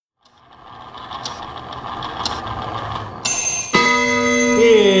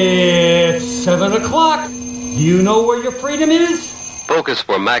7 o'clock. Do you know where your freedom is? Focus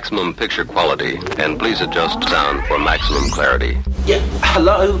for maximum picture quality, and please adjust sound for maximum clarity. Yeah,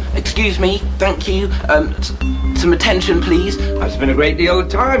 hello, excuse me, thank you. Some attention, please. I've spent a great deal of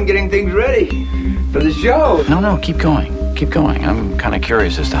time getting things ready for the show. No, keep going. Keep going. I'm kind of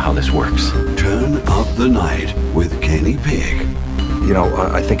curious as to how this works. Turn of the Night with Kenny Pig. You know,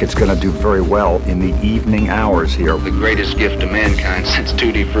 I think it's going to do very well in the evening hours here. The greatest gift to mankind since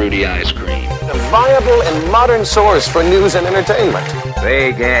Tutti Frutti ice cream. A viable and modern source for news and entertainment.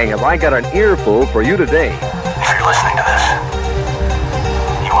 Hey, gang, have I got an earful for you today? If you're listening to this,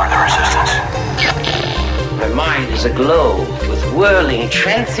 you are the resistance. My mind is aglow with whirling,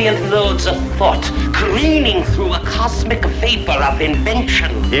 transient loads of thought, careening through a cosmic vapor of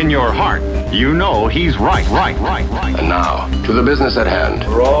invention. In your heart, you know he's right. And now, to the business at hand.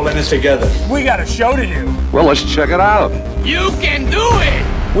 We're all in this together. We got a show to do. Well, let's check it out. You can do it.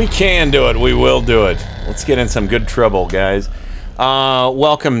 We can do it. We will do it. Let's get in some good trouble, guys.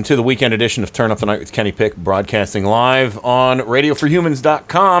 Welcome to the weekend edition of Turn Up the Night with Kenny Pick, broadcasting live on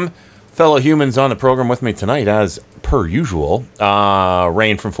radioforhumans.com. Fellow humans on the program with me tonight, as per usual,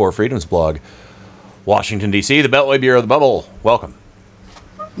 Rain from Four Freedoms blog, Washington, D.C., the Beltway Bureau, the Bubble. Welcome.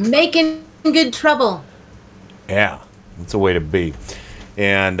 Making good trouble. Yeah, that's a way to be.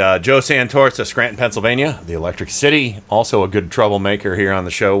 And Joe Santorza, Scranton, Pennsylvania, the Electric City, also a good troublemaker here on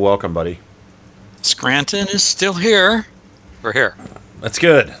the show. Welcome, buddy. Scranton is still here. We're here. That's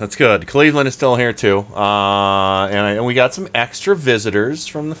good. That's good. Cleveland is still here, too. And we got some extra visitors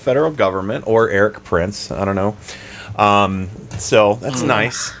from the federal government, or Eric Prince. I don't know. So that's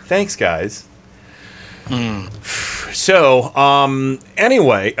nice. Thanks, guys. So,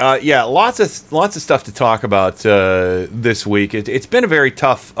 anyway, yeah, lots of stuff to talk about this week. It's been a very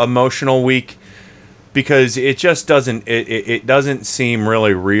tough, emotional week because it just doesn't it doesn't seem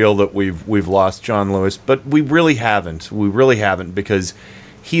really real that we've lost John Lewis, but we really haven't. We really haven't, because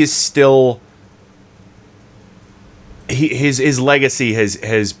he is still his legacy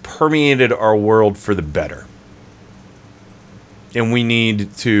has permeated our world for the better. And we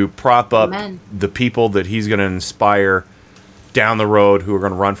need to prop up the people that he's going to inspire down the road, who are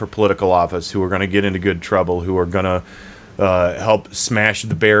going to run for political office, who are going to get into good trouble, who are going to help smash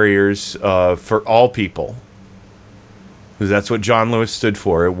the barriers for all people. Because that's what John Lewis stood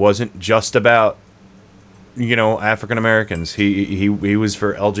for. It wasn't just about, African Americans. He was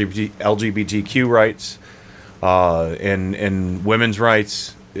for LGBTQ rights and women's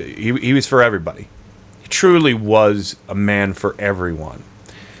rights. He was for everybody. Truly was a man for everyone.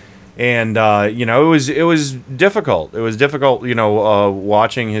 And it was difficult. It was difficult,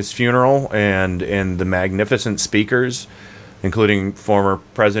 watching his funeral and the magnificent speakers, including former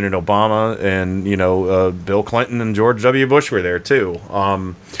President Obama and Bill Clinton and George W. Bush were there too.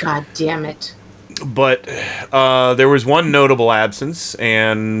 God damn it. But there was one notable absence,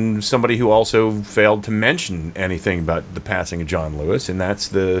 and somebody who also failed to mention anything about the passing of John Lewis, and that's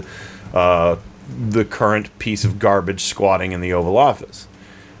the current piece of garbage squatting in the Oval Office.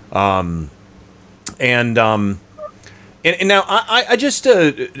 And now I just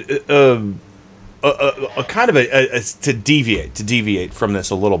kind of to deviate from this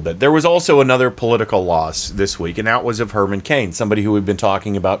a little bit. There was also another political loss this week, and that was of Herman Cain, somebody who we've been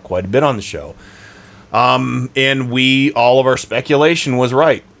talking about quite a bit on the show. And all of our speculation was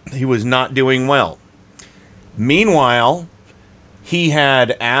right. He was not doing well. Meanwhile, he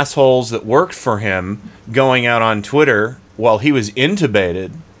had assholes that worked for him going out on Twitter while he was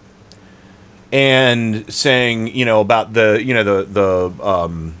intubated and saying, about the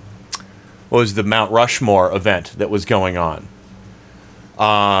what was the Mount Rushmore event that was going on.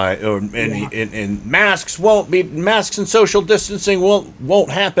 And masks and social distancing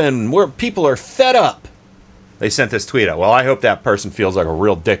won't happen. People are fed up. They sent this tweet out. Well, I hope that person feels like a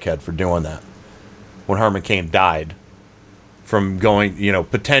real dickhead for doing that when Herman Cain died. From going,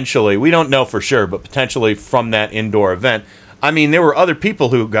 potentially, we don't know for sure, but potentially from that indoor event. I mean, there were other people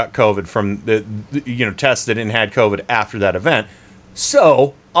who got COVID from tested and had COVID after that event.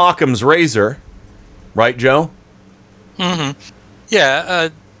 So, Occam's razor, right, Joe? Mm-hmm. Yeah,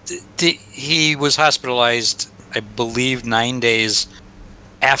 he was hospitalized, I believe, 9 days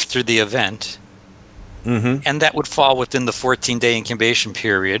after the event. Mm-hmm. And that would fall within the 14-day incubation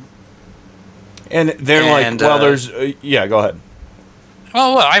period. And they're there's... yeah, go ahead.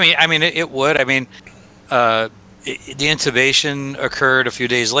 Well, I mean, it would. I mean, the intubation occurred a few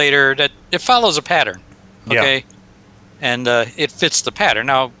days later. That it follows a pattern, okay? Yeah. And it fits the pattern.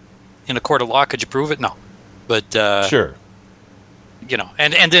 Now, in a court of law, could you prove it? No. But... sure.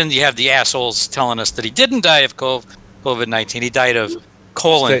 And then you have the assholes telling us that he didn't die of COVID-19. He died of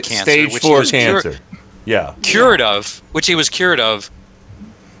colon cancer. Stage which 4 he was cancer. Yeah. Cured of, which he was cured of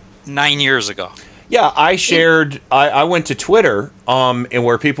 9 years ago. Yeah, I went to Twitter, and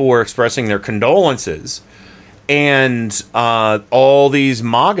where people were expressing their condolences, and all these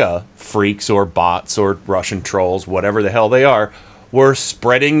MAGA freaks or bots or Russian trolls, whatever the hell they are, were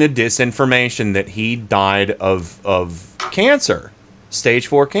spreading the disinformation that he died of cancer, stage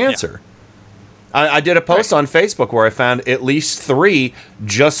 4 cancer. Yeah. I did a post on Facebook where I found at least 3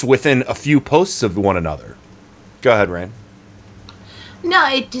 just within a few posts of one another. Go ahead, Rain. No,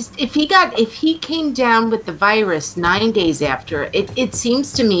 if he came down with the virus 9 days after, it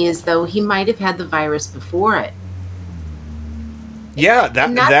seems to me as though he might have had the virus before it. Yeah,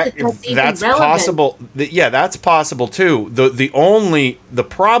 that's possible. Yeah, that's possible too. The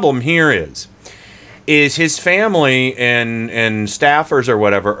problem here is his family and staffers or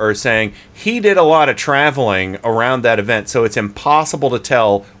whatever are saying he did a lot of traveling around that event, so it's impossible to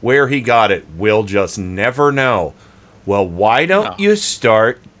tell where he got it. We'll just never know. Well, why don't you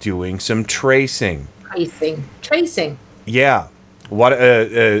start doing some tracing? Tracing. Yeah.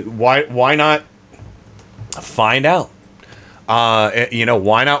 Why not find out?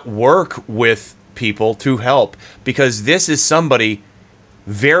 Why not work with people to help? Because this is somebody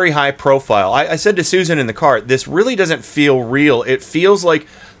very high profile. I said to Susan in the car, this really doesn't feel real. It feels like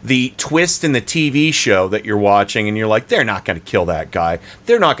the twist in the TV show that you're watching, and you're like, they're not going to kill that guy.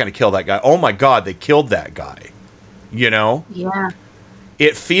 They're not going to kill that guy. Oh my God, they killed that guy. You know? Yeah.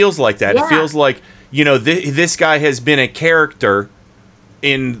 It feels like that. Yeah. It feels like, this guy has been a character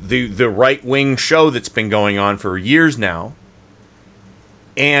in the right-wing show that's been going on for years now.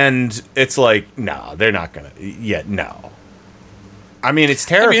 And it's like, no, they're not going to. Yeah, no. I mean, it's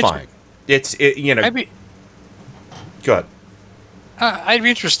terrifying. Go ahead. I'd be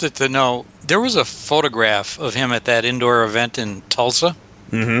interested to know, there was a photograph of him at that indoor event in Tulsa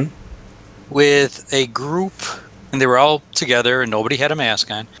with a group, and they were all together and nobody had a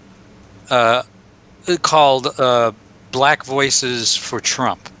mask on, called Black Voices for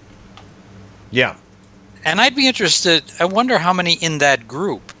Trump. Yeah. And I'd be interested, I wonder how many in that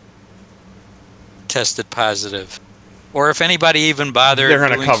group tested positive. Or if anybody even bothered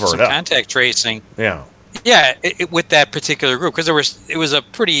doing some contact tracing. Yeah. Yeah, with that particular group. Because it was a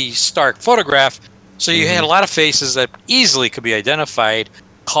pretty stark photograph. So you had a lot of faces that easily could be identified,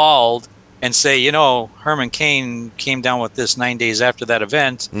 called, and say, Herman Cain came down with this 9 days after that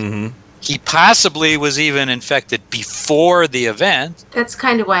event. Mm-hmm. He possibly was even infected before the event. That's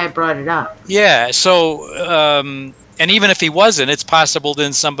kind of why I brought it up. Yeah, so, and even if he wasn't, it's possible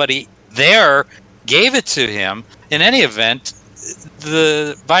then somebody there gave it to him. In any event,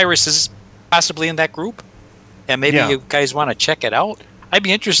 the virus is possibly in that group. And maybe you guys want to check it out. I'd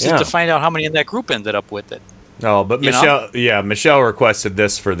be interested to find out how many in that group ended up with it. No, but Michelle requested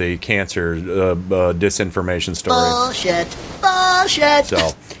this for the cancer disinformation story. Bullshit.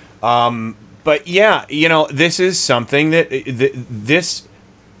 So... but yeah, this is something that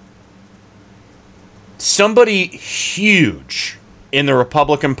somebody huge in the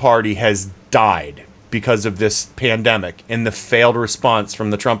Republican Party has died because of this pandemic and the failed response from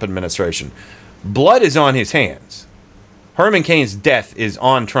the Trump administration. Blood is on his hands. Herman Cain's death is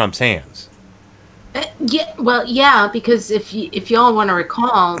on Trump's hands. Because if y'all want to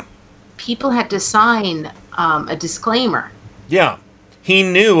recall, people had to sign a disclaimer. Yeah. He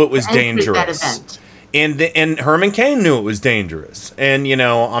knew it was dangerous. And Herman Cain knew it was dangerous. And,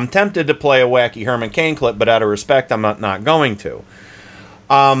 I'm tempted to play a wacky Herman Cain clip, but out of respect, I'm not going to.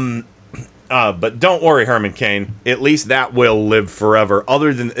 But don't worry, Herman Cain. At least that will live forever.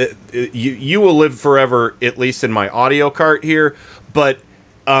 Other than you will live forever, at least in my audio cart here. But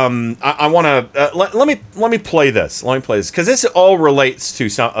I want to let me play this. Let me play this because this all relates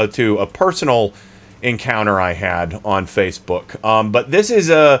to a personal encounter I had on Facebook. But this is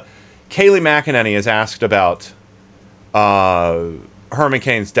Kayleigh McEnany is asked about Herman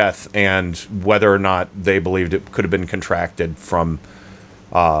Cain's death and whether or not they believed it could have been contracted from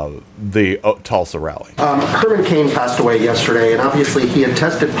the Tulsa rally. Herman Cain passed away yesterday, and obviously he had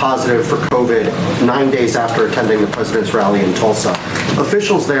tested positive for COVID 9 days after attending the president's rally in Tulsa.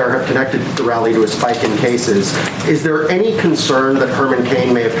 Officials there have connected the rally to a spike in cases. Is there any concern that Herman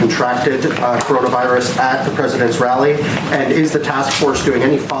Cain may have contracted coronavirus at the president's rally? And is the task force doing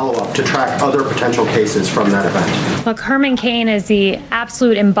any follow-up to track other potential cases from that event? Look, Herman Cain is the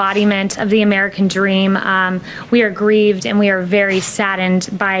absolute embodiment of the American dream. We are grieved and we are very saddened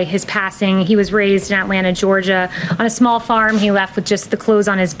saddened by his passing. He was raised in Atlanta, Georgia, on a small farm. He left with just the clothes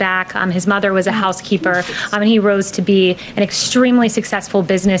on his back. His mother was a housekeeper, and he rose to be an extremely successful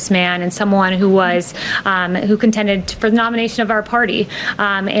businessman and someone who was who contended for the nomination of our party.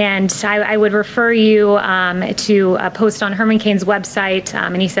 And I would refer you to a post on Herman Cain's website,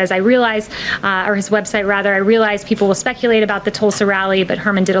 and he says, I realize, or his website rather, I realize people will speculate about the Tulsa rally, but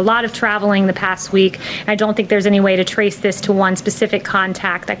Herman did a lot of traveling the past week. I don't think there's any way to trace this to one specific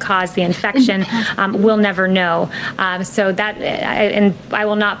contact that caused the infection. We'll never know. So that, and I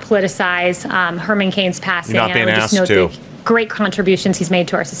will not politicize Herman Cain's passing. You're not being I would just asked note to. the great contributions he's made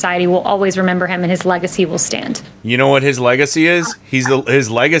to our society. We'll always remember him, and his legacy will stand. You know what his legacy is? His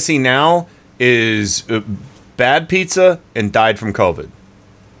legacy now is bad pizza and died from COVID.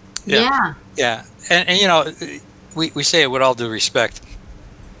 Yeah. Yeah. And you know, we say it with all due respect.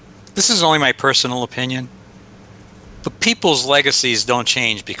 This is only my personal opinion, but people's legacies don't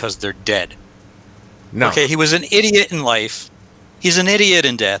change because they're dead. No. Okay, he was an idiot in life. He's an idiot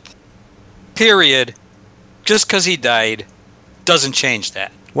in death. Period. Just because he died doesn't change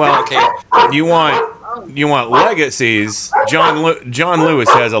that. Well, okay. You want legacies. John Lewis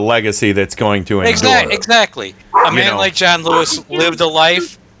has a legacy that's going to endure. Exactly. A man like John Lewis lived a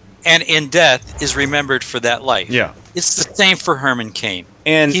life, and in death is remembered for that life. Yeah. It's the same for Herman Cain.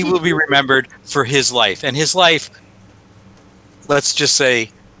 And he will be remembered for his life. And his life, let's just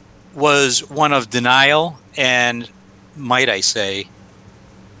say, was one of denial and, might I say,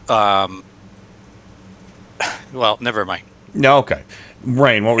 well, never mind. No, okay.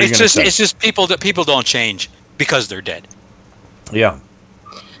 Rain, what were you going to say? It's just people don't change because they're dead. Yeah.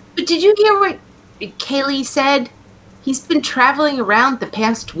 But did you hear what Kaylee said? He's been traveling around the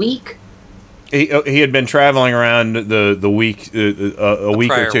past week. He had been traveling around the week a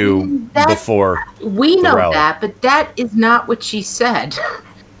week or two before. We know rally. that, but that is not what she said.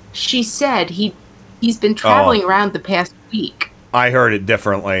 She said he's been traveling around the past week. I heard it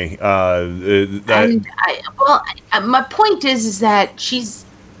differently. My point is that she's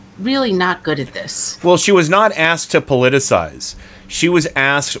really not good at this. Well, she was not asked to politicize. She was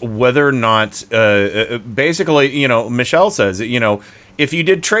asked whether or not, basically, you know, Michelle says, you know, if you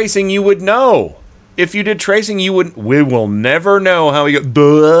did tracing, you would know. If you did tracing, you would. We will never know how you.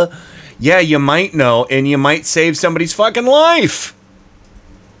 Duh. Yeah, you might know, and you might save somebody's fucking life.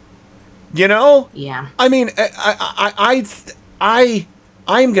 You know? Yeah. I mean, I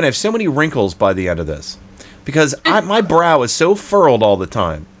am gonna have so many wrinkles by the end of this because my brow is so furrowed all the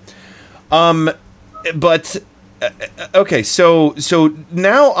time. But okay, so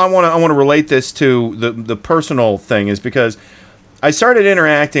now I want to relate this to the personal thing, is because I started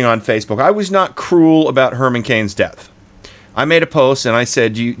interacting on Facebook. I was not cruel about Herman Cain's death. I made a post and I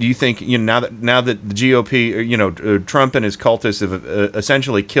said, "Do you think, you know, now that the GOP, you know, Trump and his cultists have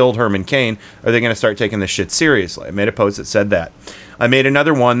essentially killed Herman Cain, are they going to start taking this shit seriously?" I made a post that said that. I made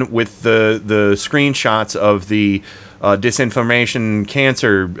another one with the screenshots of the disinformation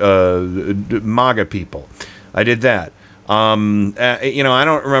cancer MAGA people. I did that. You know, I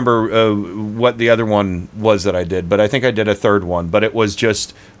don't remember what the other one was that I did, but I think I did a third one. But it was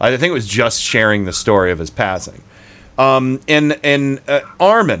just, I think it was just sharing the story of his passing. And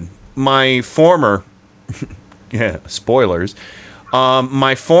Armin, my former, yeah, spoilers,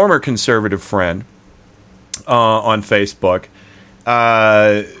 my former conservative friend on Facebook,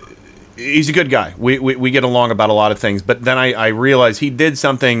 he's a good guy. We get along about a lot of things, but then I realized he did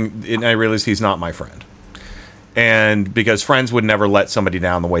something, and I realized he's not my friend. And because friends would never let somebody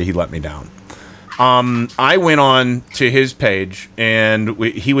down the way he let me down. I went on to his page, and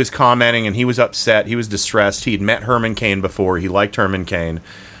he was commenting, and he was upset. He was distressed. He'd met Herman Cain before. He liked Herman Cain.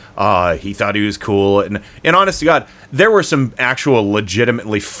 He thought he was cool. And honest to God, there were some actual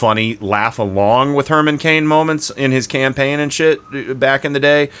legitimately funny laugh along with Herman Cain moments in his campaign and shit back in the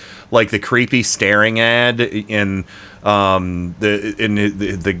day. Like the creepy staring ad in the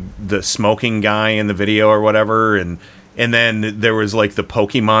smoking guy in the video or whatever, and then there was like the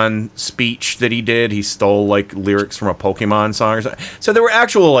Pokemon speech that he did. He stole like lyrics from a Pokemon song or something. So there were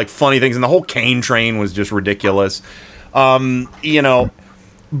actual like funny things, and the whole Cain train was just ridiculous. You know,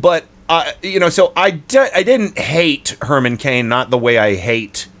 but you know, so I didn't hate Herman Cain, not the way I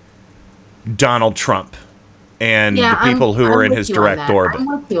hate Donald Trump and the people who are in his direct orbit.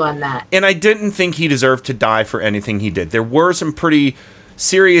 I'm with you on that. And I didn't think he deserved to die for anything he did. There were some pretty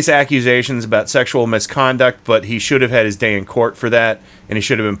serious accusations about sexual misconduct, but he should have had his day in court for that, and he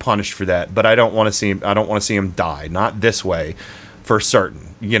should have been punished for that. But I don't want to see him. I don't want to see him die. Not this way, for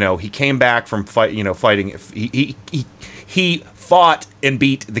certain. You know, he came back from fighting. He fought and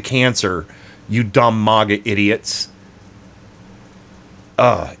beat the cancer. You dumb MAGA idiots.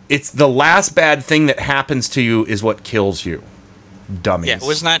 it's the last bad thing that happens to you is what kills you. Dummies. Yeah, it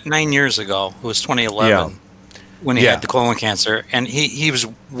was not 9 years ago. It was 2011 when he had the colon cancer, and he was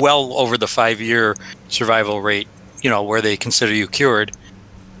well over the 5-year survival rate, where they consider you cured.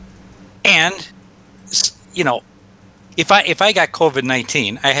 And, if I got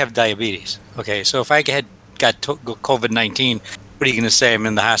COVID-19, I have diabetes. Okay, so if I got COVID-19, what are you going to say? I'm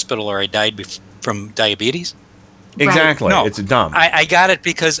in the hospital or I died from diabetes? Exactly. No, it's dumb. I got it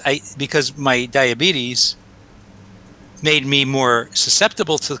because my diabetes made me more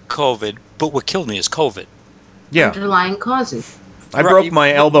susceptible to COVID, but what killed me is COVID. Yeah. Underlying causes. I broke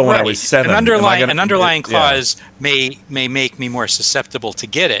my elbow when I was 7. An underlying cause may make me more susceptible to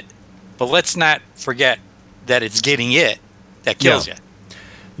get it, but let's not forget that it's getting it that kills you.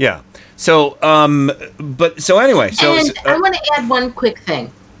 Yeah. So, anyway. So, and I want to add one quick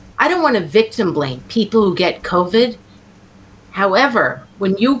thing. I don't want to victim blame people who get COVID. However,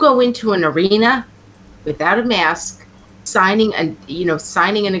 when you go into an arena without a mask, signing an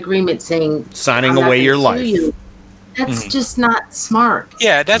agreement saying signing away your life, that's just not smart.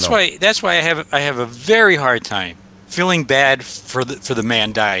 Yeah, that's why I have a very hard time feeling bad for the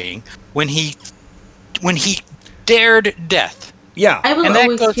man dying when he dared death. Yeah, I will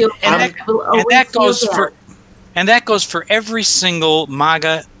always feel bad. And that goes for every single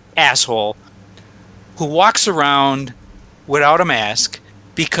MAGA asshole who walks around without a mask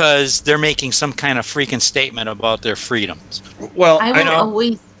because they're making some kind of freaking statement about their freedoms. Well, I will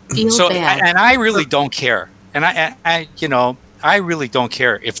always feel bad. And I really don't care. And I really don't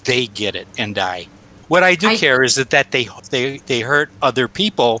care if they get it and die. What I do care is that they hurt other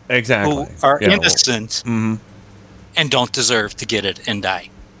people who are innocent and don't deserve to get it and die.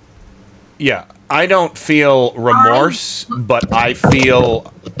 Yeah, I don't feel remorse, but I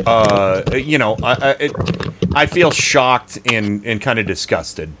feel, I feel shocked and kind of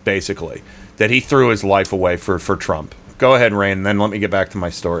disgusted, basically, that he threw his life away for Trump. Go ahead, Rain, and then let me get back to my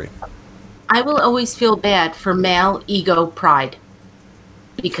story. I will always feel bad for male ego pride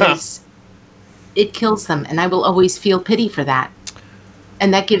because it kills them, and I will always feel pity for that.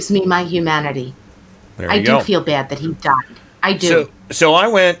 And that gives me my humanity. I do feel bad that he died. I do. So I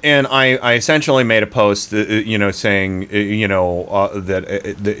went and I essentially made a post, saying,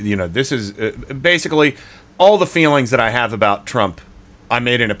 that this is basically all the feelings that I have about Trump. I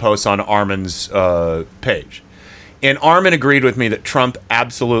made in a post on Armin's page, and Armin agreed with me that Trump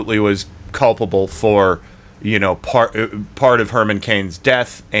absolutely was culpable for, part of Herman Cain's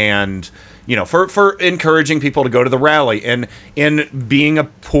death, and for encouraging people to go to the rally and in being a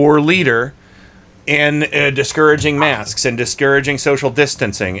poor leader. And discouraging masks and discouraging social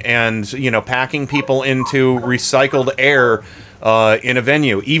distancing and, packing people into recycled air in a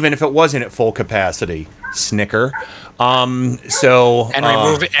venue, even if it wasn't at full capacity. Snicker. Removing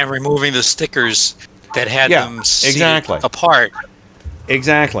the stickers that had them seated apart.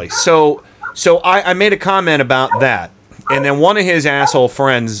 Exactly. So I made a comment about that. And then one of his asshole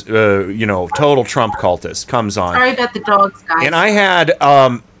friends, total Trump cultist, comes on. Sorry about the dogs, guys. And I had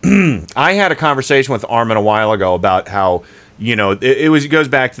I had a conversation with Armin a while ago about how, it goes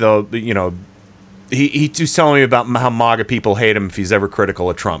back to the, he was telling me about how MAGA people hate him if he's ever critical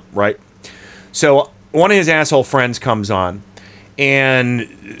of Trump, right? So one of his asshole friends comes on and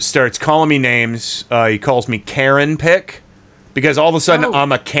starts calling me names. He calls me Karen Pick because all of a sudden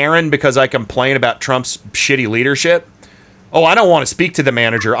I'm a Karen because I complain about Trump's shitty leadership. Oh, I don't want to speak to the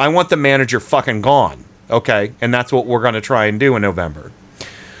manager. I want the manager fucking gone. Okay, and that's what we're going to try and do in November.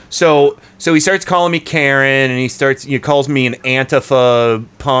 So he starts calling me Karen, and he calls me an Antifa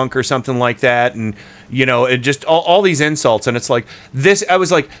punk or something like that, and it just all these insults, and it's like this. I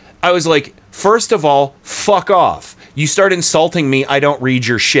was like, first of all, fuck off. You start insulting me, I don't read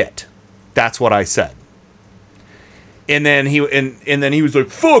your shit. That's what I said. And then he was like,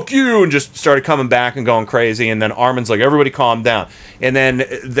 fuck you, and just started coming back and going crazy. And then Armin's like, everybody calm down. And then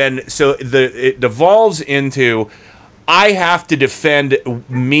it devolves into, I have to defend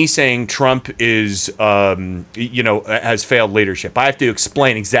me saying Trump is, has failed leadership. I have to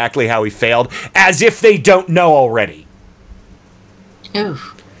explain exactly how he failed, as if they don't know already.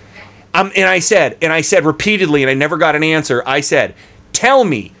 Oof. And I said repeatedly, and I never got an answer. I said, tell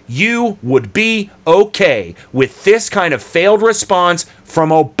me you would be okay with this kind of failed response from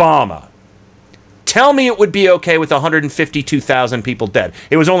Obama. Tell me it would be okay with 152,000 people dead.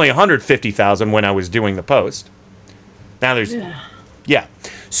 It was only 150,000 when I was doing the post. Now there's, yeah.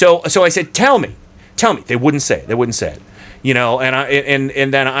 So I said, tell me. They wouldn't say it. You know,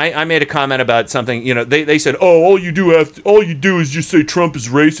 and then I made a comment about something. You know, they said, "Oh, all you do is just say Trump is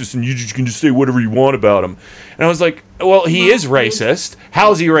racist, and you can just say whatever you want about him." And I was like, "Well, he is racist.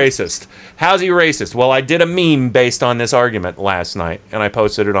 How's he racist? How's he racist?" Well, I did a meme based on this argument last night, and I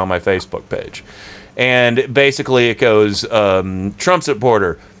posted it on my Facebook page. And basically, it goes, Trump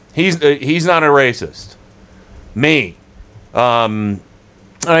supporter, he's not a racist. Me. And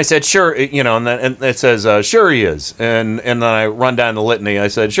I said, sure, you know, and it says, sure he is. And then I run down the litany. I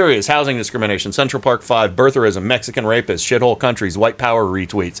said, sure he is. Housing discrimination, Central Park 5, birtherism, Mexican rapist, shithole countries, white power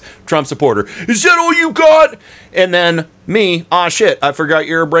retweets, Trump supporter. Is that all you got? And then me, shit, I forgot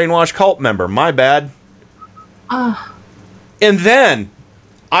you're a brainwashed cult member. My bad. And then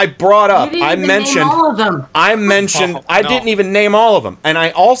I brought up, I mentioned all of them. I didn't even name all of them. And I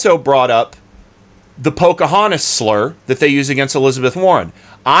also brought up the Pocahontas slur that they use against Elizabeth Warren.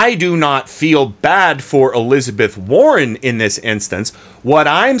 I do not feel bad for Elizabeth Warren in this instance. What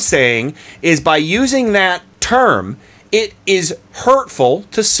I'm saying is by using that term, it is hurtful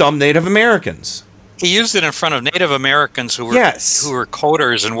to some Native Americans. He used it in front of Native Americans who were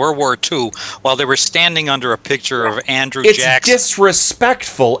coders in World War II while they were standing under a picture of Andrew Jackson. It's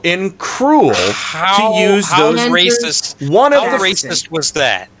disrespectful and cruel to use those racist. How racist was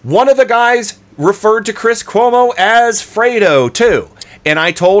that? One of the guys referred to Chris Cuomo as Fredo too. And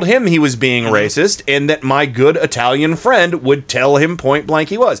I told him he was being racist and that my good Italian friend would tell him point blank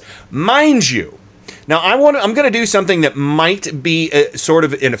he was. Mind you, now I'm going to do something that might be a, sort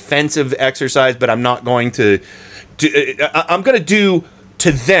of an offensive exercise, but I'm not going to I'm going to do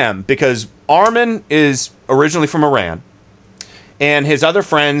to them because Armin is originally from Iran and his other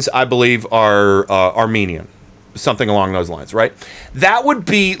friends, I believe, are Armenian. Something along those lines, right? That would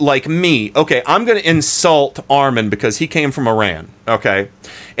be like me. Okay, I'm going to insult Armin because he came from Iran, okay?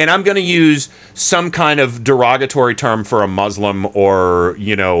 And I'm going to use some kind of derogatory term for a Muslim or,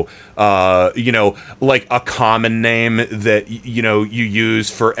 like a common name that, you use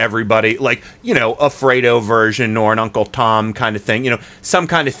for everybody. Like, a Fredo version or an Uncle Tom kind of thing, some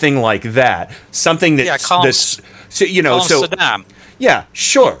kind of thing like that. Something that... Yeah, call him Saddam. Yeah,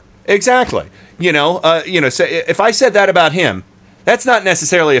 sure. Exactly. So if I said that about him, that's not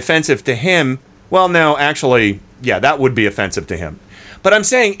necessarily offensive to him. Well, no, actually, yeah, that would be offensive to him. But I'm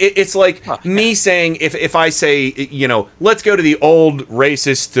saying it's like me saying if I say, let's go to the old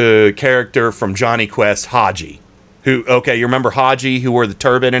racist character from Johnny Quest, Haji, who, okay, you remember Haji who wore the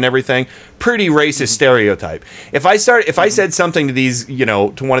turban and everything? Pretty racist stereotype. If I said something to these,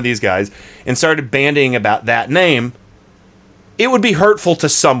 to one of these guys and started bandying about that name, it would be hurtful to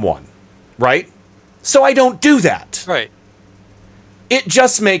someone. Right? So I don't do that. Right. It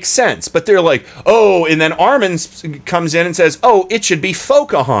just makes sense. But they're like, oh, and then Armin comes in and says, oh, it should be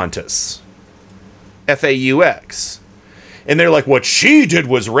Pocahontas. F-A-U-X. And they're like, what she did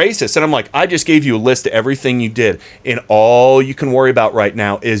was racist. And I'm like, I just gave you a list of everything you did. And all you can worry about right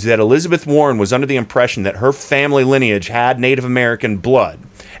now is that Elizabeth Warren was under the impression that her family lineage had Native American blood.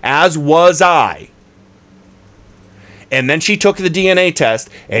 As was I. And then she took the DNA test,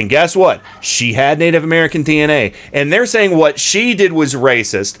 and guess what? She had Native American DNA. And they're saying what she did was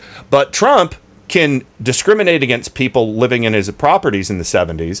racist, but Trump can discriminate against people living in his properties in the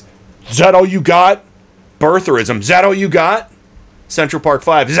 70s. Is that all you got? Birtherism. Is that all you got? Central Park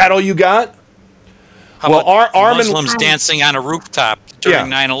 5. Is that all you got? How about Muslims dancing on a rooftop during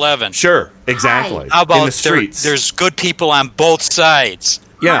 9/11? Sure, exactly. How about in the streets? There's good people on both sides.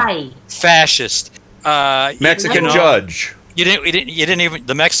 Yeah. Fascist. Mexican judge. You didn't even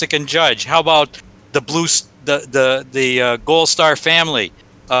the Mexican judge. How about the Gold Star family,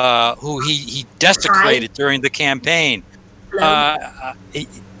 who he desecrated during the campaign? How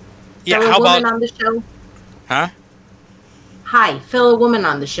about on the show? Huh? Hi, fill a woman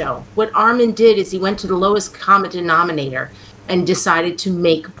on the show. What Armin did is he went to the lowest common denominator and decided to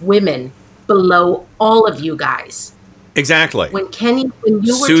make women below all of you guys. Exactly. When you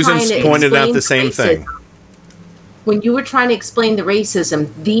were Susan's trying to pointed out the same racism, thing. When you were trying to explain the racism,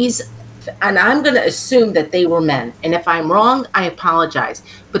 and I'm going to assume that they were men. And if I'm wrong, I apologize.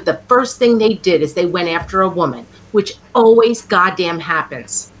 But the first thing they did is they went after a woman, which always goddamn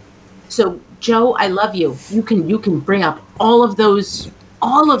happens. So, Joe, I love you. You can bring up all of those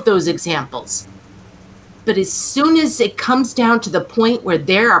examples. But as soon as it comes down to the point where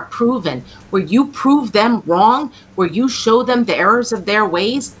they are proven, where you prove them wrong, where you show them the errors of their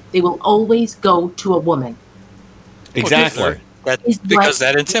ways, they will always go to a woman. Exactly. Because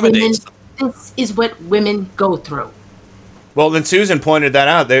that intimidates them. This is what women go through. Well, then Susan pointed that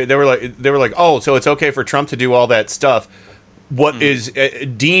out. They were like, oh, so it's okay for Trump to do all that stuff. what is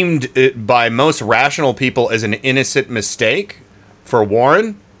deemed by most rational people as an innocent mistake for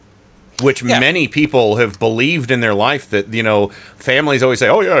Warren, which many people have believed in their life, that, you know, families always say,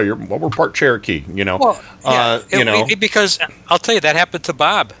 "Oh yeah, we're part Cherokee," you know. Well, because I'll tell you, that happened to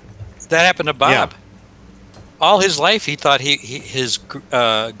Bob. That happened to Bob. Yeah. All his life, he thought his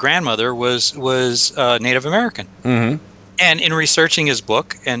grandmother was Native American. Mm-hmm. And in researching his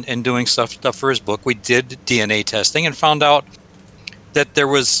book and doing stuff for his book, we did DNA testing and found out that there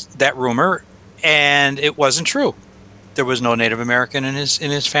was that rumor, and it wasn't true. There was no Native American in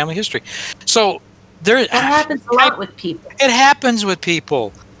his family history. So that happens a lot with people. It happens with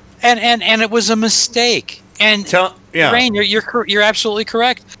people, and it was a mistake. And Rain, you're absolutely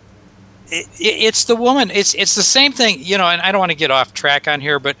correct. It's the woman. It's the same thing, you know. And I don't want to get off track on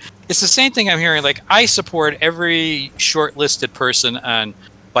here, but it's the same thing I'm hearing. Like, I support every shortlisted person on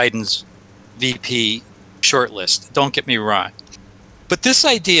Biden's VP shortlist. Don't get me wrong. But this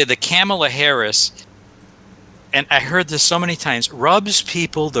idea that Kamala Harris, and I heard this so many times, rubs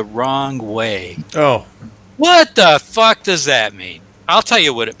people the wrong way. Oh. What the fuck does that mean? I'll tell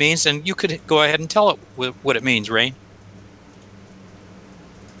you what it means, and you could go ahead and tell it what it means, Rain.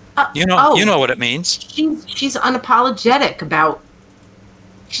 You know what it means. She's unapologetic about.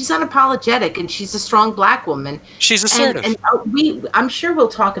 She's unapologetic, and she's a strong black woman. She's assertive. And I'm sure we'll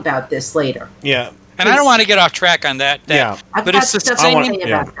talk about this later. Yeah. And I don't want to get off track on that. But it's the same.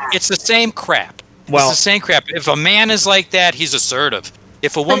 It's the same crap. Well, it's the same crap. If a man is like that, he's assertive.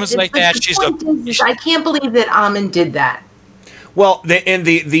 If a woman's like that, she's I can't believe that Amon did that. Well,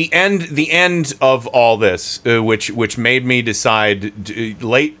 the end of all this, which made me decide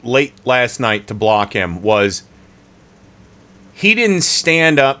late last night to block him, was he didn't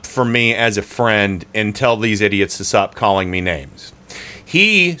stand up for me as a friend and tell these idiots to stop calling me names.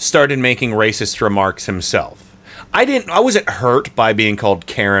 He started making racist remarks himself. I wasn't hurt by being called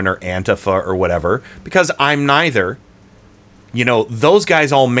Karen or Antifa or whatever, because I'm neither. You know, those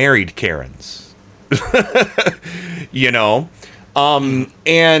guys all married Karens. You know? I'm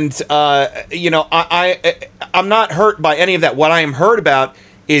not hurt by any of that. What I am hurt about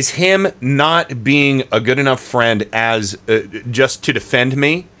is him not being a good enough friend as just to defend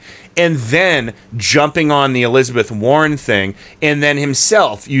me, and then jumping on the Elizabeth Warren thing, and then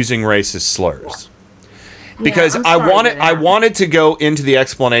himself using racist slurs. Because I wanted to go into the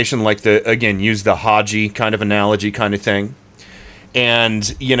explanation, like use the Haji kind of analogy kind of thing,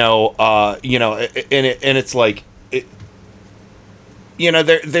 and it's like. You know,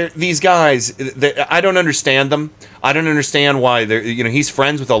 these guys. I don't understand them. I don't understand why they're. You know, he's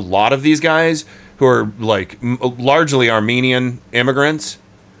friends with a lot of these guys who are like largely Armenian immigrants,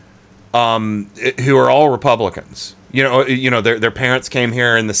 who are all Republicans. You know, their parents came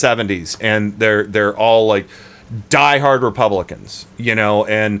here in the 70s, and they're all like diehard Republicans. You know,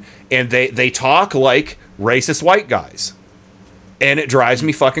 and they talk like racist white guys, and it drives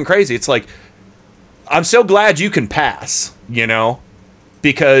me fucking crazy. It's like, I'm so glad you can pass. You know.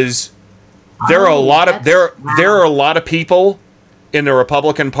 Because there are a lot of people in the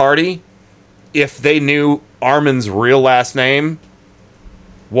Republican Party, if they knew Armin's real last name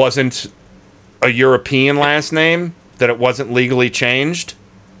wasn't a European last name, that it wasn't legally changed,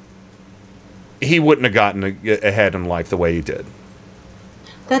 he wouldn't have gotten ahead in life the way he did.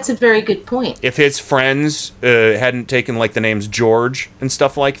 That's a very good point. If his friends hadn't taken like the names George and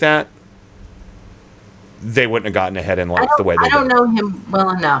stuff like that, they wouldn't have gotten ahead in life the way they did. I don't know him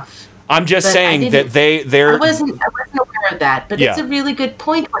well enough. I'm just saying that they're. I wasn't aware of that, but it's a really good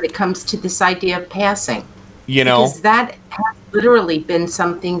point when it comes to this idea of passing. You know, because that has literally been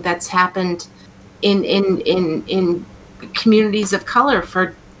something that's happened in communities of color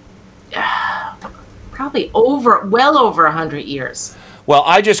for probably well over 100 years. Well,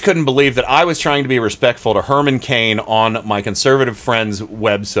 I just couldn't believe that I was trying to be respectful to Herman Cain on my conservative friend's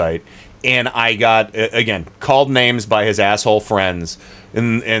website, and I got, again, called names by his asshole friends,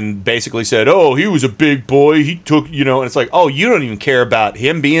 and basically said, oh, he was a big boy, he took, and it's like, oh, you don't even care about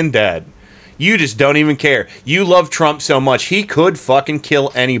him being dead. You just don't even care. You love Trump so much, he could fucking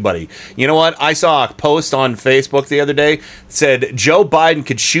kill anybody. You know what? I saw a post on Facebook the other day that said, Joe Biden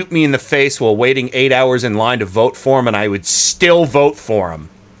could shoot me in the face while waiting 8 hours in line to vote for him, and I would still vote for him.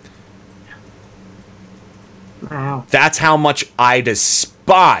 Wow. That's how much I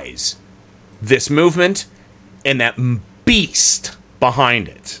despise this movement and that beast behind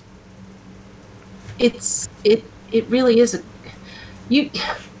it. It really is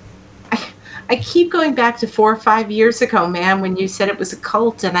I keep going back to 4 or 5 years ago, man, when you said it was a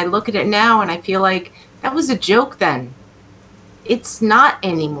cult, and I look at it now and I feel like that was a joke then. It's not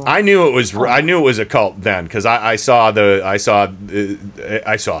anymore. I knew it was a cult then because I saw it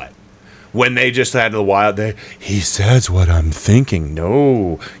when they just had the wild. He says what I'm thinking.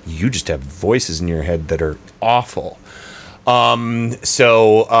 No, you just have voices in your head that are awful. But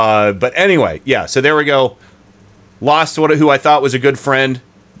anyway, yeah. So there we go. Lost who I thought was a good friend.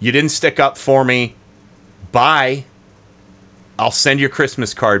 You didn't stick up for me. Bye. I'll send your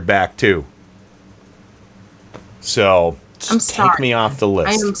Christmas card back too. So I'm sorry. Take me off the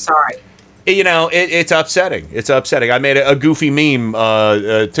list. I am sorry. You know, it's upsetting. It's upsetting. I made a goofy meme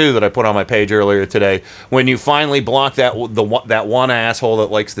too that I put on my page earlier today. When you finally block that one asshole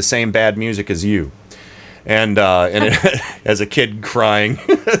that likes the same bad music as you, and as a kid crying,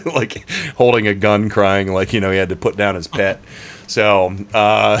 like holding a gun, crying like he had to put down his pet. So,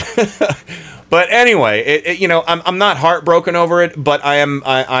 but anyway, I'm not heartbroken over it, but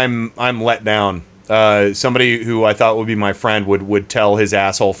I'm let down. Somebody who I thought would be my friend would tell his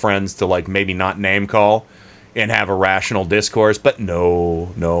asshole friends to like maybe not name call and have a rational discourse, but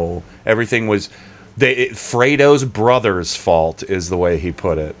no, everything was Fredo's brother's fault is the way he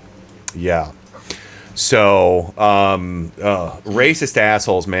put it. Yeah. So, racist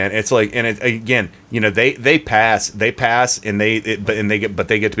assholes, man. It's like, and it, again, they pass, and they get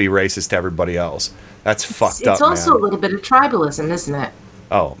to be racist to everybody else. That's fucked up. It's also a little bit of tribalism, isn't it?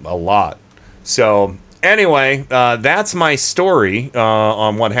 Oh, a lot. So anyway, that's my story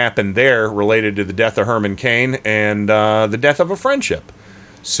on what happened there related to the death of Herman Cain and the death of a friendship.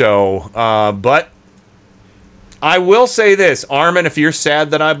 So, but I will say this, Armin, if you're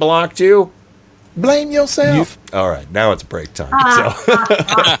sad that I blocked you, blame yourself. All right, now it's break time. So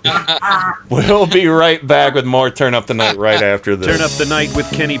we'll be right back with more Turn Up the Night right after this. Turn Up the Night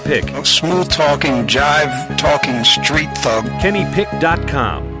with Kenny Pick. Smooth talking, jive talking, street thug.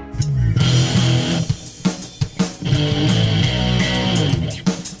 KennyPick.com.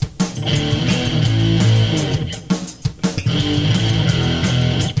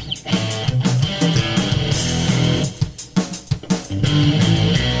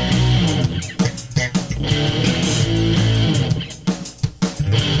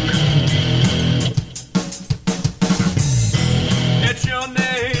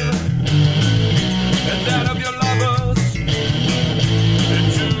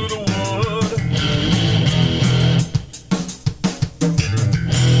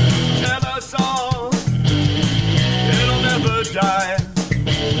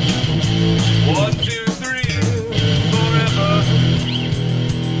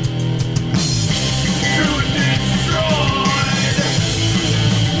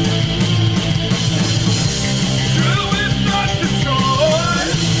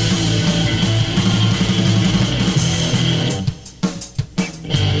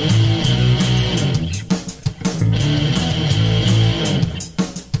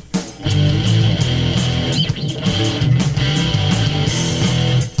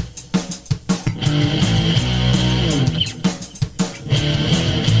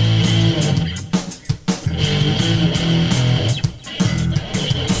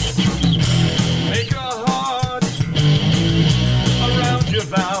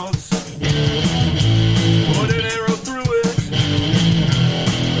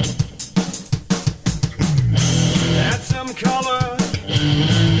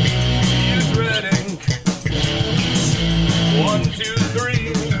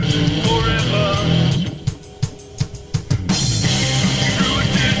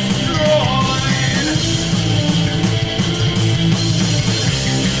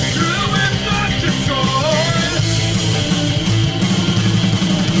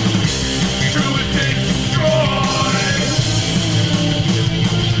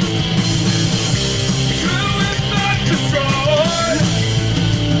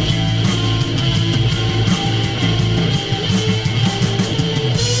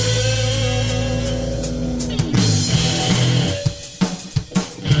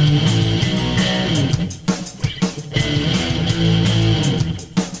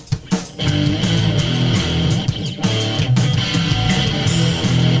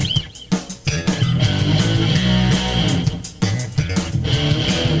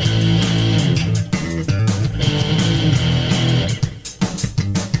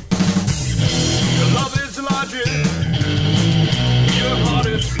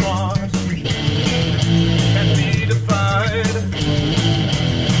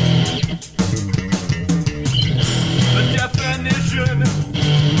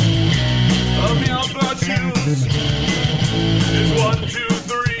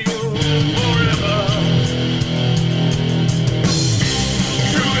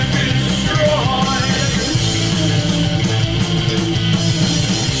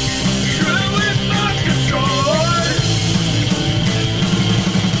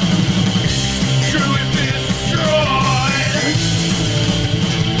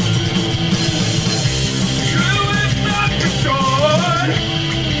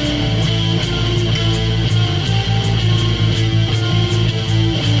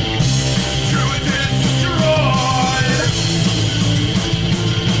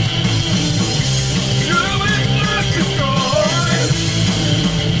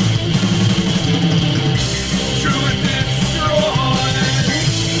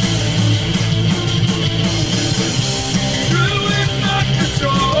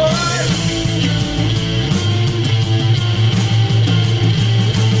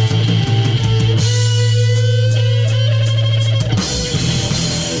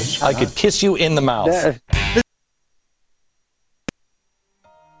 I could kiss you in the mouth.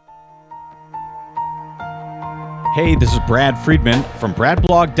 Hey, this is Brad Friedman from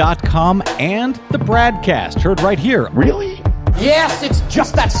BradBlog.com and the Bradcast, heard right here. Really? Yes, it's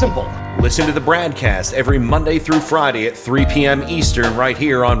just that simple. Listen to the Bradcast every Monday through Friday at 3 p.m. Eastern right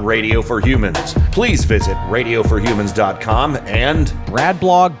here on Radio for Humans. Please visit RadioForHumans.com and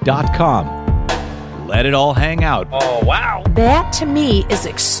BradBlog.com. Let it all hang out. Oh, wow. That, to me, is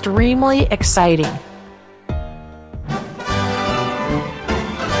extremely exciting.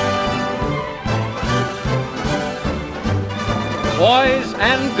 Boys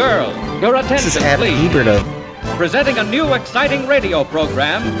and girls, your attention, please. Presenting a new exciting radio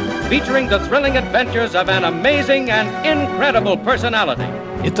program featuring the thrilling adventures of an amazing and incredible personality.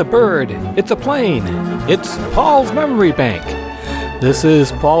 It's a bird. It's a plane. It's Paul's Memory Bank. This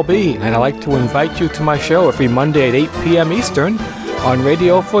is Paul B., and I'd like to invite you to my show every Monday at 8 p.m. Eastern on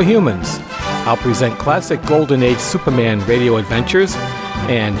Radio for Humans. I'll present classic Golden Age Superman radio adventures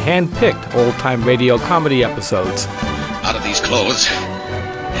and hand-picked old-time radio comedy episodes. Out of these clothes.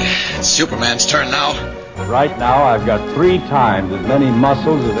 It's Superman's turn now. Right now, I've got 3 times as many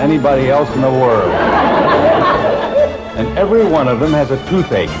muscles as anybody else in the world. And every one of them has a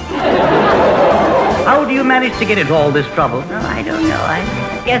toothache. How do you manage to get into all this trouble? Oh, I don't know. I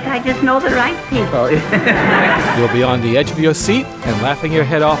guess I just know the right people. You'll be on the edge of your seat and laughing your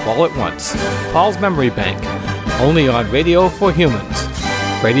head off all at once. Paul's Memory Bank. Only on Radio for Humans.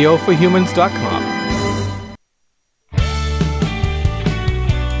 RadioForHumans.com.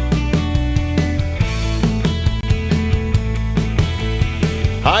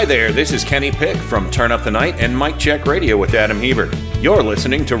 Hi there, this is Kenny Pick from Turn Up the Night and Mic Check Radio with Adam Hebert. You're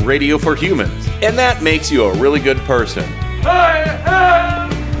listening to Radio for Humans, and that makes you a really good person. I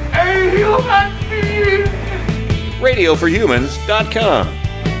am a human being! RadioForHumans.com.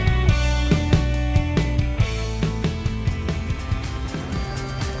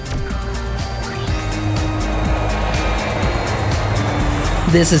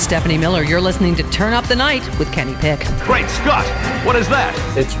 This is Stephanie Miller. You're listening to Turn Up the Night with Kenny Pick. Great Scott! What is that?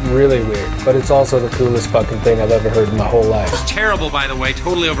 It's really weird, but it's also the coolest fucking thing I've ever heard in my whole life. Terrible, by the way.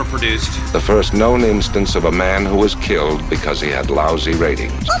 Totally overproduced. The first known instance of a man who was killed because he had lousy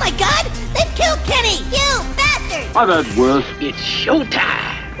ratings. Oh my God! They've killed Kenny! You bastard! I've had worse. It's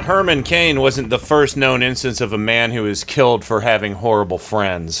showtime. Herman Cain wasn't the first known instance of a man who was killed for having horrible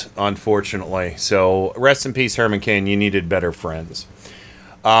friends, unfortunately. So, rest in peace, Herman Cain. You needed better friends.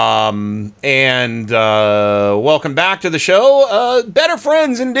 Welcome back to the show. Better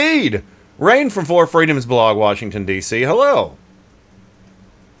friends indeed. Rain from For Freedom's blog, Washington, D.C. Hello.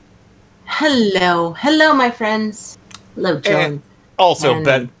 Hello. Hello, my friends. Hello, Joan. Also,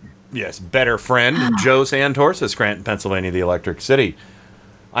 better friend, Joe Santorsa, Scranton, Pennsylvania, the Electric City.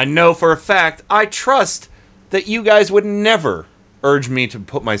 I know for a fact, I trust that you guys would never urge me to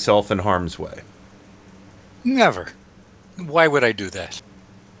put myself in harm's way. Never. Why would I do that?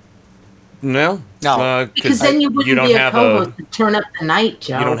 No? Because then you wouldn't be a co-host to Turn Up the Night,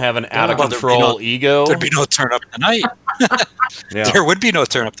 Joe. You don't have an out-of-control ego? There'd be no Turn Up the Night. Yeah. There would be no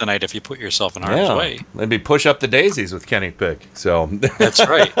Turn Up the Night if you put yourself in harm's way. It'd be Push Up the Daisies with Kenny Pick. So That's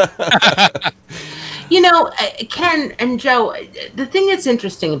right. You know, Ken and Joe, the thing that's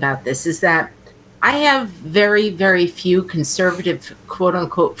interesting about this is that I have very, very few conservative,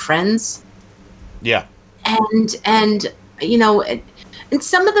 quote-unquote, friends. Yeah. And you know... And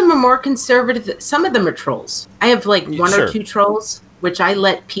some of them are more conservative. Some of them are trolls. I have like one or two trolls, which I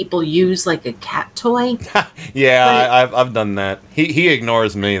let people use like a cat toy. Yeah, I've done that. He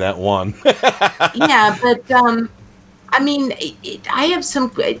ignores me, that one. Yeah, but I mean, I have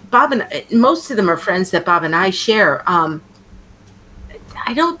some Bob and most of them are friends that Bob and I share. I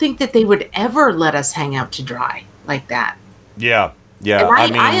don't think that they would ever let us hang out to dry like that. Yeah, yeah.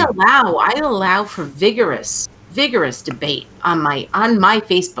 And I allow for vigorous debate on my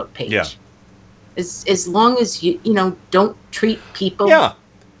Facebook page. Yeah. As long as you don't treat people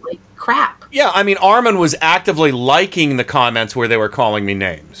like crap. Yeah, I mean Armin was actively liking the comments where they were calling me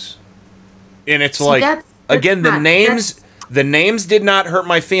names. And it's the names did not hurt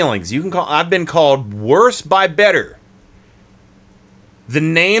my feelings. I've been called worse by better. The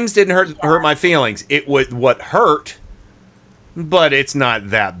names didn't hurt my feelings. It was what hurt, but it's not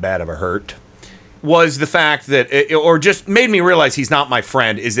that bad of a hurt. Was the fact that, or just made me realize he's not my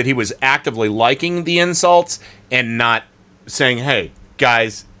friend, is that he was actively liking the insults and not saying, hey,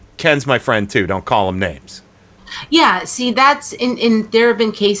 guys, Ken's my friend too, don't call him names. Yeah, see, that's, there have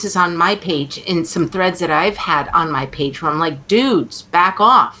been cases on my page, in some threads that I've had on my page, where I'm like, dudes, back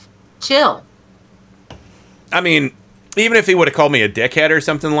off, chill. I mean, even if he would have called me a dickhead or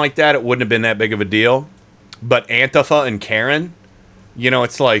something like that, it wouldn't have been that big of a deal. But Antifa and Karen,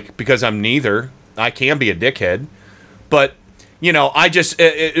 it's like, because I'm neither, I can be a dickhead. But, I just,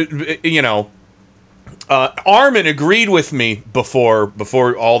 Armin agreed with me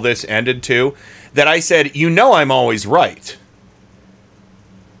before all this ended too, that I said, I'm always right.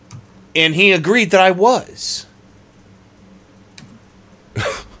 And he agreed that I was.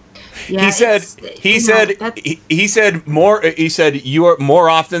 Yeah, he said you are more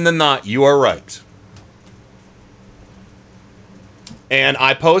often than not, you are right. And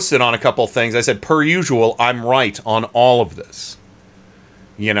I posted on a couple of things. I said, per usual, I'm right on all of this.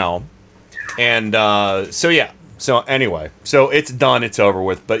 And so anyway, so it's done, it's over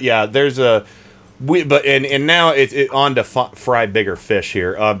with. But yeah, there's now it's on to fry bigger fish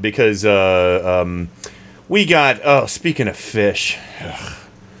here, because we got, speaking of fish,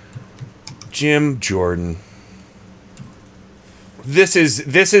 Jim Jordan. This is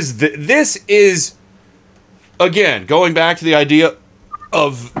again going back to the idea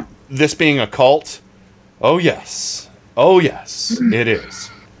of this being a cult. Oh yes, it is.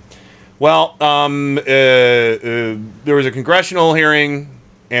 Well, there was a congressional hearing.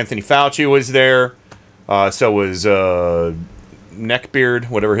 Anthony Fauci was there. So was Neckbeard,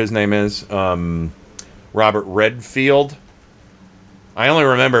 whatever his name is. Robert Redfield. I only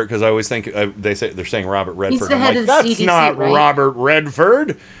remember it because I always think they're saying Robert Redford. He's the head of the that's CDC, not right? Robert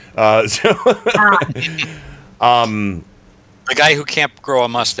Redford. The guy who can't grow a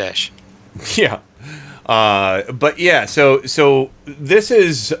mustache. Yeah. But yeah, so this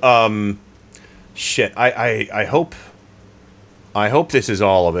is shit. I hope this is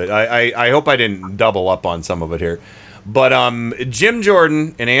all of it. I hope I didn't double up on some of it here. But Jim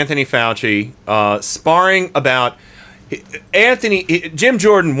Jordan and Anthony Fauci sparring about Jim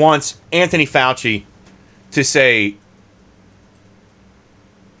Jordan wants Anthony Fauci to say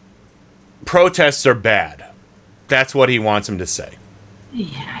protests are bad. That's what he wants him to say.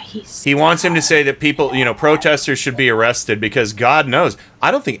 Yeah, he wants him to say that people, protesters should be arrested, because God knows,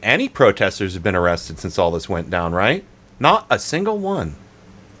 I don't think any protesters have been arrested since all this went down, right? Not a single one.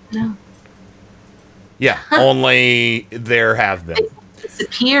 No. Yeah, only there have been. They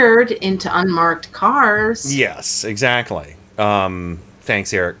disappeared into unmarked cars. Yes, exactly.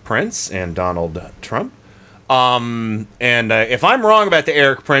 Thanks, Eric Prince and Donald Trump. And if I'm wrong about the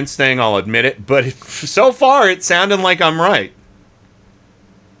Eric Prince thing, I'll admit it. But so far, it's sounding like I'm right.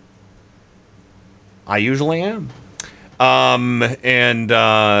 I usually am. And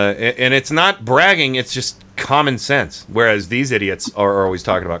it's not bragging, it's just common sense. Whereas these idiots are always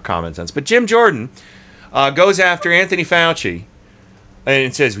talking about common sense. But Jim Jordan goes after Anthony Fauci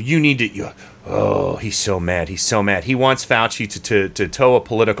and says, you need to... Oh, he's so mad. He's so mad. He wants Fauci to toe a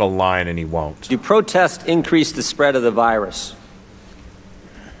political line, and he won't. Do protests increase the spread of the virus?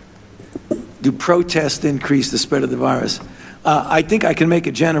 Do protests increase the spread of the virus? I think I can make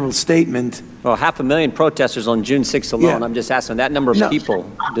a general statement. Well, 500,000 protesters on June 6th alone. Yeah. I'm just asking that number of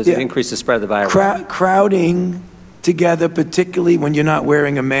people, does it increase the spread of the virus? Crowding together, particularly when you're not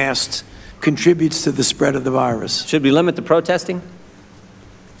wearing a mask, contributes to the spread of the virus. Should we limit the protesting?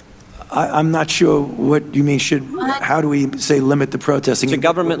 I'm not sure what you mean. How do we say limit the protesting? Should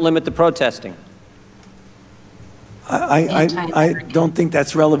government limit the protesting? I don't think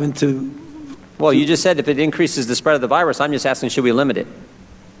that's relevant to... Well, you just said if it increases the spread of the virus. I'm just asking, should we limit it?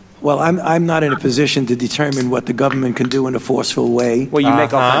 Well, I'm not in a position to determine what the government can do in a forceful way. Well, you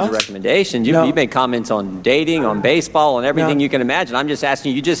make all kinds of recommendations. You make comments on dating, on baseball, on everything you can imagine. I'm just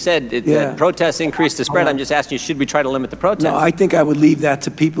asking you just said that protests increase the spread. I'm just asking you, should we try to limit the protests? No, I think I would leave that to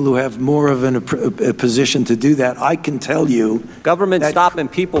people who have more of a position to do that. I can tell you... Government stopping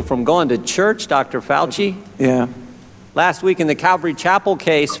people from going to church, Dr. Fauci? Yeah. Last week in the Calvary Chapel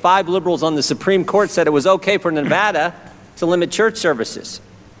case, 5 liberals on the Supreme Court said it was okay for Nevada to limit church services.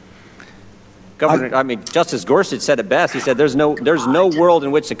 Justice Gorsuch said it best. He said there's no world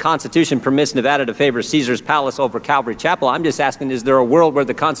in which the Constitution permits Nevada to favor Caesar's Palace over Calvary Chapel. I'm just asking, is there a world where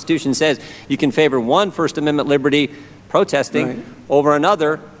the Constitution says you can favor one First Amendment liberty, protesting, over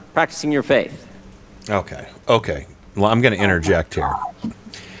another, practicing your faith? Okay. Well, I'm going to interject here.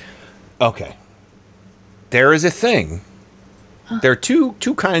 Okay. There is a thing. There are two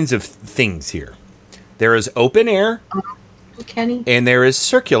kinds of things here. There is open air, Kenny, and there is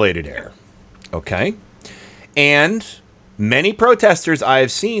circulated air. Okay? And many protesters I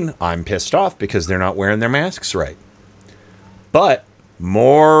have seen, I'm pissed off because they're not wearing their masks right. But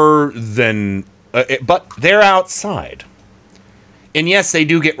but they're outside. And yes, they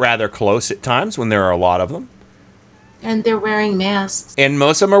do get rather close at times when there are a lot of them. And they're wearing masks. And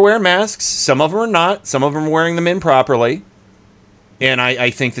most of them are wearing masks. Some of them are not. Some of them are wearing them improperly. And I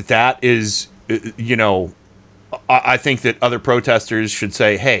think that is, I think that other protesters should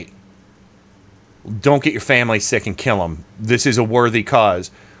say, hey, don't get your family sick and kill them. This is a worthy cause.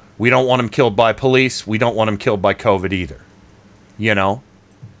 We don't want them killed by police. We don't want them killed by COVID either.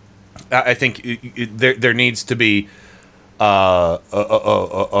 I think there needs to be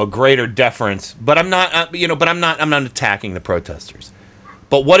a greater deference. But I'm not, I'm not attacking the protesters.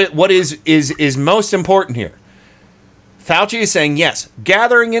 But what is most important here? Fauci is saying, yes,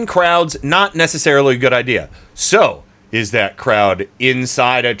 gathering in crowds, not necessarily a good idea. So, is that crowd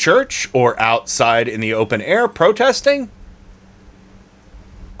inside a church or outside in the open air protesting?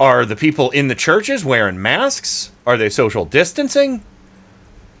 Are the people in the churches wearing masks? Are they social distancing?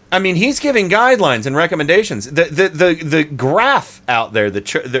 I mean, he's giving guidelines and recommendations. The graph out there,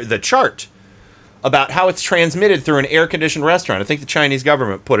 the chart about how it's transmitted through an air-conditioned restaurant, I think the Chinese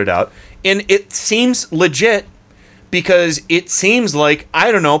government put it out, and it seems legit because it seems like, I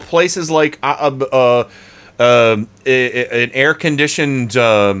don't know, places like an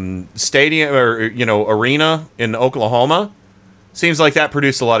air-conditioned stadium or arena in Oklahoma, seems like that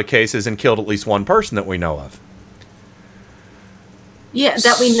produced a lot of cases and killed at least one person that we know of. Yeah,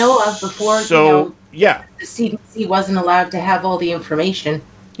 that we know of before. So, yeah, the CDC wasn't allowed to have all the information.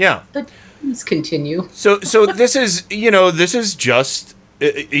 Yeah, but please continue. So this is just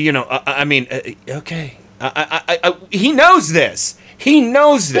I mean, okay. He knows this. He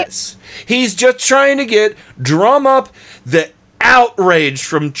knows this. He's just trying to drum up the outrage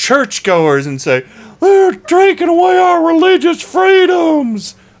from churchgoers and say, they're taking away our religious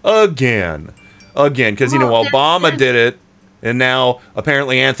freedoms. Again, because, Obama did it, and now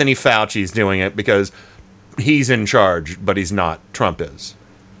apparently Anthony Fauci's doing it because he's in charge, but he's not. Trump is.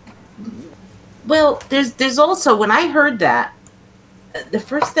 Well, there's also, when I heard that, the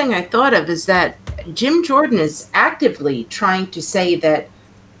first thing I thought of is that Jim Jordan is actively trying to say that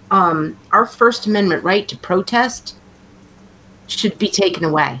our First Amendment right to protest should be taken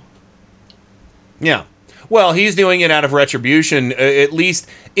away. Yeah. Well, he's doing it out of retribution, at least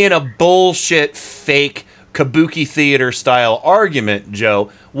in a bullshit, fake, kabuki theater style argument,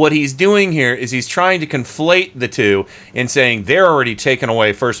 Joe. What he's doing here is he's trying to conflate the two and saying they're already taking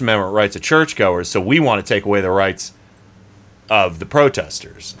away First Amendment rights of churchgoers, so we want to take away the rights of the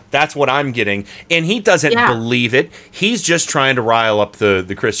protesters. That's what I'm getting. And he doesn't believe it. He's just trying to rile up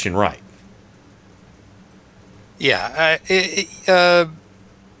the Christian right. Yeah.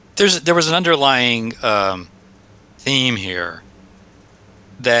 There was an underlying theme here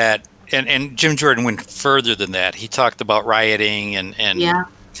that, and Jim Jordan went further than that. He talked about rioting and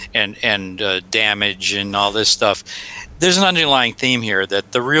damage and all this stuff. There's an underlying theme here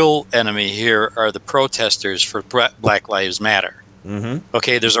that the real enemy here are the protesters for Black Lives Matter. Mm-hmm.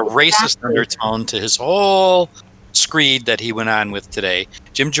 Okay, there's a racist undertone to his whole screed that he went on with today.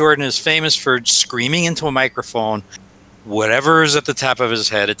 Jim Jordan is famous for screaming into a microphone whatever is at the top of his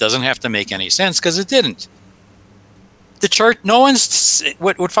head. It doesn't have to make any sense because it didn't. The church,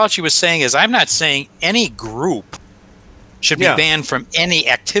 what Fauci was saying is, I'm not saying any group should be banned from any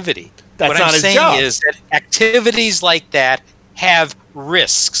activity. That's what I'm saying is that activities like that have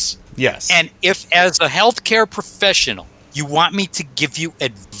risks. Yes. And if, as a healthcare professional, you want me to give you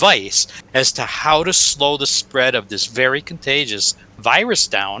advice as to how to slow the spread of this very contagious virus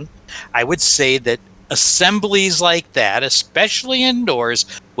down, I would say that assemblies like that, especially indoors,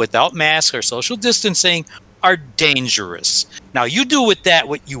 without masks or social distancing, are dangerous. Now, you do with that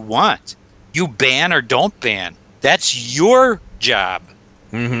what you want. You ban or don't ban. That's your job.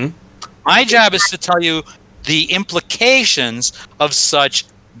 Mm-hmm. My job is to tell you the implications of such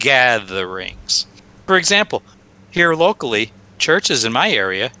gatherings. For example, here locally, churches in my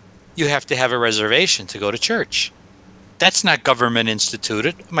area, you have to have a reservation to go to church. That's not government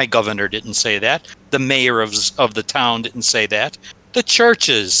instituted. My governor didn't say that. The mayor of the town didn't say that. The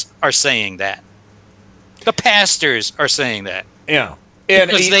churches are saying that. The pastors are saying that. Yeah.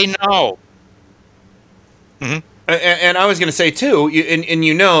 Because they know. Mm-hmm. And I was going to say, too,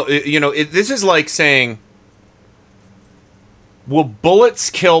 this is like saying, will bullets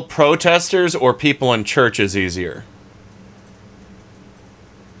kill protesters or people in churches easier?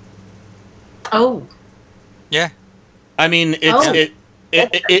 Oh. Yeah. I mean,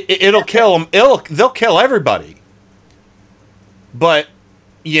 it'll kill them. They'll kill everybody. But,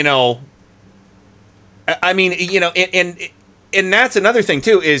 I mean, and that's another thing,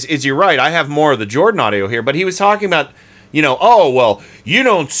 too, is you're right. I have more of the Jordan audio here, but he was talking about, you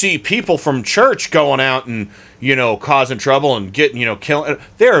don't see people from church going out and, causing trouble and getting, killing.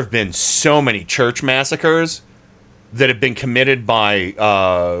 There have been so many church massacres that have been committed by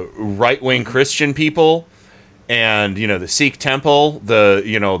right-wing Christian people, and the Sikh temple,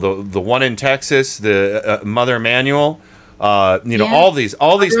 the one in Texas, the Mother Emanuel, all these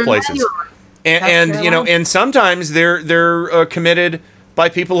places, and sometimes they're committed by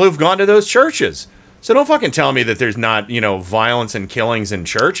people who've gone to those churches. So don't fucking tell me that there's not violence and killings in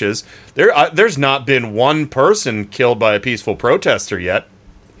churches. There's not been one person killed by a peaceful protester yet.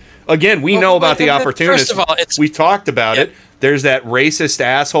 Again, we know about the opportunists. First of all, we talked about it. There's that racist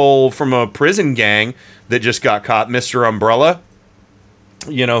asshole from a prison gang that just got caught, Mr. Umbrella,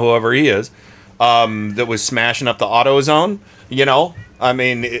 whoever he is, that was smashing up the AutoZone. I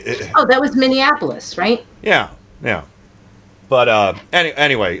mean... that was Minneapolis, right? Yeah. But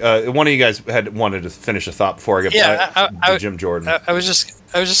anyway, one of you guys wanted to finish a thought before I get back to Jim Jordan. I was just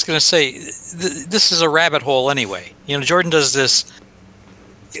going to say, this is a rabbit hole anyway. Jordan does this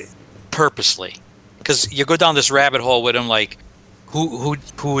purposely, because you go down this rabbit hole with him, like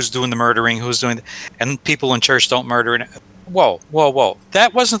who is doing the murdering, and people in church don't murder. And whoa!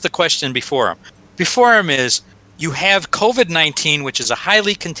 That wasn't the question before him. Before him is, you have COVID-19, which is a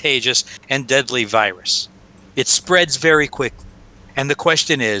highly contagious and deadly virus. It spreads very quickly. And the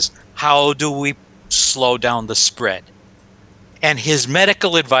question is, how do we slow down the spread? And his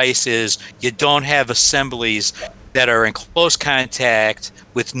medical advice is, you don't have assemblies that are in close contact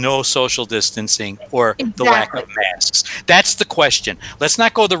with no social distancing or the lack of masks. That's the question. Let's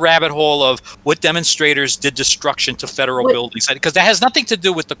not go the rabbit hole of what demonstrators did destruction to federal buildings, because that has nothing to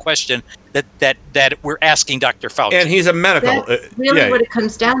do with the question that we're asking Dr. Fauci. And he's a medical... That's really what it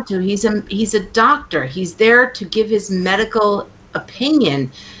comes down to. He's a doctor. He's there to give his medical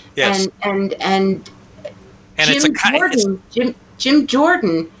opinion. Yes. And Jim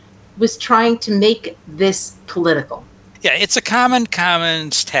Jordan was trying to make this political. Yeah, it's a common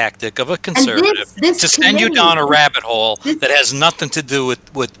tactic of a conservative to send you down a rabbit hole that has nothing to do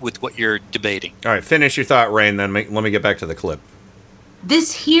with what you're debating. All right, finish your thought, Rain, then let me get back to the clip.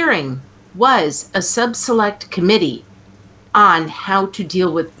 This hearing was a sub-select committee on how to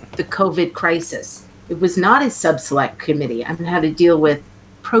deal with the COVID crisis. It was not a sub-select committee on how to deal with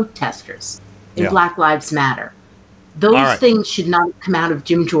protesters in Black Lives Matter. Those things should not come out of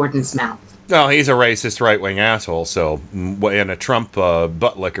Jim Jordan's mouth. No, he's a racist right-wing asshole, and a Trump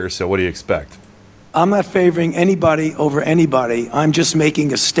butt licker, so what do you expect? I'm not favoring anybody over anybody. I'm just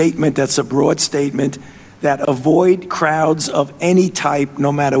making a statement that's a broad statement that avoid crowds of any type,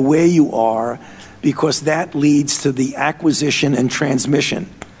 no matter where you are, because that leads to the acquisition and transmission.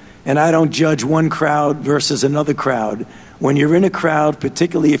 And I don't judge one crowd versus another crowd. When you're in a crowd,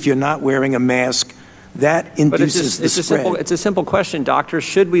 particularly if you're not wearing a mask, that induces the spread. It's a simple question, doctor.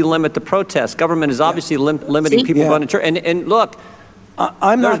 Should we limit the protests? Government is obviously limiting people going to church. And look,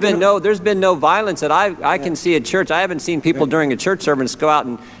 there's been no violence that I can see at church. I haven't seen people during a church service go out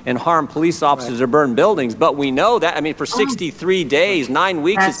and harm police officers or burn buildings. But we know that, for 63 days, 9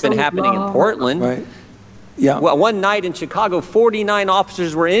 weeks, it's been happening in Portland. Right. Yeah. Well, one night in Chicago, 49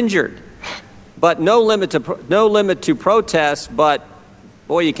 officers were injured. But no limit to protests. But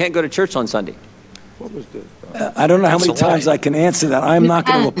boy, you can't go to church on Sunday. I don't know how many times I can answer that. I'm not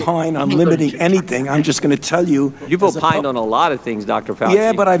going to opine on limiting anything. I'm just going to tell you. You've opined on a lot of things, Dr. Fauci.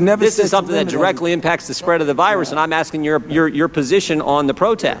 Yeah, but I've never said this is something that directly impacts the spread of the virus, and I'm asking your position on the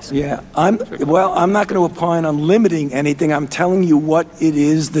protest. Yeah, I'm not going to opine on limiting anything. I'm telling you what it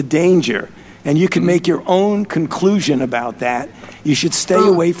is, the danger. And you can make your own conclusion about that. You should stay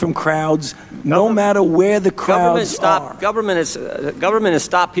away from crowds, no matter where the crowds are. Government has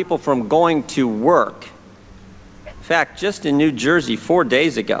stopped people from going to work. In fact, just in New Jersey 4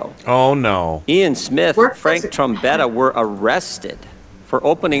 days ago. Oh, no. Ian Smith, Frank Trombetta were arrested for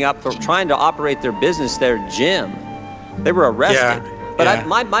trying to operate their business, their gym. They were arrested. Yeah, but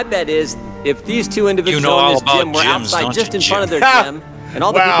my bet is, if these two individuals in this gym were outside just in front of their gym, and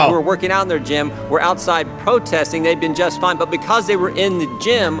all the people who were working out in their gym were outside protesting, they'd been just fine. But because they were in the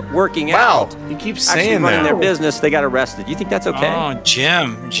gym working out, he keeps actually saying running that. their business, they got arrested. You think that's okay? Oh,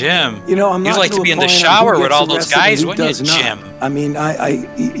 Jim. I'm not You'd like to be in the shower with all those guys, wouldn't you, Jim? I mean,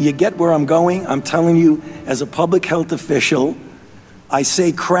 you get where I'm going. I'm telling you, as a public health official, I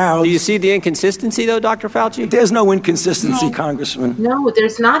say crowds. Do you see the inconsistency, though, Dr. Fauci? There's no inconsistency, Congressman. No,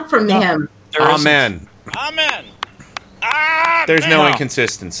 there's not from him. Amen. There's no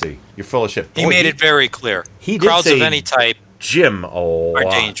inconsistency. You're full of shit. He made it very clear. He did Crowds say of any type Jim are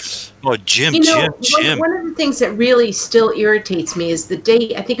dangerous. Oh, Jim. One of the things that really still irritates me is the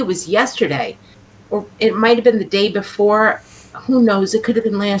day, I think it was yesterday, or it might have been the day before. Who knows? It could have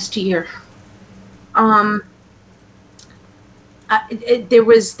been last year. there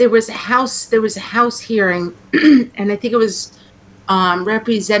was a house hearing, and I think it was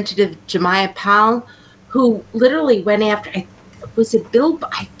Representative Jemiah Powell, who literally went after. Was it Bill?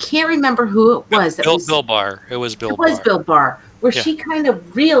 I can't remember who it was. Bill Barr. It was Bill. It was Bill Barr, where she kind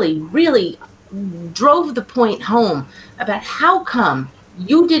of really drove the point home about how come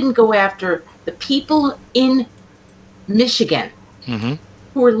you didn't go after the people in Michigan who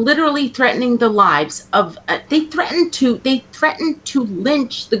were literally threatening the lives of. They threatened to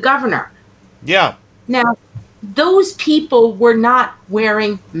lynch the governor. Yeah. Now, those people were not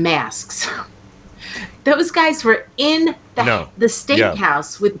wearing masks. Those guys were in the state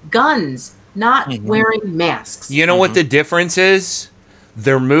house with guns, not wearing masks. You know what the difference is?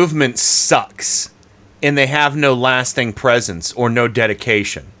 Their movement sucks, and they have no lasting presence or no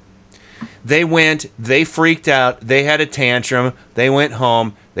dedication. They freaked out, they had a tantrum, they went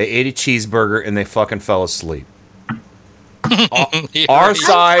home, they ate a cheeseburger, and they fucking fell asleep. Our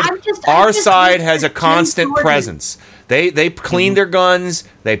side has a constant presence. They cleaned their guns,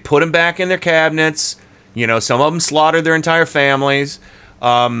 they put them back in their cabinets. You know, some of them slaughtered their entire families,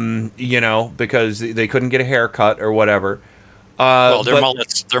 because they couldn't get a haircut or whatever. Their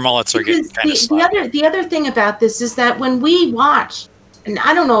mullets are getting kind of slaughtered. The other thing about this is that when we watch, and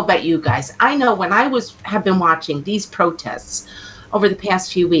I don't know about you guys, I know when I have been watching these protests over the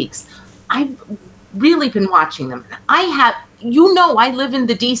past few weeks, I've really been watching them. I live in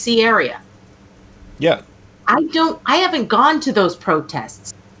the DC area. Yeah. I haven't gone to those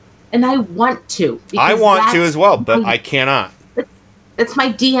protests. And I want to. I want to as well, but I cannot. That's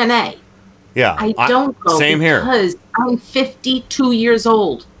my DNA. Yeah. I don't go same because I'm 52 years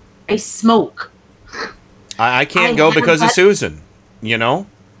old. I smoke. I can't go because of Susan, you know?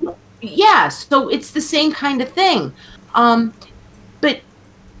 Yeah, so it's the same kind of thing. But...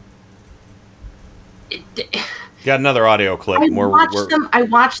 Got another audio clip. I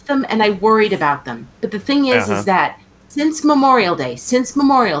watched them and I worried about them. But the thing is that since Memorial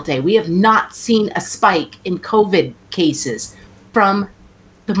Day, we have not seen a spike in COVID cases from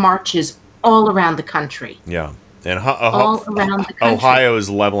the marches all around the country. Yeah. And all around the country. Ohio is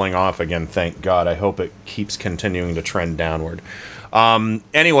leveling off again, thank God. I hope it keeps continuing to trend downward.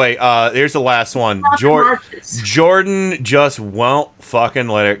 Anyway, here's the last one. Jordan just won't fucking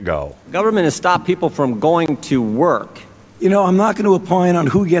let it go. Government has stopped people from going to work. You know, I'm not going to opine on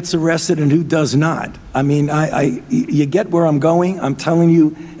who gets arrested and who does not. I mean, you get where I'm going. I'm telling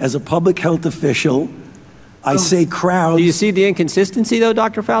you, as a public health official, I say crowds. Do you see the inconsistency, though,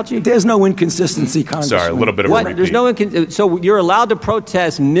 Dr. Fauci? There's no inconsistency, Congressman. Sorry, a little bit of a repeat. There's so you're allowed to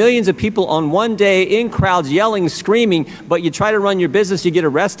protest, millions of people on one day in crowds yelling, screaming, but you try to run your business, you get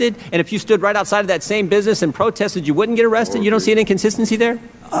arrested? And if you stood right outside of that same business and protested, you wouldn't get arrested? You don't see an inconsistency there?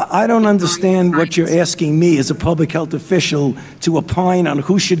 I don't understand what you're asking me as a public health official to opine on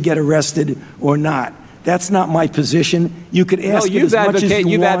who should get arrested or not. That's not my position. You could ask it as much as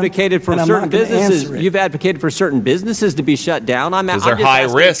you want, advocated for certain businesses. You've advocated for certain businesses to be shut down. Because they're high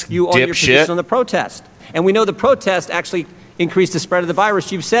risk, you on your position on the protest. And we know the protest actually increased the spread of the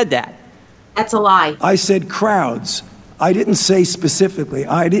virus. You've said that. That's a lie. I said crowds. I didn't say specifically.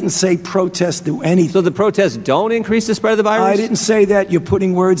 I didn't say protests do anything. So the protests don't increase the spread of the virus? I didn't say that. You're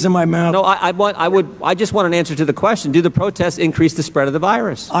putting words in my mouth. No, I just want an answer to the question. Do the protests increase the spread of the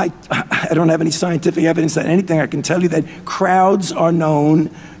virus? I don't have any scientific evidence that anything. I can tell you that crowds are known,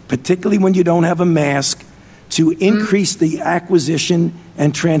 particularly when you don't have a mask, to increase the acquisition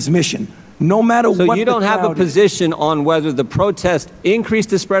and transmission. No matter what the crowd is. So you don't have a position on whether the protests increase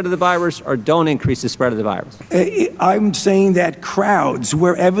the spread of the virus or don't increase the spread of the virus? I'm saying that crowds,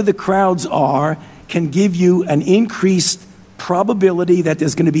 wherever the crowds are, can give you an increased probability that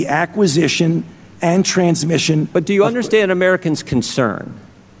there's going to be acquisition and transmission. But do you understand Americans' concern?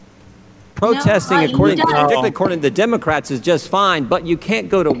 Protesting, particularly according to the Democrats, is just fine, but you can't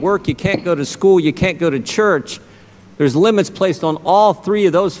go to work, you can't go to school, you can't go to church. There's limits placed on all three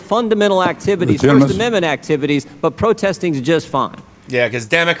of those fundamental activities, First Amendment activities, but protesting is just fine. Yeah, because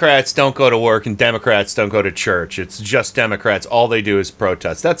Democrats don't go to work and Democrats don't go to church. It's just Democrats. All they do is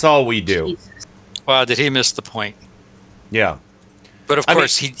protest. That's all we do. Jesus. Wow, did he miss the point? Yeah. But of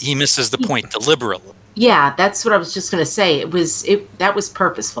course, he misses the point deliberately. Yeah, that's what I was just going to say. That was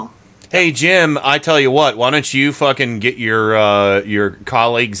purposeful. Hey, Jim, I tell you what, why don't you fucking get your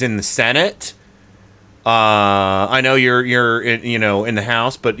colleagues in the Senate? I know you're in the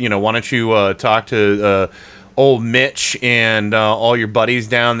House, but why don't you talk to old Mitch and all your buddies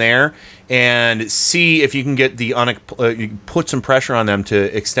down there and see if you can get put some pressure on them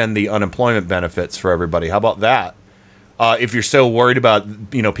to extend the unemployment benefits for everybody. How about that? If you're so worried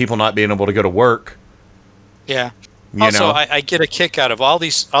about people not being able to go to work. Yeah. Also, I get a kick out of all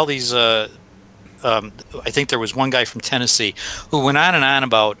these. I think there was one guy from Tennessee who went on and on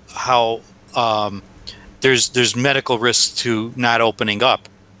about how there's medical risks to not opening up,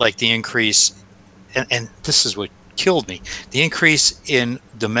 like the increase, and this is what killed me, the increase in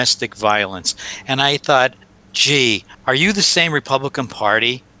domestic violence. And I thought, gee, are you the same Republican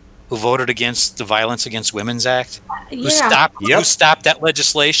Party who voted against the Violence Against Women's Act? Who stopped that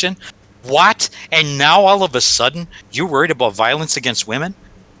legislation? What? And now all of a sudden you're worried about violence against women?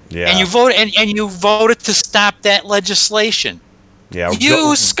 Yeah. And you voted to stop that legislation. Yeah.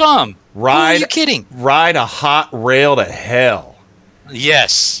 You scum. Are you kidding? Ride a hot rail to hell.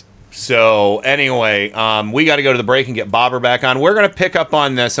 Yes. So anyway, we got to go to the break and get Bobber back on. We're going to pick up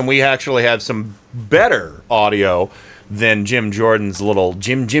on this, and we actually have some better audio than Jim Jordan's little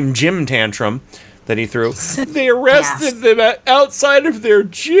Jim tantrum that he threw. They arrested them outside of their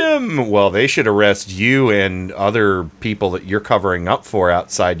gym. Well, they should arrest you and other people that you're covering up for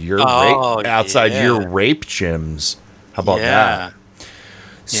outside your your rape gyms. How about that?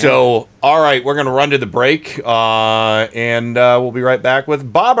 So, all right, we're going to run to the break, and we'll be right back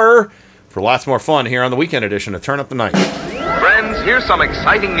with Bobber for lots more fun here on the weekend edition of Turn Up the Night. Friends, here's some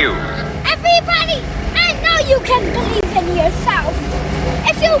exciting news. Everybody, I know you can believe in yourself.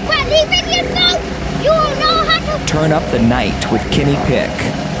 If you believe in yourself, you will know how to Turn Up the Night with Kenny Pick.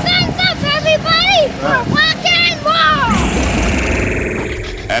 Thumbs up, everybody, for rock and roll.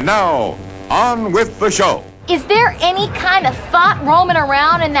 And now, on with the show. Is there any kind of thought roaming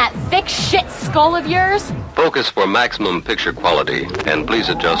around in that thick shit skull of yours? Focus for maximum picture quality, and please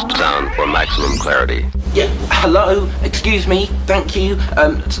adjust sound for maximum clarity. Yeah, hello, excuse me, thank you.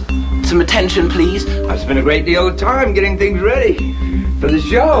 Some attention, please. I've spent a great deal of time getting things ready for the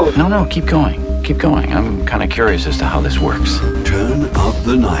show. No, keep going. Keep going. I'm kind of curious as to how this works. Turn Up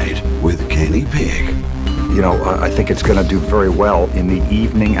the Night with Kenny Pick. You know, I think it's going to do very well in the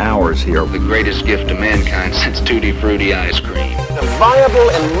evening hours here. The greatest gift to mankind since Tutti Frutti ice cream. A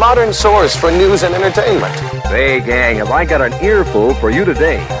viable and modern source for news and entertainment. Hey, gang, have I got an earful for you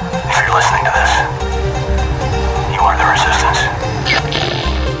today? If you're listening to this, you are the resistance.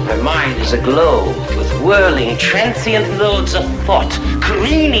 My mind is aglow with whirling, transient loads of thought,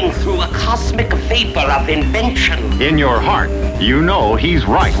 careening through a cosmic vapor of invention. In your heart, you know he's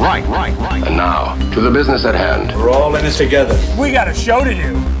right. And now, to the business at hand. We're all in this together. We got a show to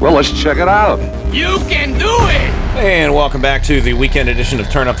do. Well, let's check it out. You can do it! And welcome back to the weekend edition of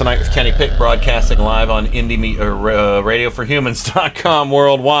Turn Up the Night with Kenny Pick, broadcasting live on RadioForHumans.com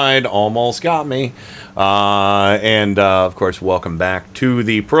worldwide. Almost got me. And of course, welcome back to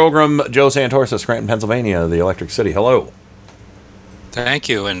the program. Joe Santorsa, Scranton, Pennsylvania, the Electric City. Hello. Thank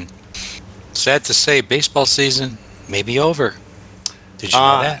you. And sad to say, baseball season may be over. Did you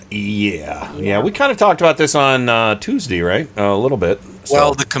know that? Yeah. We kind of talked about this on Tuesday, right? A little bit. So.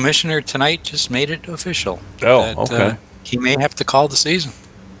 Well, the commissioner tonight just made it official. Okay. He may have to call the season.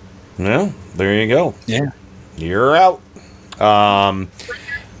 Well, there you go. Yeah. You're out.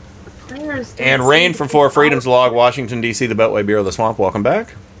 And Rain from Four Freedoms Log, Washington, D.C., the Beltway Bureau of the Swamp. Welcome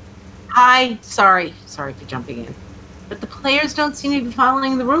back. Hi. Sorry for jumping in. But the players don't seem to be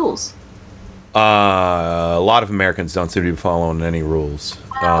following the rules. A lot of Americans don't seem to be following any rules.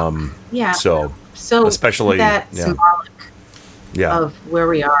 Yeah. So especially that's symbolic of where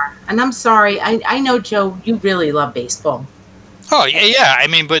we are. And I'm sorry. I know, Joe, you really love baseball. Oh, yeah. I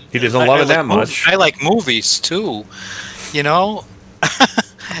mean, but he doesn't love it that much. I like movies, too. You know?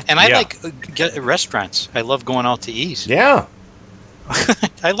 And I like restaurants. I love going out to eat. Yeah.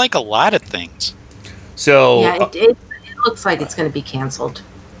 I like a lot of things. So it looks like it's going to be canceled.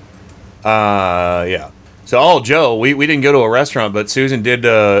 Yeah. So, Joe, we didn't go to a restaurant, but Susan did.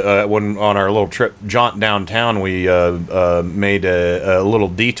 When on our little trip jaunt downtown, we made a little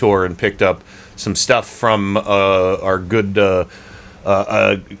detour and picked up some stuff from our good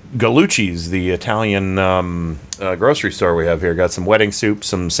Gallucci's, the Italian grocery store we have here. Got some wedding soup,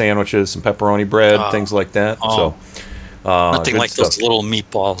 some sandwiches, some pepperoni bread, things like that. So nothing like stuff. Those little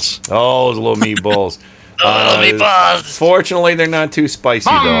meatballs. Oh, those little meatballs. Fortunately, they're not too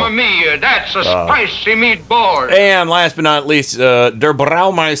spicy, though. Mamma mia, that's a spicy meatball. And last but not least, Der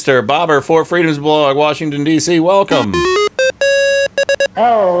Braumeister, Bobber, Four Freedoms Blog, Washington, D.C. Welcome.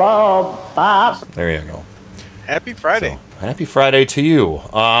 Hello, Bob. There you go. Happy Friday. So, happy Friday to you.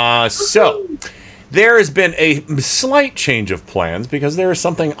 So, there has been a slight change of plans because there is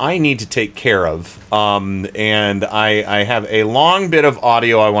something I need to take care of. And I have a long bit of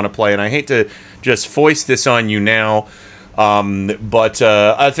audio I want to play, and I hate to just foist this on you now, but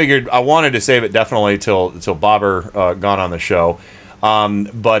I figured I wanted to save it definitely till Bobber got on the show.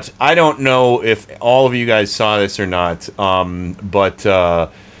 But I don't know if all of you guys saw this or not. But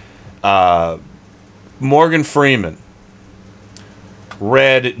Morgan Freeman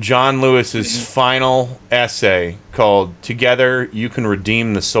read John Lewis's final essay called "Together You Can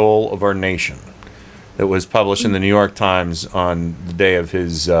Redeem the Soul of Our Nation." That was published in the New York Times on the day of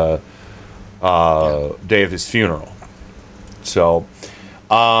his funeral. So,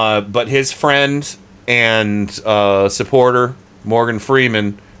 but his friend and supporter Morgan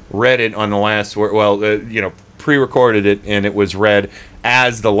Freeman read it on the last word. Well, pre-recorded it, and it was read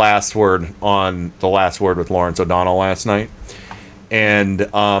as the last word on The Last Word with Lawrence O'Donnell last night. And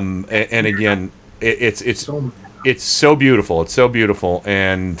again, it's so beautiful. It's so beautiful,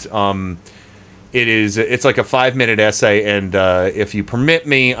 and it's like a 5-minute essay. And if you permit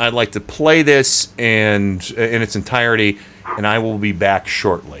me, I'd like to play this and in its entirety, and I will be back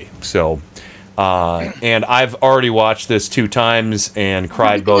shortly. So, and I've already watched this 2 times and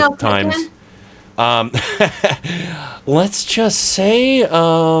cried both times. Let's just say,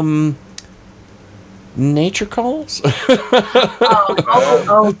 nature calls.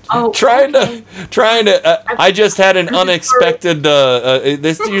 Trying to. I just had an unexpected.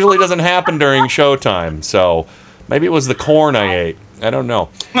 This usually doesn't happen during showtime, so maybe it was the corn I ate. I don't know.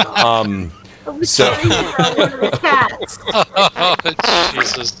 So.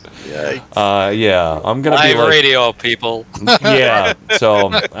 Jesus. Yeah, I'm gonna live be like, radio people. Yeah,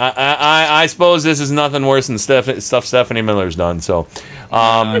 so I suppose this is nothing worse than stuff Stephanie Miller's done. So,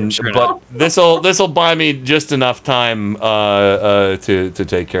 but this'll buy me just enough time to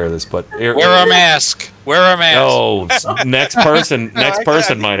take care of this. But wear a mask. Wear a mask. Oh, next person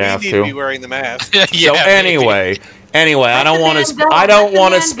might have to be wearing the mask. So anyway, I don't want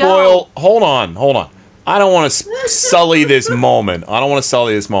to spoil. Hold on. I don't want to sully this moment.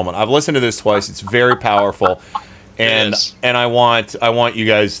 I've listened to this twice. It's very powerful, and I want you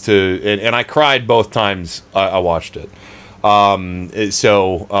guys to. And I cried both times I watched it.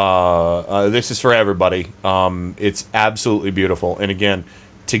 So this is for everybody. It's absolutely beautiful. And again,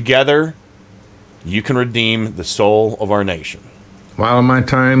 together, you can redeem the soul of our nation. While my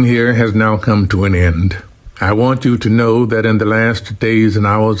time here has now come to an end, I want you to know that in the last days and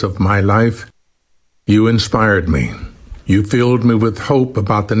hours of my life, you inspired me. You filled me with hope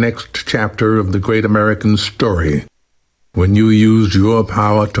about the next chapter of the great American story when you used your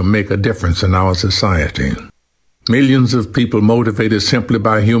power to make a difference in our society. Millions of people motivated simply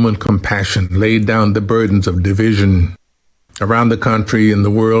by human compassion laid down the burdens of division. Around the country and the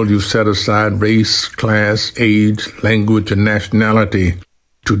world, you set aside race, class, age, language, and nationality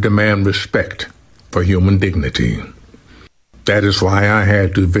to demand respect for human dignity. That is why I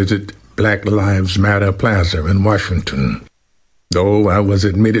had to visit Black Lives Matter Plaza in Washington. Though I was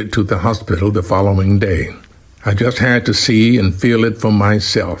admitted to the hospital the following day, I just had to see and feel it for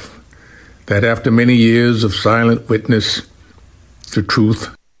myself, that after many years of silent witness, the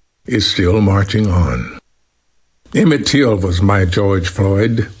truth is still marching on. Emmett Till was my George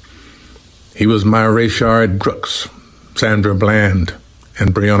Floyd. He was my Rayshard Brooks, Sandra Bland,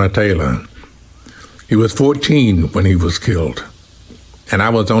 and Breonna Taylor. He was 14 when he was killed, and I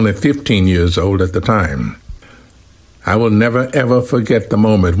was only 15 years old at the time. I will never ever forget the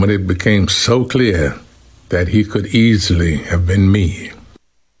moment when it became so clear that he could easily have been me.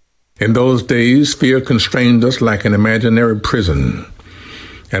 In those days, fear constrained us like an imaginary prison,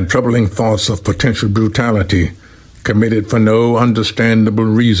 and troubling thoughts of potential brutality committed for no understandable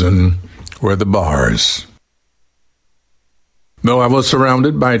reason were the bars. Though I was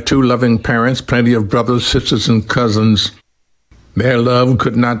surrounded by 2 loving parents, plenty of brothers, sisters, and cousins, their love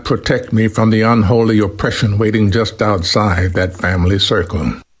could not protect me from the unholy oppression waiting just outside that family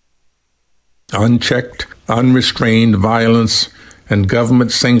circle. Unchecked, unrestrained violence and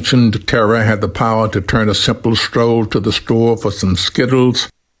government-sanctioned terror had the power to turn a simple stroll to the store for some Skittles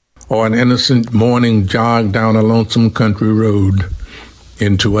or an innocent morning jog down a lonesome country road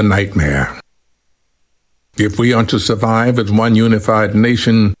into a nightmare. If we are to survive as one unified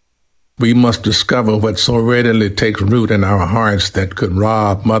nation, we must discover what so readily takes root in our hearts that could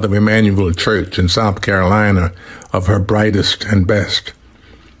rob Mother Emanuel Church in South Carolina of her brightest and best,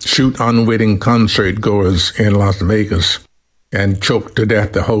 shoot unwitting concert-goers in Las Vegas, and choke to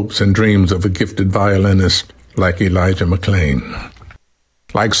death the hopes and dreams of a gifted violinist like Elijah McClain.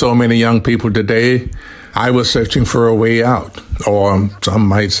 Like so many young people today, I was searching for a way out, or some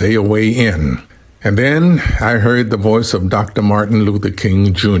might say a way in. And then I heard the voice of Dr. Martin Luther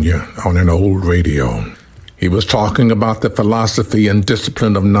King Jr. on an old radio. He was talking about the philosophy and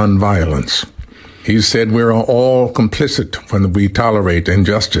discipline of nonviolence. He said we are all complicit when we tolerate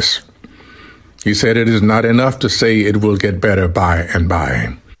injustice. He said it is not enough to say it will get better by and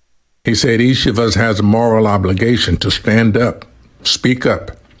by. He said each of us has a moral obligation to stand up,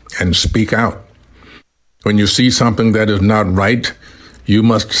 and speak out. When you see something that is not right, you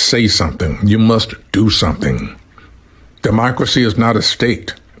must say something. You must do something. Democracy is not a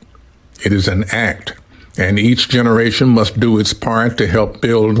state. It is an act, and each generation must do its part to help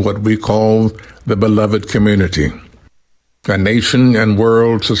build what we call the beloved community, a nation and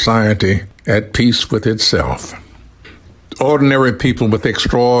world society at peace with itself. Ordinary people with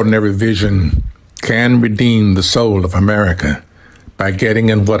extraordinary vision can redeem the soul of America by getting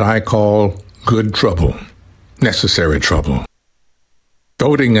in what I call good trouble, necessary trouble.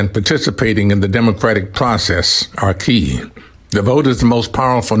 Voting and participating in the democratic process are key. The vote is the most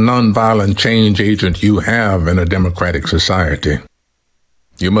powerful nonviolent change agent you have in a democratic society.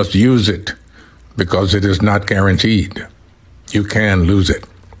 You must use it because it is not guaranteed. You can lose it.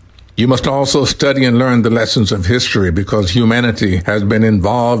 You must also study and learn the lessons of history because humanity has been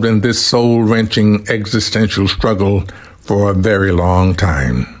involved in this soul-wrenching existential struggle for a very long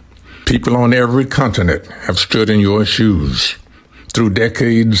time. People on every continent have stood in your shoes through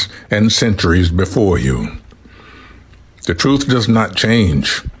decades and centuries before you. The truth does not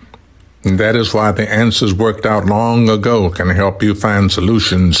change, and that is why the answers worked out long ago can help you find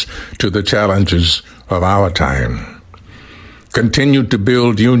solutions to the challenges of our time. Continue to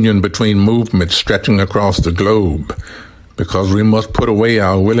build union between movements stretching across the globe, because we must put away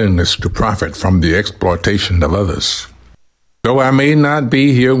our willingness to profit from the exploitation of others. Though I may not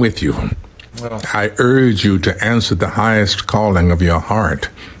be here with you, I urge you to answer the highest calling of your heart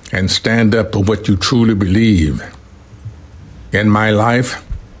and stand up for what you truly believe. In my life,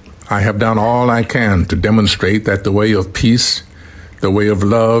 I have done all I can to demonstrate that the way of peace, the way of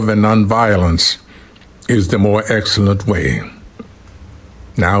love and nonviolence is the more excellent way.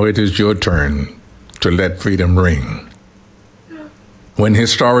 Now it is your turn to let freedom ring. When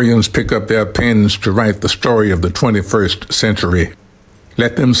historians pick up their pens to write the story of the 21st century,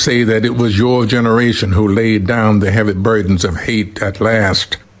 let them say that it was your generation who laid down the heavy burdens of hate at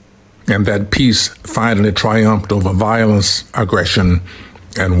last, and that peace finally triumphed over violence, aggression,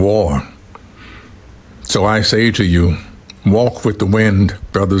 and war. So I say to you, walk with the wind,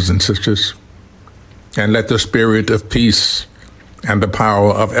 brothers and sisters, and let the spirit of peace and the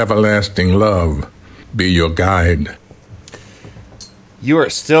power of everlasting love be your guide. You are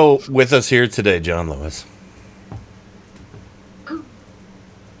still with us here today, John Lewis.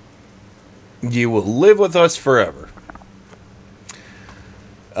 You will live with us forever.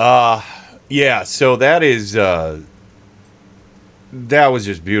 Yeah, so that is that was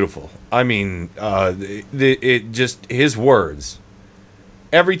just beautiful. I mean, it just his words.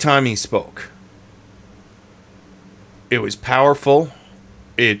 Every time he spoke, it was powerful.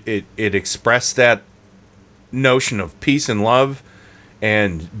 It expressed that notion of peace and love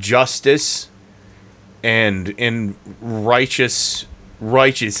and justice and righteous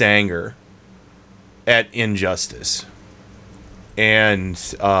anger at injustice. And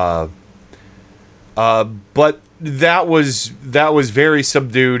but that was very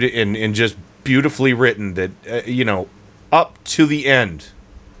subdued and just beautifully written, that up to the end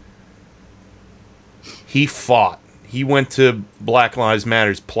he fought. He went to Black Lives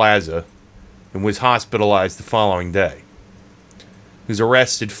Matter's Plaza and was hospitalized the following day. He was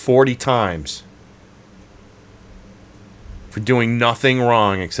arrested 40 times for doing nothing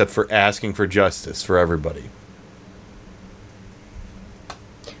wrong except for asking for justice for everybody.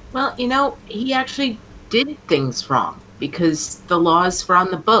 Well, he actually did things wrong because the laws were on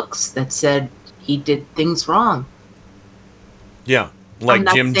the books that said he did things wrong. Yeah, like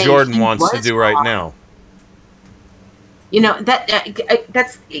Jim Jordan wants to do right now. That's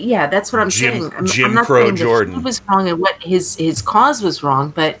what I'm saying. Jim I'm not Crow saying Jordan. That he was wrong and what his cause was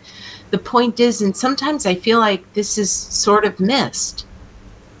wrong, but the point is, and sometimes I feel like this is sort of missed,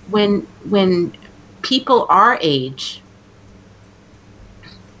 when people our age,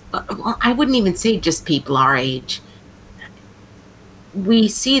 well, I wouldn't even say just people our age, we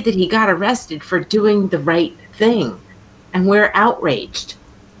see that he got arrested for doing the right thing, and we're outraged.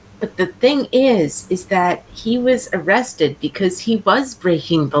 But the thing is that he was arrested because he was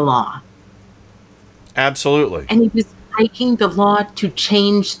breaking the law. Absolutely. And he was breaking the law to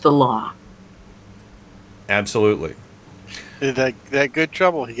change the law. Absolutely. That good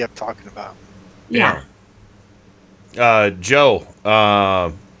trouble he kept talking about. Yeah. Joe,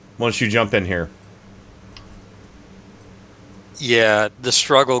 why don't you jump in here? Yeah, the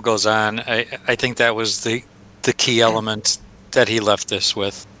struggle goes on. I think that was the key element that he left us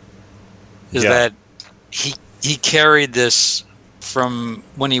with. That he carried this from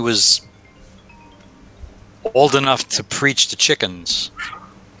when he was old enough to preach to chickens,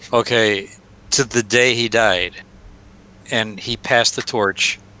 okay, to the day he died. And he passed the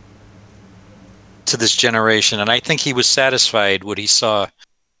torch to this generation. And I think he was satisfied what he saw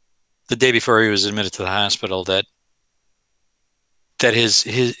the day before he was admitted to the hospital, that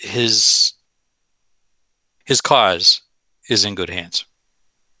his cause is in good hands.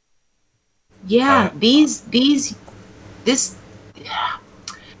 Yeah,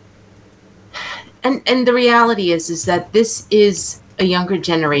 and the reality is that this is a younger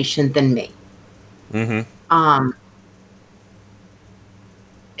generation than me. Mm-hmm.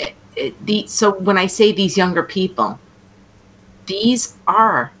 So when I say these younger people, these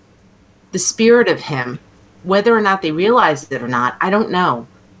are the spirit of him. Whether or not they realize it or not, I don't know.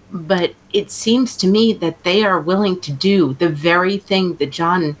 But it seems to me that they are willing to do the very thing that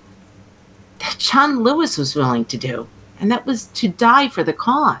John Lewis was willing to do, and that was to die for the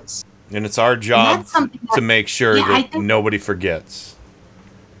cause. And it's our job to make sure that nobody forgets.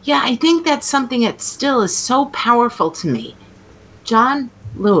 Yeah, I think that's something that still is so powerful to me. John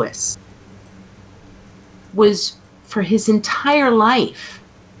Lewis was, for his entire life,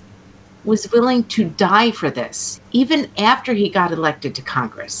 was willing to die for this. Even after he got elected to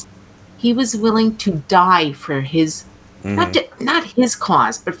Congress, he was willing to die for his, not his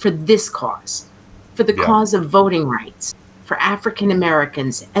cause, but for this cause, for the cause of voting rights, for African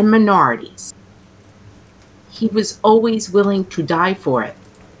Americans and minorities. He was always willing to die for it.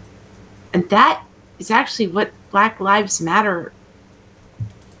 And that is actually what Black Lives Matters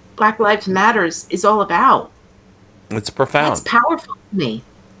is all about. It's profound. It's powerful to me.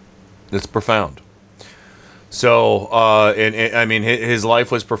 It's profound. So, and I mean, his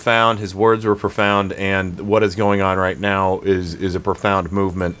life was profound. His words were profound, and what is going on right now is a profound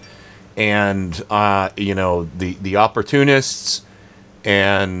movement. And you know, the opportunists,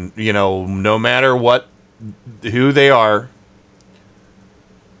 and you know, no matter who they are,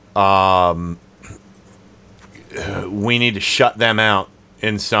 we need to shut them out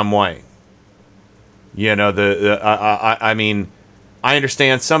in some way. You know, I mean, I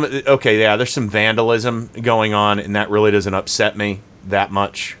understand some. Okay, yeah, there's some vandalism going on, and that really doesn't upset me that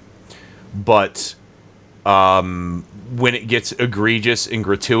much. But when it gets egregious and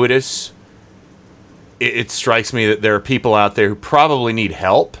gratuitous, it strikes me that there are people out there who probably need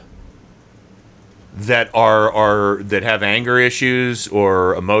help, that that have anger issues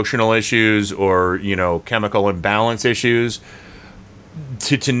or emotional issues or, you know, chemical imbalance issues,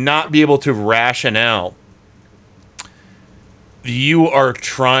 to not be able to ration out. You are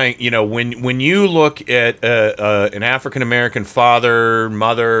trying, you know, when you look at an African American father,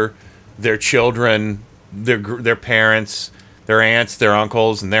 mother, their children, their parents, their aunts, their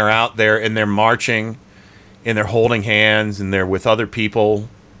uncles, and they're out there and they're marching and they're holding hands and they're with other people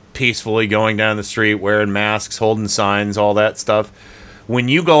peacefully going down the street, wearing masks, holding signs, all that stuff. When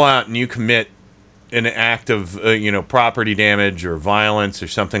you go out and you commit an act of you know, property damage or violence or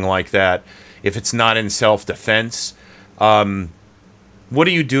something like that, if it's not in self-defense, what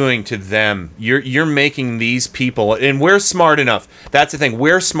are you doing to them? You're making these people, and we're smart enough. That's the thing.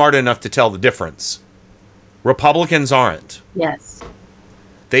 We're smart enough to tell the difference. Republicans aren't. Yes.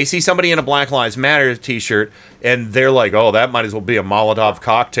 They see somebody in a Black Lives Matter t-shirt, and they're like, "Oh, that might as well be a Molotov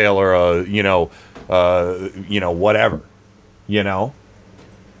cocktail or a whatever." You know,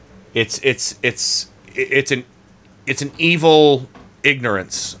 it's an evil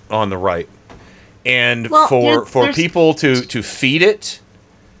ignorance on the right. And for people to feed it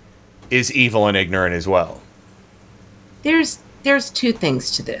is evil and ignorant as well. There's two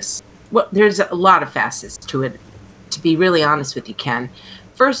things to this. Well, there's a lot of facets to it, to be really honest with you, Ken.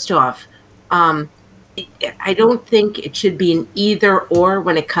 First off, I don't think it should be an either or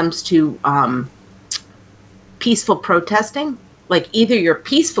when it comes to peaceful protesting. Like, either you're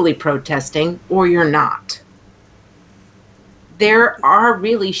peacefully protesting or you're not. There are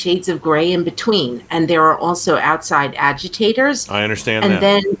really shades of gray in between, and there are also outside agitators. I understand and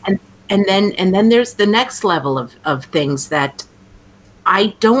that. And then there's the next level of things that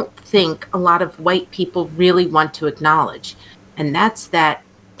I don't think a lot of white people really want to acknowledge, and that's that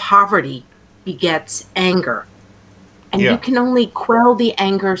poverty begets anger, and you can only quell the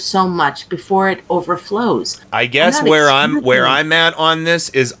anger so much before it overflows. I guess where I'm at on this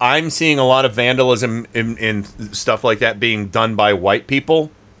is I'm seeing a lot of vandalism in stuff like that being done by white people.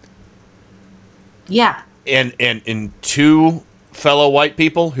 Yeah. And two fellow white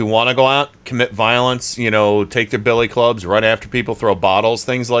people who want to go out, commit violence, you know, take their billy clubs, run after people, throw bottles,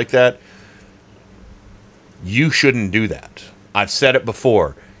 things like that. You shouldn't do that. I've said it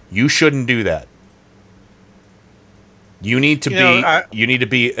before. You shouldn't do that. You need to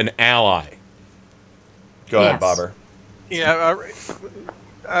be an ally. Go ahead, Bobber. Yeah,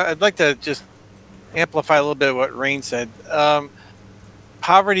 I'd like to just amplify a little bit of what Rain said.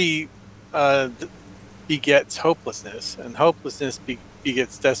 Poverty begets hopelessness, and hopelessness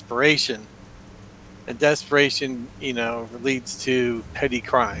begets desperation, and desperation, leads to petty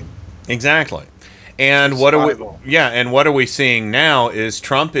crime. Exactly. And what are we seeing now is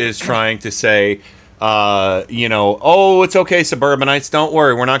Trump is trying to say, it's okay, suburbanites, don't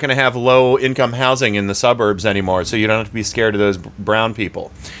worry, we're not going to have low income housing in the suburbs anymore, so you don't have to be scared of those brown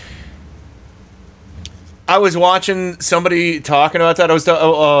people. I was watching somebody talking about that. I was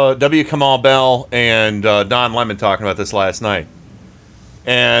W. Kamau Bell and Don Lemon talking about this last night,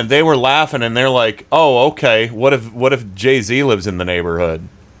 and they were laughing, and they're like, "Oh, okay. What if Jay-Z lives in the neighborhood?"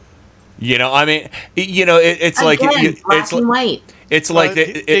 It's Again, like black and white.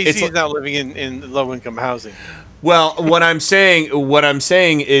 Jay-Z is not living in low income housing. Well, what I'm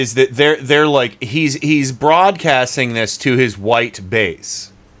saying is that they're like he's broadcasting this to his white base.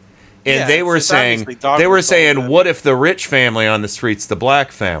 And they were saying, what if the rich family on the street's the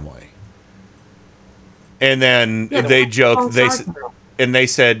black family? And then they joked, they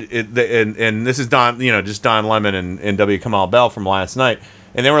said, and this is Don Lemon and W. Kamau Bell from last night,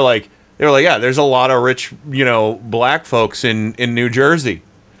 and they were like, yeah, there's a lot of rich, black folks in New Jersey,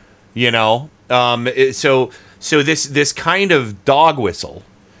 so this kind of dog whistle,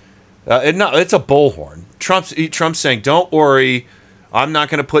 it's a bullhorn. Trump's saying, don't worry. I'm not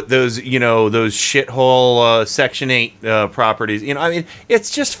going to put those shithole Section 8 properties. It's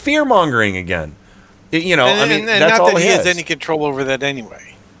just fear mongering again. That's not all that he has is. any control over that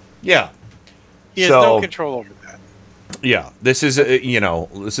anyway. Yeah, he has no control over that. Yeah, this is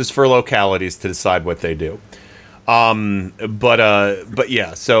this is for localities to decide what they do. But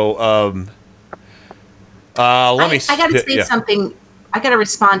yeah. So let me. I got to say something. I got to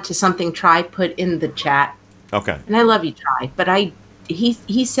respond to something Try put in the chat. Okay. And I love you, Try, but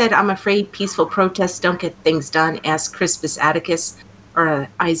He said, I'm afraid peaceful protests don't get things done. Ask Crispus Attucks or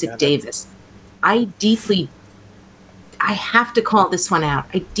Isaac Davis. I have to call this one out.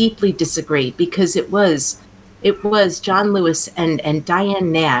 I deeply disagree because it was John Lewis and Diane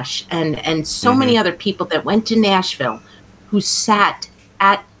Nash and so many other people that went to Nashville who sat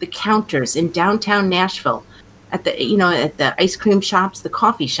at the counters in downtown Nashville at the ice cream shops, the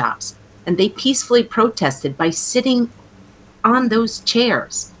coffee shops, and they peacefully protested by sitting on those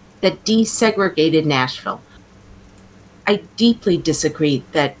chairs that desegregated Nashville. I deeply disagree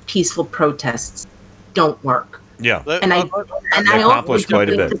that peaceful protests don't work. Yeah, and I also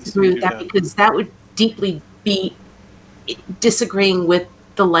deeply disagree with that because that would deeply be disagreeing with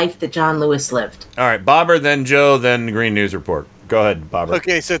the life that John Lewis lived. All right, Bobber, then Joe, then Green News Report. Go ahead, Bobber.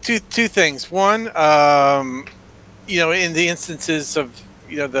 Okay, so two things. One, in the instances of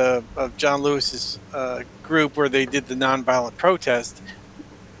of John Lewis's group where they did the nonviolent protest,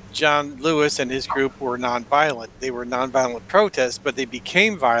 John Lewis and his group were nonviolent. They were nonviolent protests, but they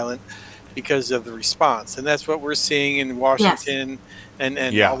became violent because of the response, and that's what we're seeing in Washington and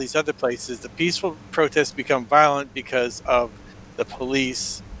all these other places. The peaceful protests become violent because of the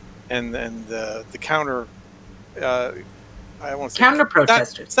police and the counter. I won't say counter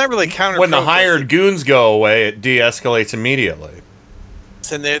protesters. It's not really counter. When the hired goons go away, it de-escalates immediately.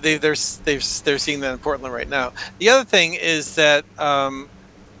 And they're seeing that in Portland right now. The other thing is that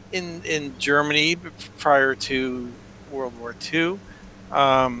in Germany prior to World War II,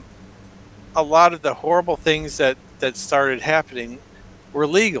 a lot of the horrible things that started happening were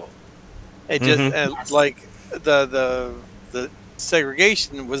legal. It just like the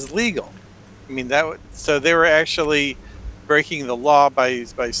segregation was legal. I mean so they were actually breaking the law by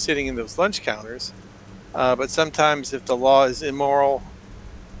sitting in those lunch counters. But sometimes if the law is immoral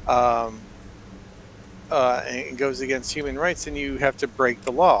and goes against human rights, then you have to break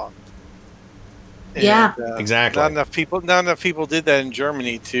the law. And, exactly. Not enough people did that in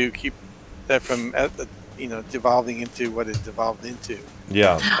Germany to keep that from devolving into what it devolved into.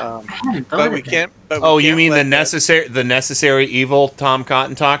 Yeah. But we can't. You mean the necessary evil Tom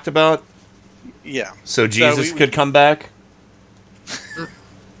Cotton talked about? Yeah. So Jesus could come back.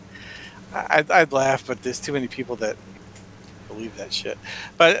 I'd laugh, but there's too many people that believe that shit.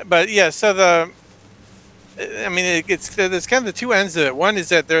 But yeah. So there's kind of the two ends of it. One is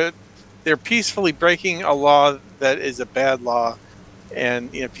that they're peacefully breaking a law that is a bad law,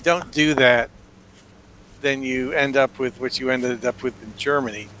 and if you don't do that, then you end up with what you ended up with in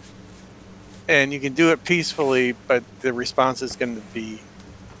Germany. And you can do it peacefully, but the response is going to be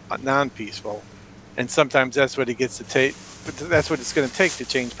non-peaceful. And sometimes that's what it gets to take. That's what it's going to take to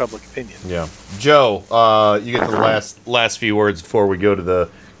change public opinion. Yeah, Joe, you get the last few words before we go to the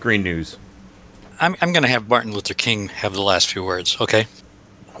Green News. I'm going to have Martin Luther King have the last few words, okay?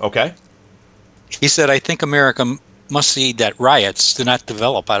 Okay. He said, I think America must see that riots do not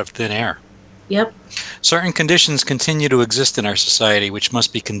develop out of thin air. Yep. Certain conditions continue to exist in our society which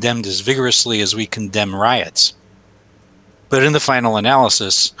must be condemned as vigorously as we condemn riots. But in the final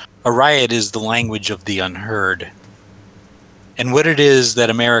analysis, a riot is the language of the unheard. And what it is that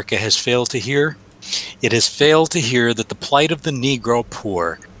America has failed to hear? It has failed to hear that the plight of the Negro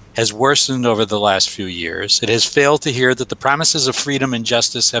poor has worsened over the last few years. It has failed to hear that the promises of freedom and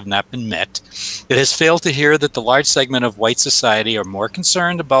justice have not been met. It has failed to hear that the large segment of white society are more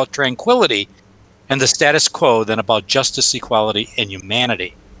concerned about tranquility and the status quo than about justice, equality, and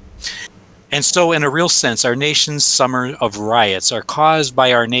humanity. And so, in a real sense, our nation's summer of riots are caused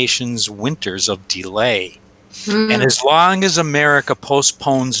by our nation's winters of delay. And as long as America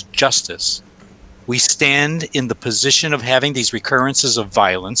postpones justice, we stand in the position of having these recurrences of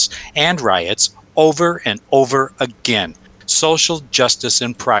violence and riots over and over again. Social justice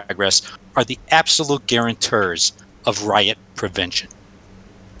and progress are the absolute guarantors of riot prevention.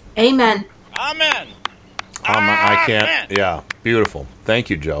 Amen. Amen. I can't. Yeah, beautiful. Thank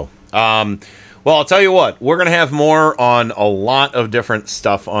you, Joe. Well, I'll tell you what. We're going to have more on a lot of different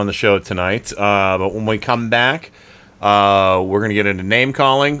stuff on the show tonight. But when we come back, we're going to get into name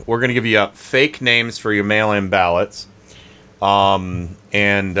calling. We're going to give you fake names for your mail-in ballots. And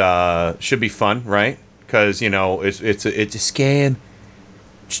should be fun, right? Because, it's a scam.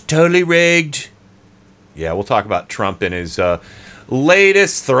 It's totally rigged. Yeah, we'll talk about Trump and his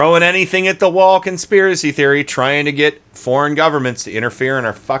latest throwing anything at the wall conspiracy theory, trying to get foreign governments to interfere in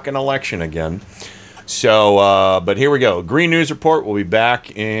our fucking election again. So, but here we go. Green News Report. We'll be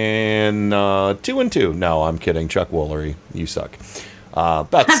back in 2 and 2. No, I'm kidding. Chuck Woolery, you suck.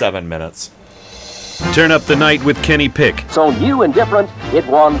 About 7 minutes. Turn up the night with Kenny Pick. So new and different, it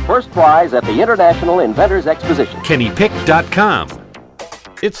won first prize at the International Inventors Exposition. KennyPick.com.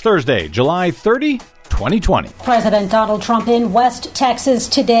 It's Thursday, July 30, 2020. President Donald Trump in West Texas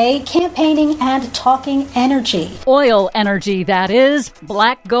today, campaigning and talking energy. Oil energy, that is.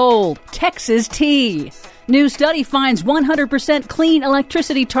 Black gold. Texas tea. New study finds 100% clean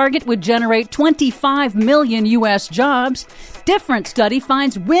electricity target would generate 25 million U.S. jobs. Different study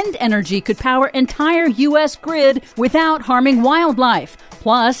finds wind energy could power entire U.S. grid without harming wildlife.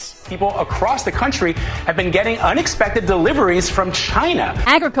 Plus, people across the country have been getting unexpected deliveries from China.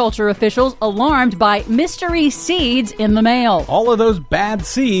 Agriculture officials alarmed by mystery seeds in the mail. All of those bad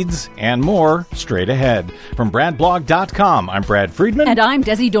seeds and more straight ahead. From BradBlog.com, I'm Brad Friedman. And I'm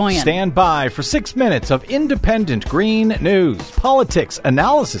Desi Doyen. Stand by for 6 minutes of independent green news, politics,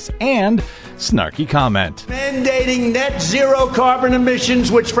 analysis, and snarky comment. Mandating net zero carbon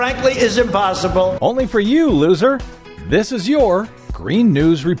emissions, which frankly is impossible. Only for you, loser. This is your Green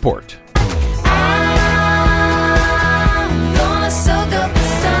News Report.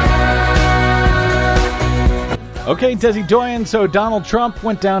 Okay, Desi Doyen, so Donald Trump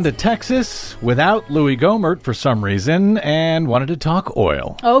went down to Texas without Louis Gohmert for some reason and wanted to talk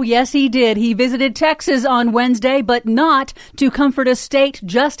oil. Oh, yes, he did. He visited Texas on Wednesday, but not to comfort a state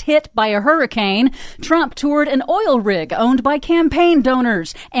just hit by a hurricane. Trump toured an oil rig owned by campaign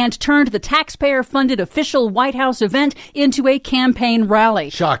donors and turned the taxpayer-funded official White House event into a campaign rally.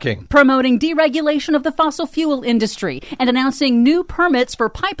 Shocking. Promoting deregulation of the fossil fuel industry and announcing new permits for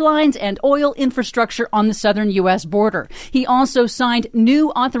pipelines and oil infrastructure on the southern U.S. border. He also signed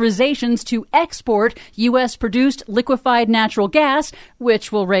new authorizations to export U.S.-produced liquefied natural gas,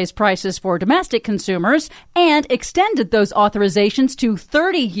 which will raise prices for domestic consumers, and extended those authorizations to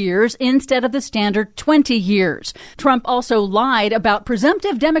 30 years instead of the standard 20 years. Trump also lied about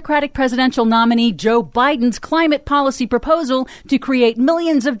presumptive Democratic presidential nominee Joe Biden's climate policy proposal to create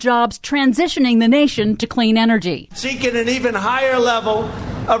millions of jobs transitioning the nation to clean energy. Seeking an even higher level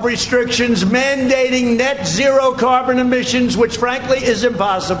of restrictions mandating net zero carbon emissions, which frankly is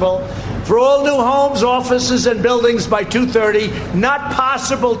impossible. For all new homes, offices, and buildings by 2030, not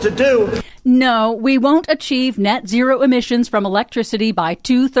possible to do. No, we won't achieve net zero emissions from electricity by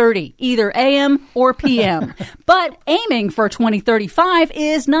 2030, either AM or PM. But aiming for 2035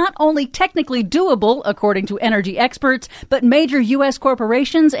 is not only technically doable, according to energy experts, but major U.S.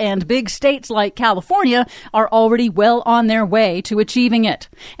 corporations and big states like California are already well on their way to achieving it.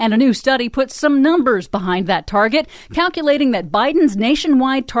 And a new study puts some numbers behind that target, calculating that Biden's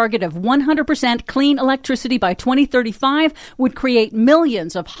nationwide target of 100% clean electricity by 2035 would create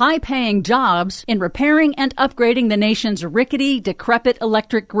millions of high-paying jobs in repairing and upgrading the nation's rickety, decrepit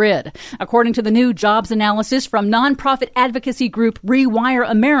electric grid. According to the new jobs analysis from nonprofit advocacy group Rewire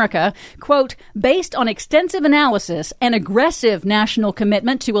America, quote, based on extensive analysis, an aggressive national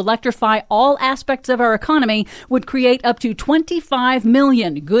commitment to electrify all aspects of our economy would create up to 25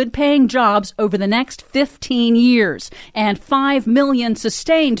 million good-paying jobs over the next 15 years and 5 million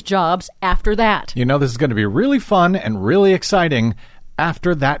sustained jobs after that. You know, this is going to be really fun and really exciting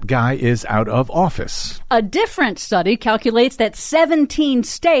after that guy is out of office. A different study calculates that 17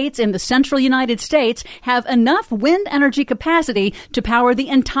 states in the central United States have enough wind energy capacity to power the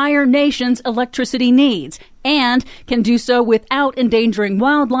entire nation's electricity needs, and can do so without endangering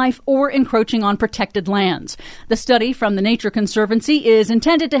wildlife or encroaching on protected lands. The study from the Nature Conservancy is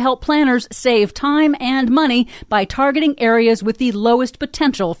intended to help planners save time and money by targeting areas with the lowest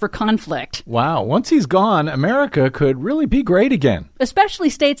potential for conflict. Wow, once he's gone, America could really be great again.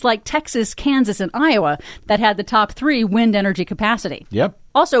 Especially states like Texas, Kansas, and Iowa that had the top 3 wind energy capacity. Yep.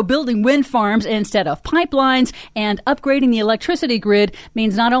 Also, building wind farms instead of pipelines and upgrading the electricity grid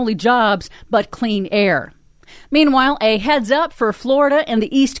means not only jobs, but clean air. Meanwhile, a heads up for Florida and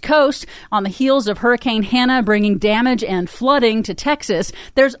the East Coast. On the heels of Hurricane Hannah bringing damage and flooding to Texas,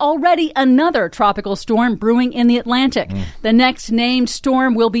 there's already another tropical storm brewing in the Atlantic. The next named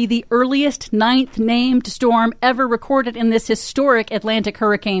storm will be the earliest 9th named storm ever recorded in this historic Atlantic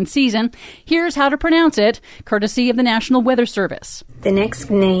hurricane season. Here's how to pronounce it, courtesy of the National Weather Service. The next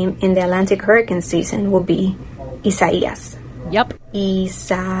name in the Atlantic hurricane season will be Isaias. Yep.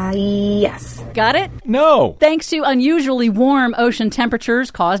 Isaias. Got it? No. Thanks to unusually warm ocean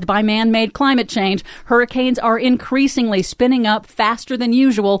temperatures caused by man-made climate change, hurricanes are increasingly spinning up faster than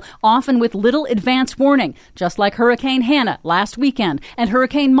usual, often with little advance warning, just like Hurricane Hannah last weekend and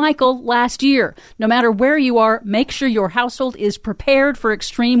Hurricane Michael last year. No matter where you are, make sure your household is prepared for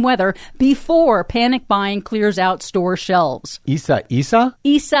extreme weather before panic buying clears out store shelves. Isaias?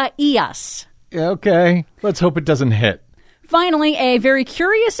 Isaias. Okay, let's hope it doesn't hit. Finally, a very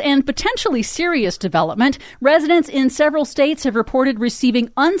curious and potentially serious development. Residents in several states have reported receiving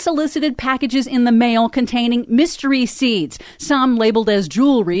unsolicited packages in the mail containing mystery seeds, some labeled as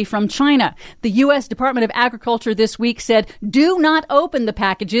jewelry from China. The U.S. Department of Agriculture this week said, do not open the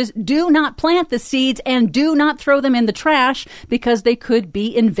packages, do not plant the seeds, and do not throw them in the trash because they could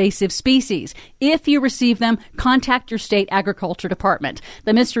be invasive species. If you receive them, contact your state agriculture department.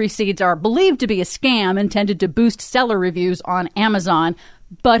 The mystery seeds are believed to be a scam intended to boost seller reviews on Amazon,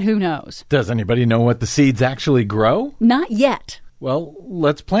 but who knows? Does anybody know what the seeds actually grow? Not yet. Well,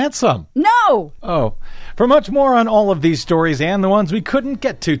 let's plant some. No! Oh. For much more on all of these stories and the ones we couldn't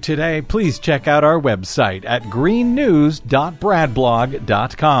get to today, please check out our website at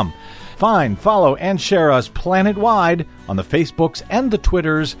greennews.bradblog.com. Find, follow, and share us planet-wide on the Facebooks and the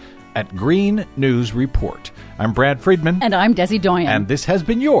Twitters at Green News Report. I'm Brad Friedman. And I'm Desi Doyen. And this has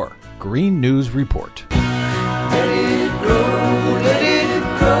been your Green News Report. Let it grow, let it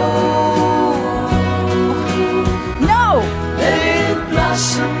grow. No! Let it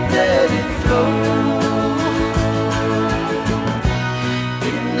blossom, let it flow.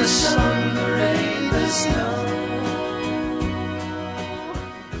 In the sun, the rain, the snow.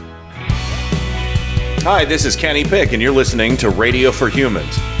 Hi, this is Kenny Pick, and you're listening to Radio for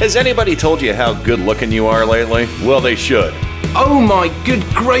Humans. Has anybody told you how good looking you are lately? Well, they should. Oh my good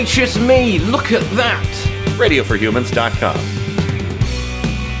gracious me, look at that! RadioForHumans.com.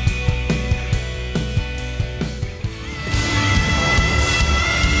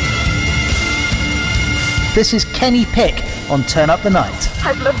 This is Kenny Pick on Turn Up the Night.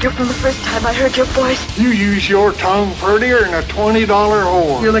 I've loved you from the first time I heard your voice. You use your tongue prettier than a $20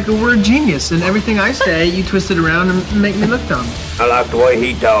 whore. You're like a word genius, and everything I say, you twist it around and make me look dumb. I like the way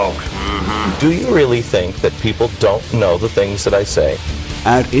he talks. Do you really think that people don't know the things that I say?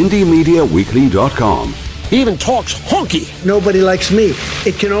 At IndieMediaWeekly.com. He even talks honky. Nobody likes me.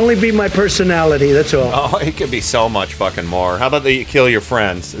 It can only be my personality, that's all. Oh, it could be so much fucking more. How about you kill your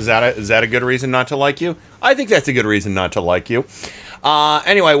friends? Is that a good reason not to like you? I think that's a good reason not to like you.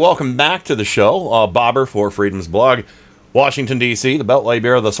 Anyway, welcome back to the show. Bobber for Freedom's Blog. Washington, D.C., the Beltway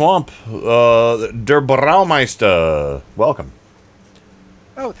Bear of the Swamp. Der Braumeister. Welcome.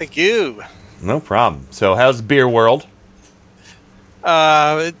 Oh, thank you. No problem. So, how's Beer World?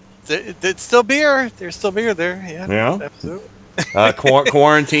 It's still beer. There's still beer there. Yeah. Absolutely.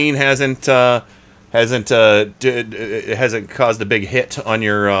 Quarantine hasn't caused a big hit on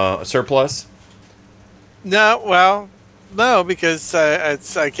your surplus. No, because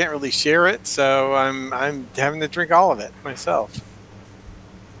I can't really share it, so I'm having to drink all of it myself.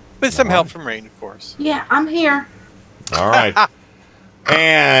 With some help from Rain, of course. Yeah, I'm here. All right.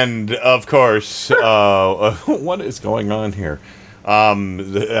 And of course, what is going on here?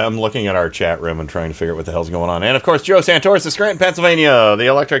 I'm looking at our chat room and trying to figure out what the hell's going on. And of course, Joe Santoris of Scranton, Pennsylvania, the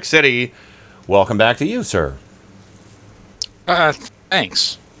Electric City. Welcome back to you, sir.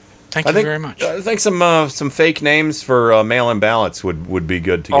 Thanks. Thank you very much. I think some fake names for mail-in ballots would be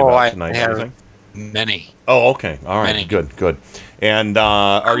good to give out tonight. I have many. Oh, okay. All right. Many. Good. And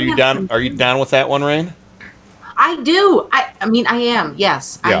are you down? Are you down with that one, Rain? I do. I mean, I am.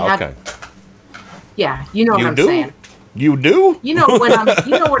 Yes. Yeah. I have, Okay. Yeah. You know what I'm do? saying. You do? You know what I'm.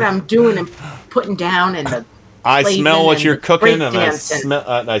 You know what I'm doing and putting down and the. I smell what you're cooking, and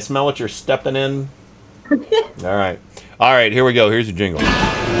breakdancing. I smell what you're stepping in. All right. Here we go. Here's your jingle.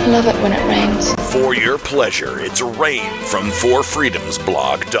 Love it when it rains. For your pleasure, it's Rain from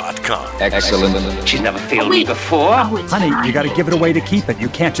ForFreedomsBlog.com. Excellent. She's never failed me before. Honey, you got to give it away to keep it. You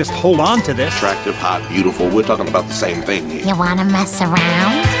can't just hold on to this. Attractive, hot, beautiful. We're talking about the same thing here. You want to mess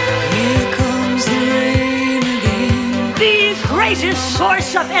around? Here comes the rain again. The greatest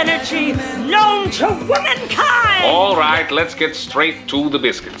source of energy known to womankind. All right, let's get straight to the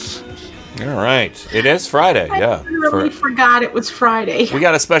biscuits. All right. It is Friday. I literally forgot it was Friday. We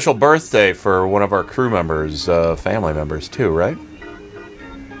got a special birthday for one of our crew members, family members too, right?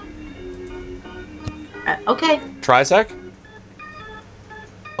 Okay. Trisec?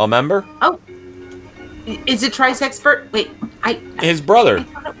 A member? Oh. Is it Trice Expert? Wait, His brother.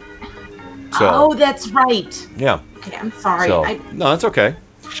 Oh, that's right. Yeah. Okay, I'm sorry. So, no, that's okay.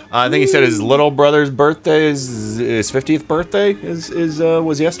 I think he said his little brother's birthday is his 50th birthday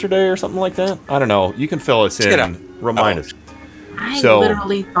was yesterday or something like that. I don't know. You can fill us in. Remind us. I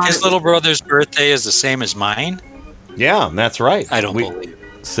literally thought his little brother's birthday is the same as mine. Yeah, that's right. I don't believe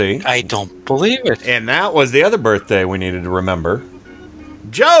it. See? I don't believe it. And that was the other birthday we needed to remember.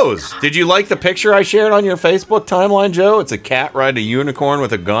 Joe's. Did you like the picture I shared on your Facebook timeline, Joe? It's a cat riding a unicorn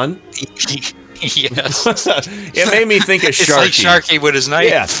with a gun. Yes. It made me think of Sharky. It's like Sharky with his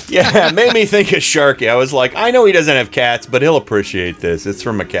knife. Yeah, it made me think of Sharky. I was like, I know he doesn't have cats, but he'll appreciate this. It's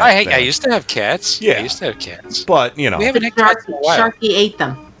from a cat I fan. used to have cats. Yeah. I used to have cats. But, you know. We haven't had cats in a while. Sharky ate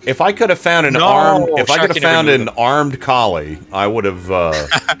them. If I could have found an armed collie, I would have.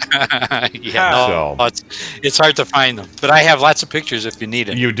 Yeah, no, it's hard to find them, but I have lots of pictures if you need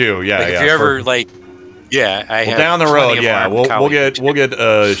it. You do, yeah. If you ever I have down the plenty road, of yeah. armed We'll collies. get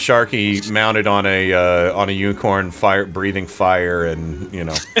Sharky mounted on a unicorn breathing fire, and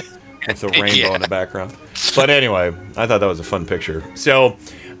with a rainbow in the background. But anyway, I thought that was a fun picture. So.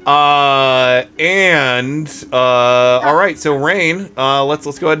 All right. So Rain,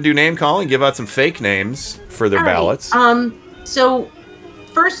 let's go ahead and do name calling. Give out some fake names for their ballots. So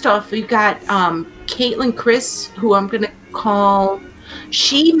first off, we've got Caitlin Chris, who I'm gonna call.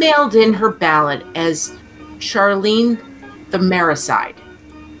 She mailed in her ballot as Charlene the Maricide.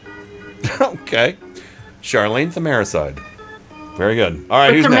 Okay, Charlene the Maricide. Very good. All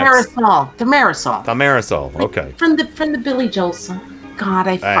right, who's the next? The Marisol. The Marisol. Okay. From the Billy Joel song. God,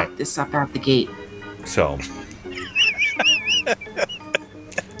 I fucked this up out the gate. So.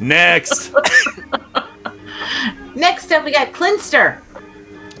 Next. Next up, we got Clinster.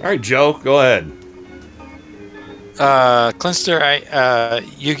 All right, Joe, go ahead. Clinster,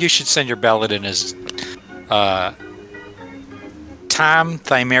 you should send your ballot in as Tom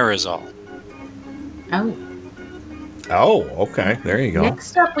Thimerazole. Oh. Oh, okay. There you go.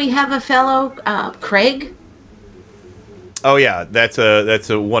 Next up, we have a fellow Craig. Oh yeah, that's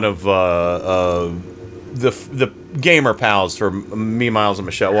a one of the gamer pals for me, Miles, and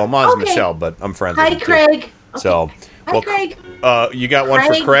Michelle. Well, Miles and Michelle, but I'm friends with Hi, them too. Craig. So, Hi, Craig. You got one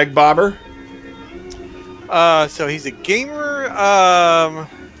for Craig Bobber? So he's a gamer.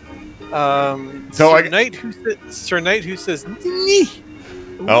 Sir Knight who says nee.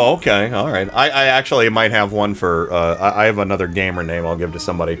 Oh, okay, all right. I actually might have one for. I have another gamer name I'll give to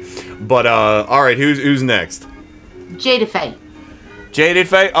somebody, but all right. Who's next? Jada Faye. Jaded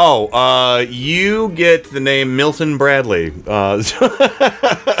Faye? Oh, you get the name Milton Bradley.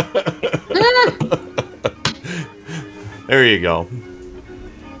 There you go.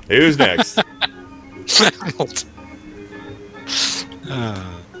 Who's next?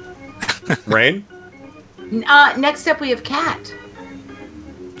 Rain? Next up, we have Kat.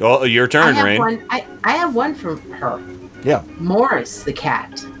 Oh, your turn, Rain. I have one from her. Yeah. Morris the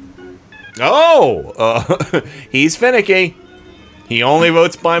cat. Oh, he's finicky. He only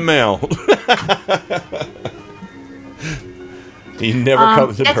votes by mail. He never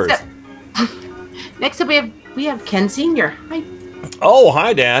comes in person. Next up, we have Ken Sr. Hi. Oh,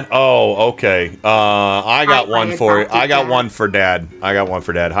 hi, Dad. Oh, okay. I got one for you. I got dad. one for Dad.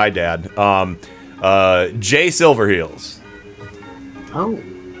 Hi, Dad. Jay Silverheels.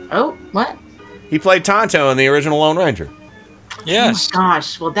 Oh, what? He played Tonto in the original Lone Ranger. Yes. Oh my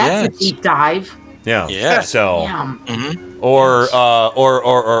gosh. Well, that's a deep dive. Yeah. Yeah. So, Damn. or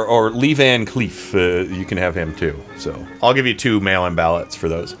Lee Van Cleef, you can have him too. So I'll give you 2 mail-in ballots for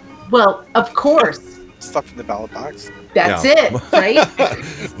those. Well, of course. Stuff in the ballot box. That's Yeah. it, right?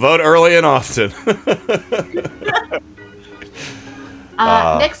 Vote early and often.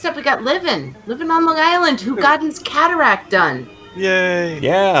 Next up, we got living on Long Island, who got his cataract done. Yay!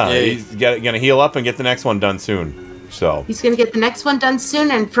 Yeah, Yay. he's gonna heal up and get the next one done soon. So He's going to get the next one done soon,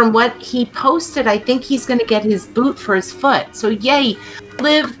 and from what he posted, I think he's going to get his boot for his foot. So yay,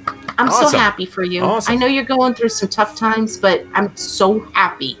 Liv! I'm so Awesome. happy for you. Awesome. I know you're going through some tough times, but I'm so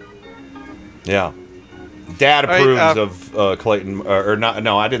happy. yeah, Dad All right, approves of Clayton or not?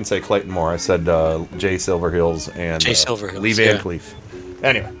 No, I didn't say Clayton Moore. I said Jay Silverheels and Jay Silverheels, Lee Van yeah. Cleef.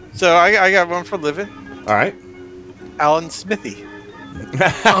 Anyway, So I got one for living. all right. Alan Smithy.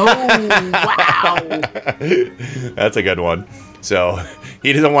 Oh, wow. That's a good one. So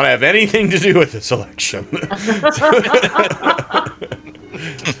he doesn't want to have anything to do with this election.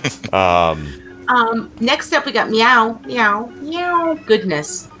 Next up, we got Meow.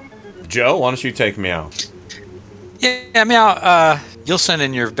 Goodness. Joe, why don't you take me out? Yeah, Meow. You'll send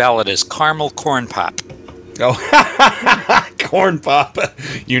in your ballot as caramel corn pop. Oh, corn pop.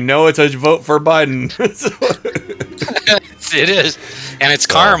 You know it's a vote for Biden. It is, and it's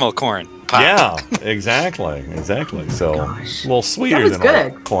caramel corn pop. Yeah, exactly. So a little sweeter That was than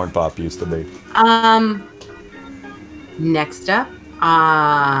what good. corn pop used to be. Next up,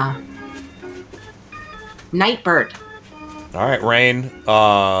 Nightbird. All right, Rain.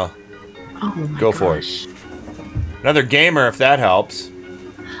 Oh my Go for it. gosh. Another gamer, if that helps.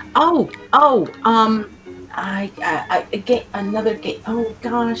 Another game. Oh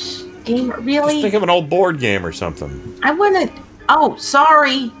gosh, gamer. Really? Just think of an old board game or something. I want to. Oh,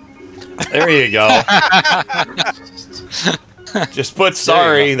 sorry. There you go. Just put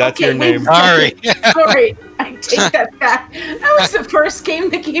sorry. That's Okay, your name. Sorry. Sorry, I take that back. That was the first game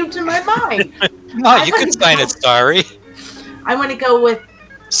that came to my mind. No, you can sign it. Sorry, I want to go with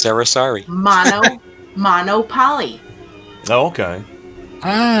Sarah. Sorry. Monopoly. Oh, okay.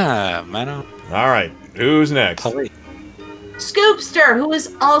 Mono. All right. Who's next? Scoopster, who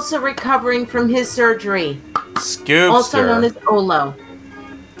is also recovering from his surgery, Scoopster. also known as Olo.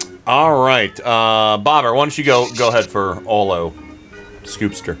 All right. Bobber, why don't you go ahead for Olo.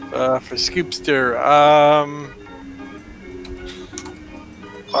 Scoopster. For Scoopster.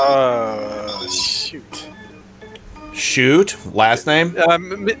 Shoot. Shoot. Last name?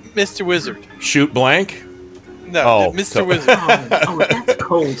 Mr. Wizard. Shoot blank? No, Mr. Wizard. Oh, that's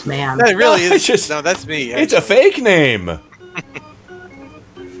cold, man. That really No, is. it's No, that's me. It's a fake name.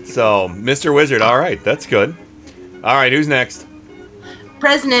 So, Mr. Wizard. All right. That's good. All right. Who's next?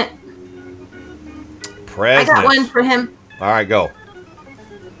 President. I got one for him. All right. Go.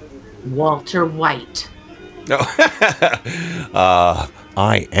 Walter White. No.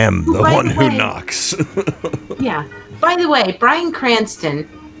 I am the By one the who way- knocks. Yeah. By the way, Bryan Cranston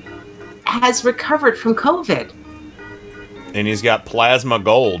has recovered from COVID. And he's got plasma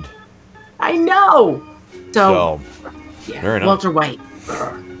gold. I know. So, Fair yeah, enough. Walter White.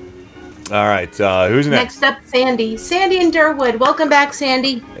 All right. Who's next? Next up, Sandy. Sandy and Durwood. Welcome back,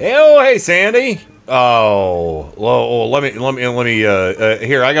 Sandy. Oh, hey, Sandy. Oh, well, let me.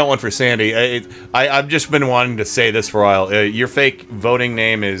 Here, I got one for Sandy. I've just been wanting to say this for a while. Your fake voting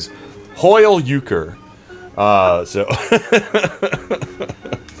name is Hoyle Euchre. So,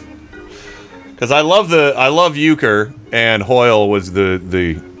 because I love Euchre, and Hoyle was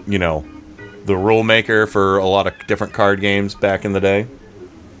the rule maker for a lot of different card games back in the day.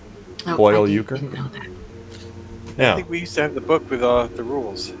 Oh, Hoyle I Euchre. didn't know that. Yeah. I think we used to have the book with the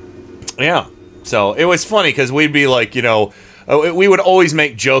rules. Yeah. So it was funny because we'd be like, we would always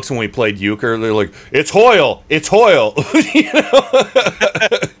make jokes when we played euchre. They're like, "It's Hoyle, it's Hoyle,"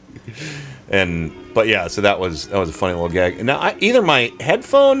 But yeah, so that was a funny little gag. Now either my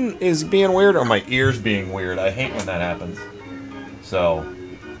headphone is being weird or my ears being weird. I hate when that happens. So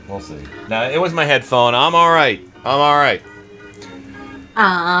we'll see. Now it was my headphone. I'm all right.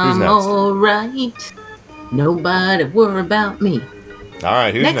 I'm next? all right. Nobody worry about me. All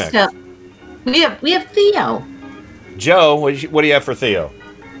right. Who's next? up, we have Theo. Joe, what do you have for Theo?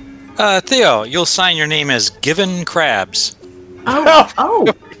 Theo, you'll sign your name as Given Krabs. Oh.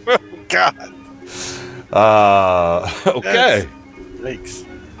 God. Okay. Yikes.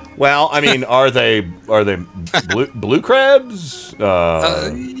 Well, I mean, are they blue crabs?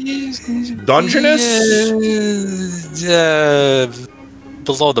 Dungeness?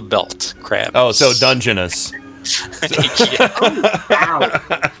 Below the belt crab. Oh, so Dungeness.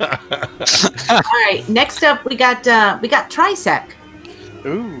 All right. Next up, we got Trisec.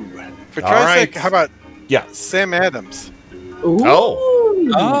 Ooh. For All Trisec, right. how about Yeah. Sam Adams? Ooh. Oh.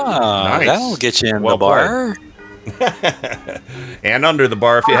 Nice. That'll get you in the bar. And under the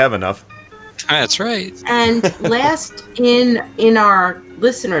bar if you have enough. That's right. And last in our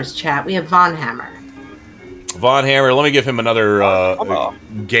listeners chat, we have Von Hammer. Von Hammer, let me give him another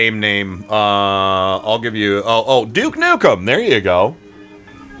game name. I'll give you Duke Nukem. There you go.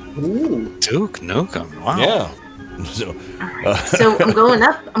 Ooh. Duke Nukem. Wow. Yeah. So I'm going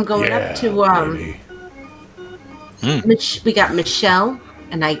up. I'm going Yeah, up to we got Michelle,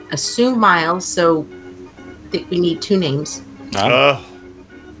 and I assume Miles. So I think we need two names. I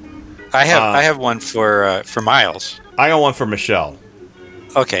have one for Miles. I got one for Michelle.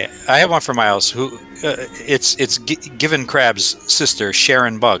 Okay, I have one for Miles. Who? It's Given Crab's sister,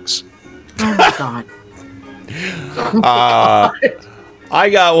 Sharon Bugs. Oh my god. I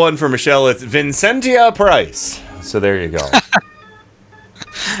got one for Michelle. It's Vincentia Price. So there you go.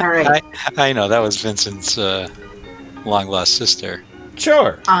 All right. I know that was Vincent's long lost sister.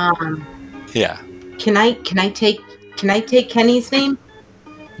 Sure. Yeah. Can I take Kenny's name?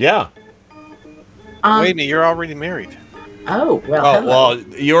 Yeah. Wait a minute, you're already married. Oh well. Oh, hello. well,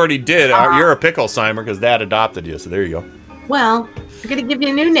 you already did. You're a pickle Simer because Dad adopted you. So there you go. Well, I'm gonna give you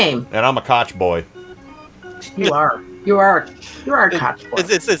a new name. And I'm a Koch boy. You are. You are a Koch boy.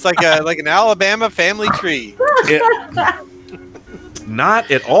 It's like an Alabama family tree.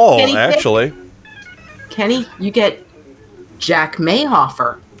 Not at all, Kenny, actually. Kenny, you get Jack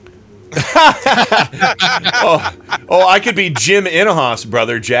Mayhofer. I could be Jim Inhoff's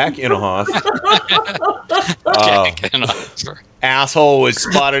brother, Jack Inhoff. Jack Inhofe. Asshole was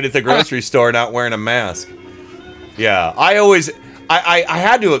spotted at the grocery store not wearing a mask. Yeah, I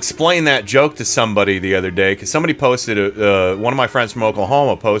had to explain that joke to somebody the other day because somebody posted, one of my friends from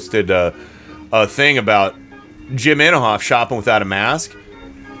Oklahoma posted a thing about Jim Inhofe shopping without a mask.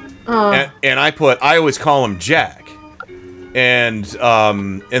 And I always call him Jack. And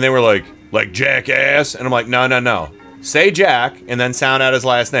they were like jackass, and I'm like, no, say Jack, and then sound out his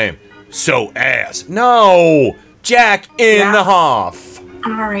last name. So ass. No, Jack Inhofe.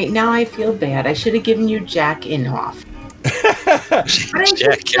 All right, now I feel bad. I should have given you Jack Inhofe.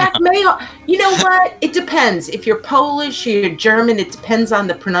 Jack Mayhofe. You know what? It depends. If you're Polish or you're German, it depends on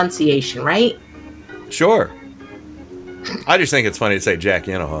the pronunciation, right? Sure. I just think it's funny to say Jack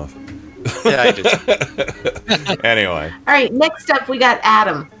Inhofe. Yeah, I do. Anyway. All right, next up we got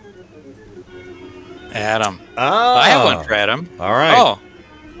Adam. Adam. Oh. I have one for Adam. All right. Oh,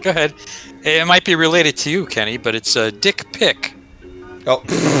 go ahead. It might be related to you, Kenny, but it's Dick Pick. Oh.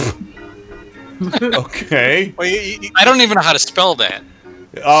 Okay. Well, I don't even know how to spell that.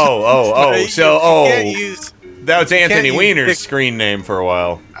 That was Anthony Weiner's screen name for a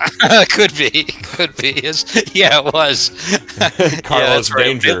while. Could be. Yeah, it was. Carlos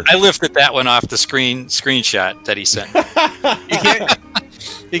Danger. I lifted that one off the screenshot that he sent.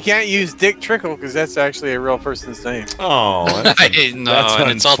 You can't use Dick Trickle because that's actually a real person's name. Oh, and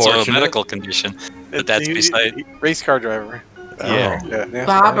it's also a medical condition. But that's beside race car driver. Yeah.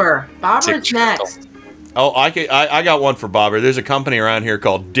 Bobber's next. Oh, I got one for Bobber. There's a company around here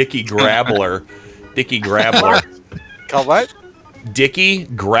called Dickie Grabbler. Dickie Grabbler. Called what? Dickie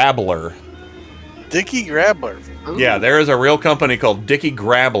Grabbler. Dickie Grabbler. Ooh. Yeah, there is a real company called Dickie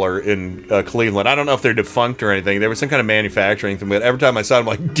Grabbler in Cleveland. I don't know if they're defunct or anything. There was some kind of manufacturing thing, but every time I saw it, I'm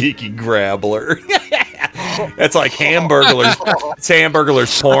like, Dickie Grabbler. That's like Hamburglar's. It's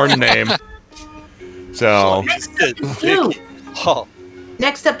Hamburglar's porn name. So.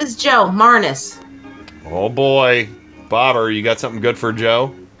 Next up is Joe Marnus. Oh boy, Bobber, you got something good for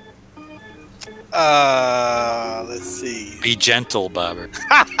Joe? Let's see. Be gentle, Bobber.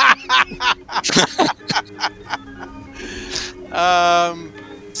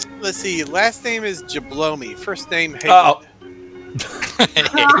 Let's see. Last name is Jablomi. First name Haywood. Oh.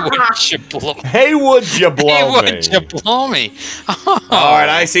 Haywood Jablomi. All right,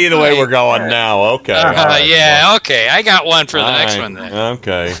 I see the way we're going now. Okay. Yeah, okay. I got one for the next one then.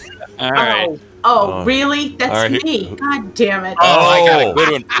 Okay. All right. Oh, really? That's right. me. God damn it. Oh, I got a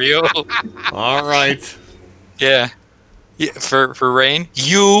good one for you. All right. Yeah. For Rain,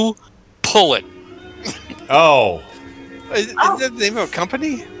 you pull it. Oh. Is that the name of a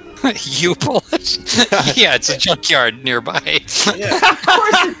company? You pull it? Yeah, it's a junkyard nearby. Yeah. Of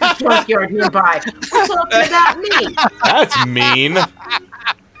course it's a junkyard nearby. We're talking about me. That's mean.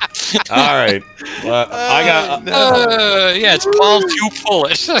 All right. I got. Yeah, it's Paul. You pull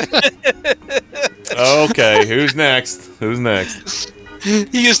it. Okay. Who's next?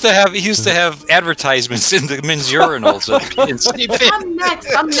 He used to have advertisements in the men's urinals. I'm next.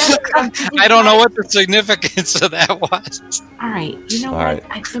 I don't know what the significance of that was. All right, you know All what?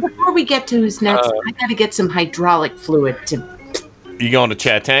 right. Before we get to who's next, I got to get some hydraulic fluid to. You going to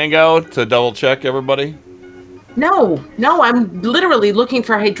Chatango to double check everybody? No, I'm literally looking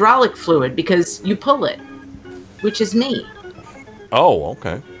for hydraulic fluid because you pull it, which is me. Oh,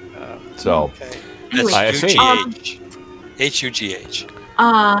 okay. So, Anyway, I see. HUGH.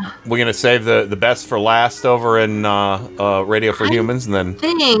 We're gonna save the best for last over in Radio for Humans, and then.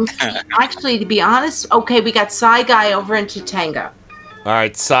 Actually, to be honest, okay, we got Psy Guy over in Chatango. All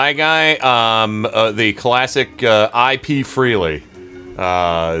right, Psy Guy, the classic IP Freely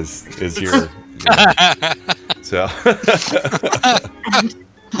is your. So.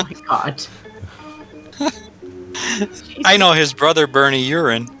 Oh my God. I know his brother Bernie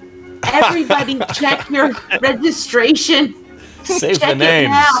Urine. Everybody, check your registration. Save check the names. It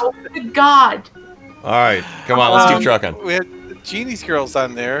now. Good God. All right, come on, let's keep trucking. We had Jeannie's girls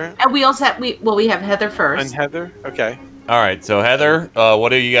on there. And we also have we have Heather first. And Heather, okay. All right, so Heather, what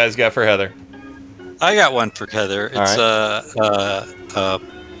do you guys got for Heather? I got one for Heather. It's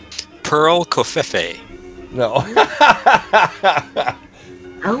Pearl Covfefe. No.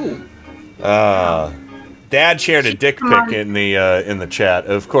 Oh. Dad shared a dick pic in the chat.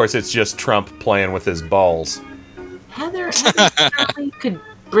 Of course, it's just Trump playing with his balls. Heather certainly could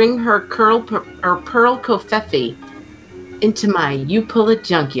bring her Pearl Covfefe into my You Pull It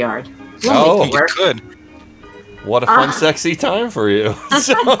junkyard. Oh, you could. What a fun, sexy time for you.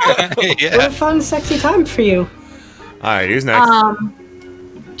 What a fun, sexy time for you. All right, who's next?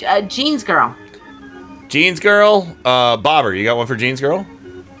 Jeans Girl. Jeans Girl. Bobber, you got one for Jeans Girl?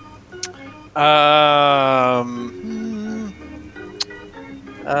 Oh,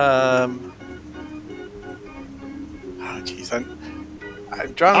 jeez, I'm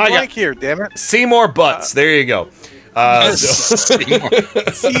drawing a blank here. Damn it, Seymour Butts. There you go. Seymour.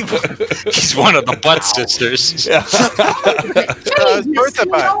 He's one of the Butt sisters.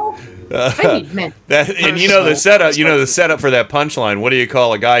 And you know the setup. You know the setup for that punchline. What do you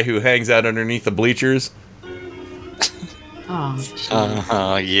call a guy who hangs out underneath the bleachers?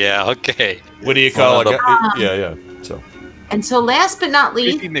 Yeah, okay. What do you call a guy? Yeah. So. And so last but not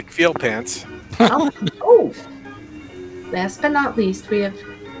least. Creepy McFeel pants. Oh. Last but not least, we have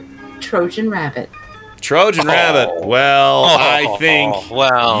Trojan Rabbit. Trojan Rabbit. Well, I think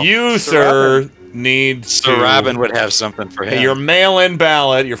you, sir, need Sir to. Robin would have something for him. Your mail-in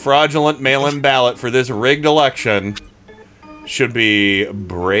ballot, your fraudulent mail-in ballot for this rigged election should be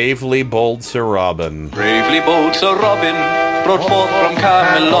Bravely Bold Sir Robin. Bravely bold Sir Robin, brought forth from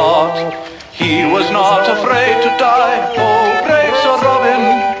Camelot. He was not afraid to die, oh brave Sir Robin.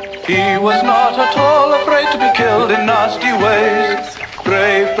 He was not at all afraid to be killed in nasty ways.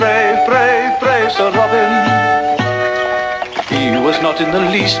 Brave, brave, brave, brave Sir Robin. He was not in the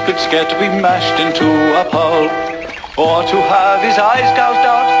least bit scared to be mashed into a pulp, or to have his eyes gouged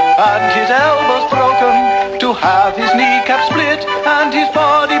out and his elbows broken, to have his kneecap split and his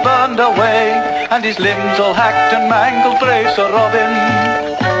body burned away, and his limbs all hacked and mangled. Brave Sir Robin.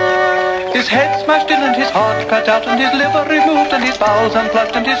 His head smashed in and his heart cut out and his liver removed and his bowels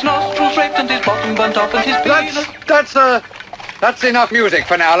unplugged and his nostrils raped and his bottom burnt off and his penis. That's enough music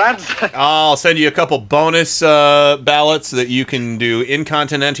for now, lads. I'll send you a couple bonus ballots that you can do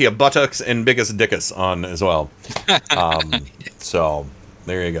Incontinentia buttocks and Biggest Dickus on as well. So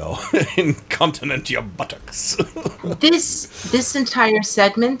there you go. Incontinentia buttocks. This entire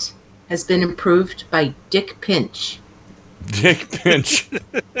segment has been improved by Dick Pinch. Dick Pinch.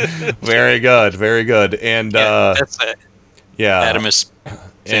 Very good, very good. And that's it. Yeah. Adamus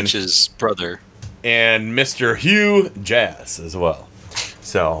Finch's brother. And Mr. Hugh Jazz as well.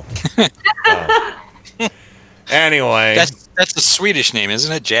 So anyway. That's a Swedish name,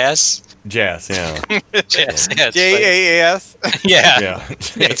 isn't it? Jazz? Jazz, yeah. Jazz, yeah. J-A-A-S? Yeah.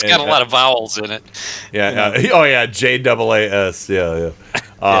 It's got a lot of vowels in it. Yeah. Oh, yeah. J-A-A-S. Yeah.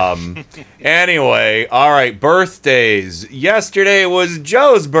 Anyway, all right. Birthdays. Yesterday was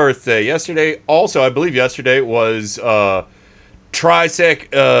Joe's birthday. Yesterday, also, I believe yesterday was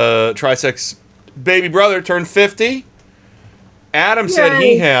Trisec's baby brother turned 50. Adam said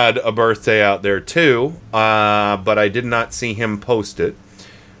he had a birthday out there too, but I did not see him post it.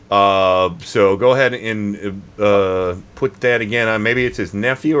 So go ahead and put that again on. Maybe it's his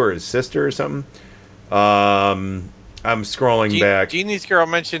nephew or his sister or something. I'm scrolling back. Jeannie's girl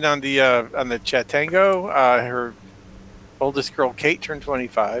mentioned on the Chatango, her oldest girl Kate turned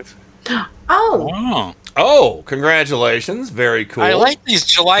 25. Oh, congratulations. Very cool. I like these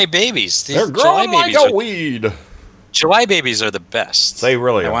July babies. They're growing like a weed. July babies are the best. They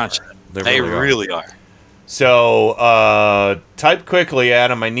really I are. want you. They really are. So, type quickly,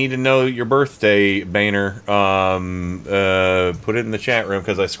 Adam. I need to know your birthday, Boehner. Put it in the chat room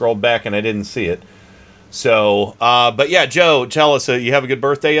because I scrolled back and I didn't see it. So, but yeah, Joe, tell us, you have a good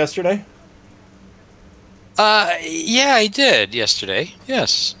birthday yesterday? Yeah, I did yesterday.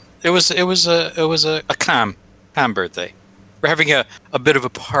 Yes, it was a calm birthday. We're having a bit of a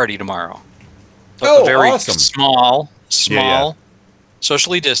party tomorrow. A very awesome. small, Yeah.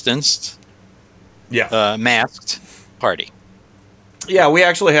 socially distanced, yeah, masked party. Yeah, we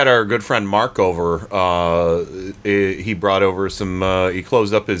actually had our good friend Mark over. He brought over some. He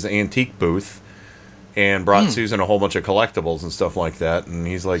closed up his antique booth and brought Susan a whole bunch of collectibles and stuff like that. And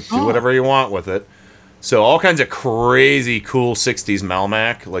he's like, "Do whatever you want with it." So all kinds of crazy, cool '60s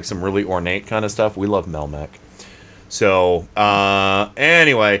Melmac, like some really ornate kind of stuff. We love Melmac. So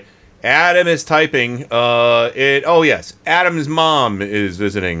anyway, Adam is typing. Oh yes, Adam's mom is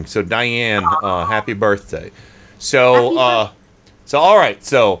visiting. So Diane, happy birthday. So all right.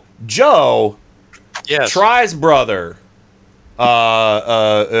 So Joe, Try's brother,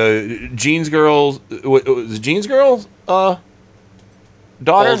 Jean's girl's daughter,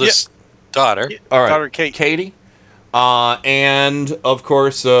 Oldest daughter. All right, Daughter Katie, and of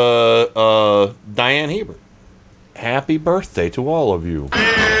course Diane Hebert. Happy birthday to all of you.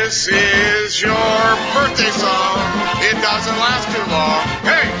 This is your birthday song. It doesn't last too long.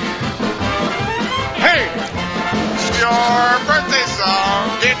 Hey! Hey! It's your birthday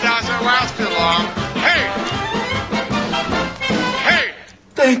song. It doesn't last too long. Hey! Hey!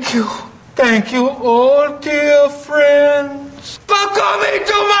 Thank you. Thank you, all dear friends, for coming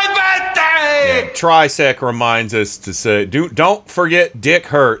to my birthday! Trisec reminds us to say, don't forget Dick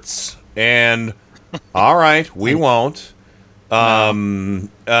hurts. And all right, we won't. And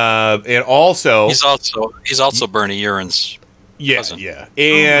also he's also Bernie Urin's cousin. Yeah.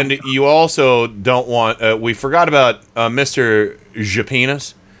 And you also don't want. We forgot about Mr.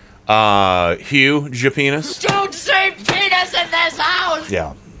 Japinas, Hugh Japinas. Don't say penis in this house!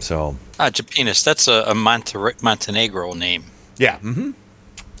 Yeah. So Japinas, that's a Montenegro name. Yeah. Mm-hmm.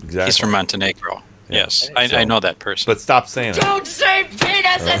 Exactly. He's from Montenegro. Yes, I know that person. But stop saying it. Don't say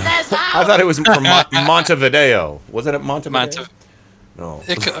penis in this house! I thought it was from Montevideo. Wasn't it Montevideo? No.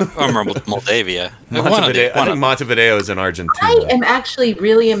 Moldavia. Montevideo. I think Montevideo is in Argentina. I am actually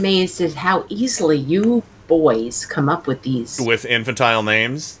really amazed at how easily you boys come up with these. With infantile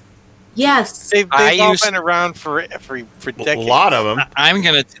names? Yes. They've all been around for decades. A lot of them. I'm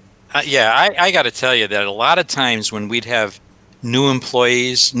going to... I got to tell you that a lot of times when we'd have new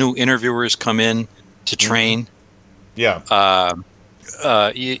employees, new interviewers come in to train... Yeah.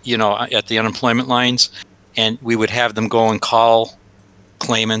 At the unemployment lines, and we would have them go and call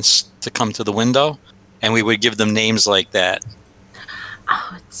claimants to come to the window, and we would give them names like that.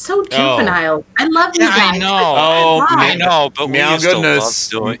 Oh, it's so juvenile. I love you guys. I know. I know, but Meow we still love Goodness.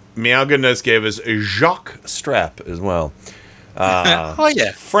 doing. Meow Goodness gave us Jacques Strap as well.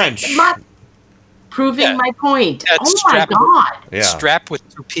 French. Proving my point. That's Oh my God. Yeah. Strap with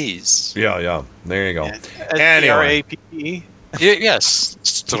 2 P's. Yeah. There you go. Anyway. Yes.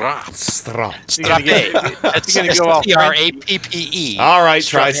 Strap. Strappe. That's gonna go off Strappe. All right,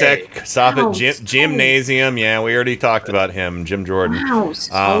 Trisec. Stop it. Gymnasium. Yeah, we already talked about him. Jim Jordan. Wow.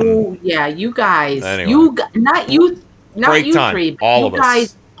 You guys. Anyway. Not you time. three. But All you of us.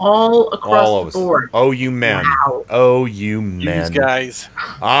 guys all across All of us. the board. Oh, you men. Wow. Oh, you men. These guys.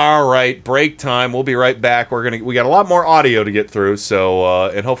 All right, break time. We'll be right back. We got a lot more audio to get through, so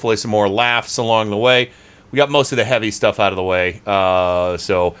and hopefully some more laughs along the way. We got most of the heavy stuff out of the way. All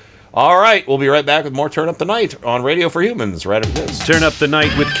right, we'll be right back with more Turn Up the Night on Radio for Humans right after this. Turn Up the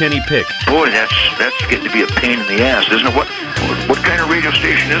Night with Kenny Pick. Boy, that's getting to be a pain in the ass, isn't it? What kind of radio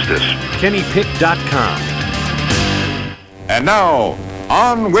station is this? KennyPick.com. And now,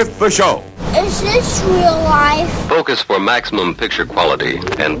 on with the show. Is this real life? Focus for maximum picture quality,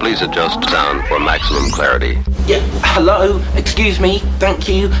 and please adjust sound for maximum clarity. Yeah, hello, excuse me, thank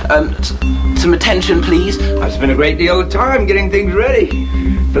you. Some attention, please. I've spent a great deal of time getting things ready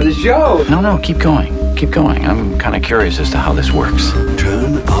for the show. No, keep going. Keep going. I'm kind of curious as to how this works.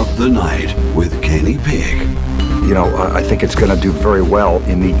 Turn Up the Night with Kenny Pick. You know, I think it's going to do very well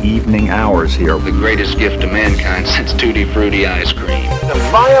in the evening hours here. The greatest gift to mankind since Tutti Frutti ice cream. A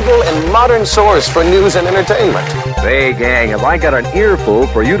viable and modern source for news and entertainment. Hey, gang, have I got an earful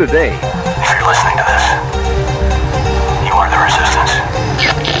for you today? If you're listening to this, you are the resistance.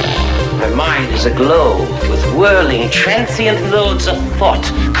 My mind is aglow with whirling transient loads of thought,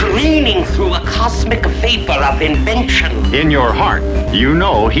 careening through a cosmic vapor of invention. In your heart, you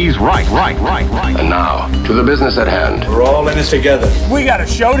know he's right. And now, to the business at hand. We're all in this together. We got a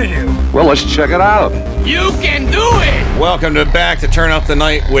show to do. Well, let's check it out. You can do it! Welcome to Back to Turn Up the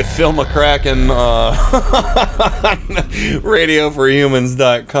Night with Phil McCracken,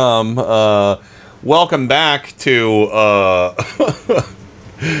 radioforhumans.com. Welcome back to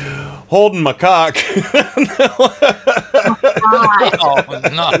Holding My Cock.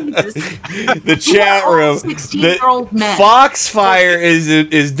 The chat room. 16-year-old men. Foxfire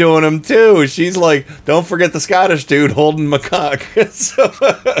is doing them too. She's like, don't forget the Scottish dude holding my cock. So,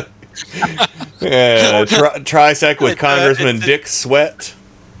 yeah, trisect with Congressman Dick Sweat.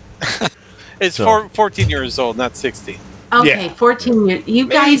 It's 14 years old, not 16. Okay, Yeah. 14 years. You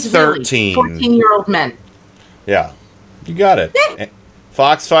guys 13. 14-year-old men. Yeah, you got it.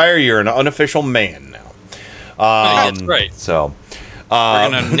 Foxfire, you're an unofficial man now. That's right. So, we're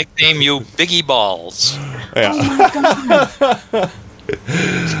going to nickname you Biggie Balls. yeah.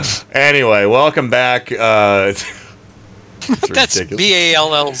 Anyway, welcome back. That's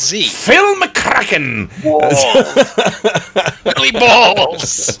B-A-L-L-Z. Phil McCracken. Billy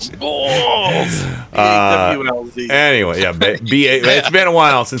Balls. Balls. Anyway, yeah, it's been a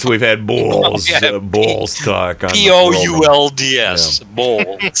while since we've had bulls bulls talk. On P-O-U-L-D-S.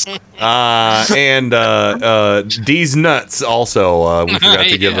 Balls. And D's nuts also we forgot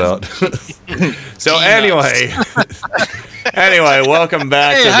to give out. So anyway, welcome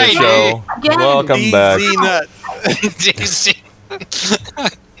back to the show. Welcome back.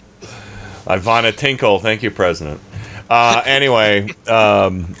 Ivana Tinkle, thank you, President. Anyway,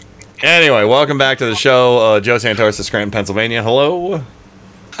 welcome back to the show. Joe Santos of Scranton, Pennsylvania. Hello.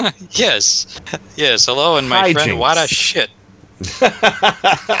 Yes, hello, and my friend, what a shit.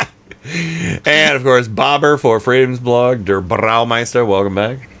 And of course, Bobber for Freedom's Blog, Der Braumeister. Welcome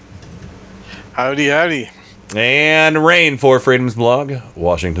back. Howdy. And Rain for Freedom's Blog,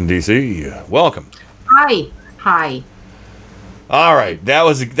 Washington D.C. Welcome. Hi. All right, that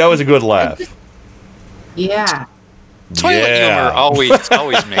was a good laugh. Yeah. Toilet humor always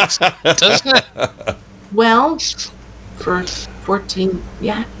makes it, doesn't it? Well, for 14,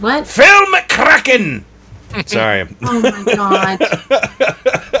 yeah, what? Phil McCracken! Sorry. Oh my God.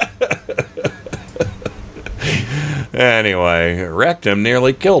 Anyway, wrecked him,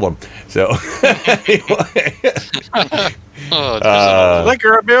 nearly killed him. So, anyway.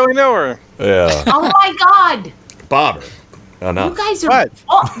 Liquor, I barely know her. Yeah. Oh my God. Bobber. Oh, no. You guys are. What?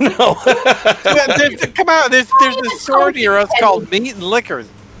 Oh. No. Come on, there's a sword near us called Meat and Liquor.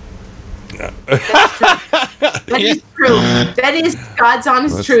 That is true. That is God's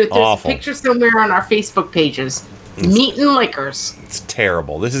honest That's truth. There's awful. a picture somewhere on our Facebook pages. Meat and Liquors. It's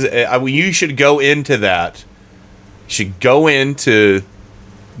terrible. This is. You should go into that. You should go into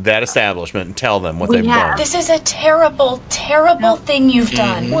that establishment and tell them what they've done. This is a terrible, terrible thing you've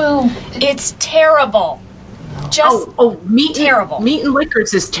done. Well, it's terrible. Just meat terrible. Meat and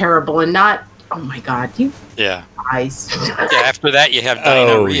Liquors is terrible, and not. Oh my God, you Yeah. guys. Yeah, after that, you have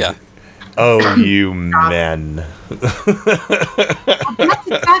diarrhea. Oh, you men. That's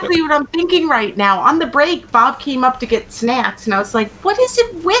exactly what I'm thinking right now. On the break, Bob came up to get snacks, and I was like, what is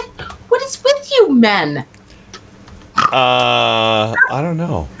with you men? I don't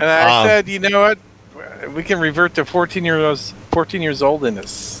know. And I said, you know what? We can revert to 14 years old in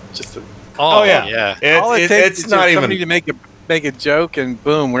this. Just all it takes is it's not somebody even to make a joke, and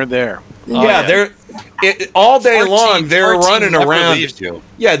boom, we're there. They're all day long. They're running around.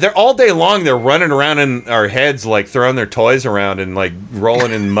 Yeah, they're all day long. They're running around in our heads, like throwing their toys around and like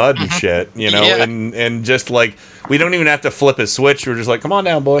rolling in mud and shit. You know, and just like we don't even have to flip a switch. We're just like, come on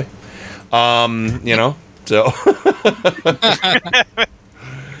down, boy. You know. So.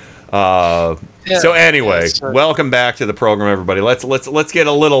 So anyway, welcome back to the program, everybody. Let's get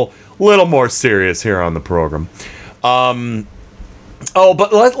a little more serious here on the program.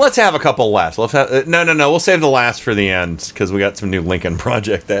 But let's have a couple laughs. Let's have no. We'll save the last for the end because we got some new Lincoln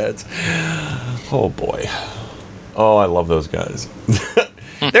Project ads. Oh boy. Oh, I love those guys.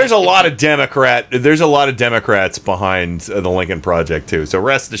 There's a lot of Democrats behind the Lincoln Project too. So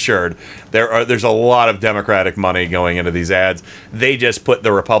rest assured, there's a lot of Democratic money going into these ads. They just put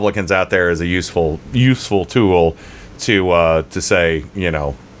the Republicans out there as a useful tool to say, you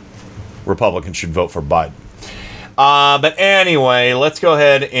know, Republicans should vote for Biden. But anyway, let's go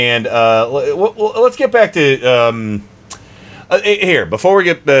ahead and let's get back to here before we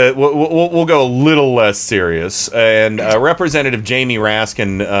get we'll go a little less serious. And Representative Jamie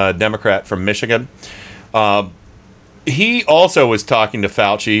Raskin, Democrat from Michigan, he also was talking to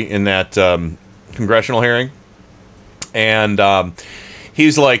Fauci in that congressional hearing And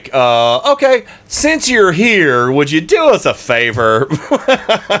he's like, okay, since you're here, would you do us a favor?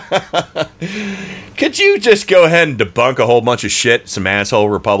 Could you just go ahead and debunk a whole bunch of shit some asshole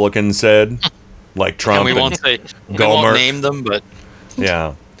Republicans said? Like Trump And we won't name them, but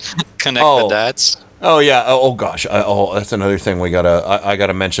yeah, connect the dots. Oh yeah. Oh gosh. That's another thing I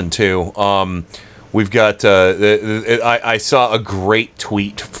gotta mention too. We've got. I saw a great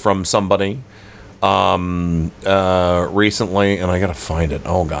tweet from somebody recently, and I gotta find it.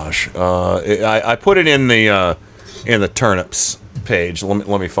 Oh gosh. I put it in the turnips page.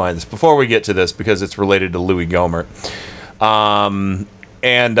 Let me find this before we get to this because it's related to Louis Gohmert.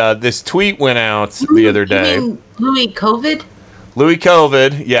 And this tweet went out the other day. You mean Louis COVID? Louis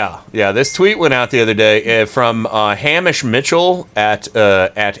COVID, yeah. This tweet went out the other day from Hamish Mitchell at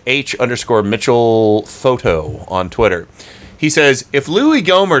H_Mitchell photo on Twitter. He says, if Louis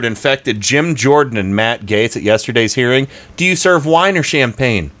Gohmert infected Jim Jordan and Matt Gaetz at yesterday's hearing, do you serve wine or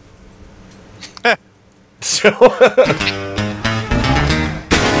champagne? So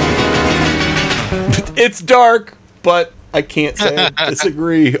it's dark, but I can't say I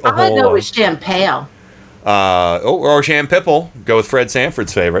disagree. I know it's champagne. Or Champipple. Go with Fred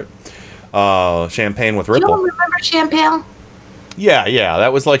Sanford's favorite. Champagne with Ripple. You don't remember champagne? Yeah,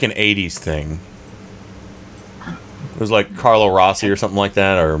 that was like an 80s thing. It was like Carlo Rossi or something like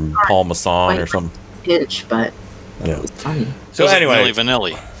that, or Paul Masson or something. Pinch, but yeah. It was funny. So anyway,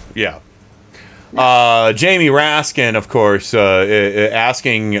 Vanilli. Yeah. Jamie Raskin, of course,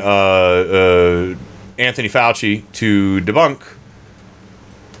 asking Anthony Fauci to debunk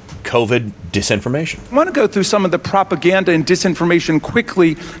COVID disinformation. I want to go through some of the propaganda and disinformation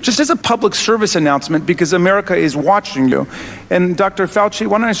quickly, just as a public service announcement, because America is watching you. And Dr. Fauci,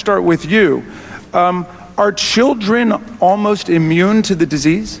 why don't I start with you? Are children almost immune to the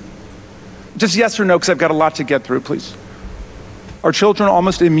disease? Just yes or no, because I've got a lot to get through, please. Are children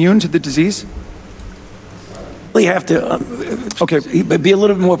almost immune to the disease? You have to be a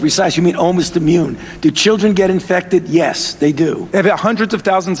little bit more precise. You mean almost immune. Do children get infected? Yes, they do. Have hundreds of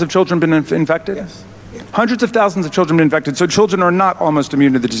thousands of children been infected? Yes. Hundreds of thousands of children been infected. So children are not almost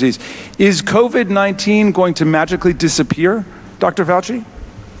immune to the disease. Is COVID-19 going to magically disappear, Dr. Fauci?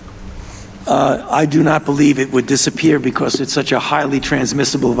 I do not believe it would disappear because it's such a highly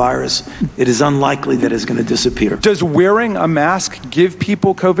transmissible virus. It is unlikely that it's going to disappear. Does wearing a mask give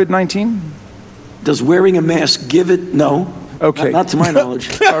people COVID-19? Does wearing a mask give it? No. Okay. Not to my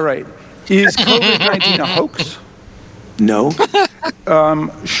knowledge. All right. Is COVID-19 a hoax? No.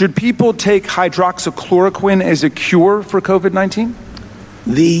 Should people take hydroxychloroquine as a cure for COVID-19?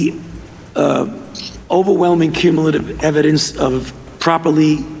 The overwhelming cumulative evidence of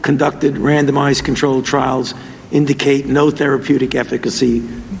properly conducted randomized controlled trials indicate no therapeutic efficacy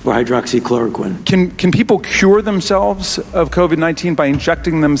for hydroxychloroquine. Can people cure themselves of COVID-19 by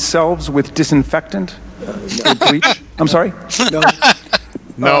injecting themselves with disinfectant? Bleach? I'm sorry?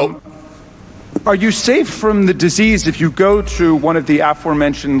 No. Are you safe from the disease if you go to one of the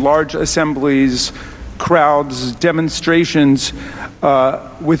aforementioned large assemblies, crowds, demonstrations,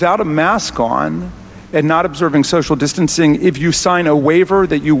 without a mask on and not observing social distancing, if you sign a waiver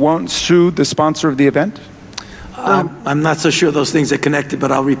that you won't sue the sponsor of the event? I'm not so sure those things are connected,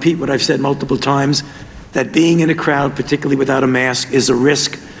 but I'll repeat what I've said multiple times, that being in a crowd, particularly without a mask, is a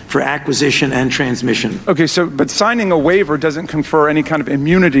risk for acquisition and transmission. Okay, but signing a waiver doesn't confer any kind of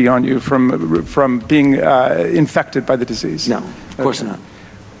immunity on you from being infected by the disease? No, of course not.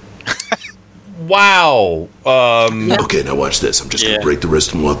 Wow. Okay, now watch this. I'm just going to break the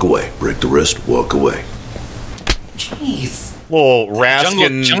wrist and walk away. Break the wrist, walk away. Jeez. Well,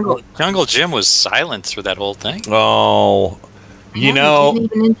 Raskin... Jungle Jim was silent through that whole thing. Oh, you know...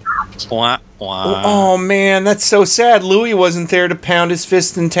 Didn't even interrupt. Wah, wah. Oh, man, that's so sad. Louis wasn't there to pound his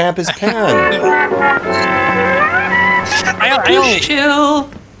fist and tap his pen.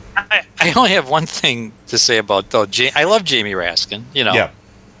 I only have one thing to say about, though. I love Jamie Raskin, you know. Yeah.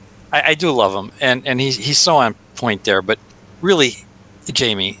 I do love him, and he's so on point there. But really,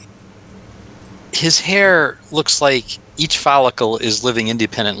 Jamie, his hair looks like each follicle is living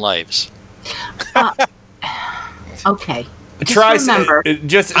independent lives. Okay. Try. Remember.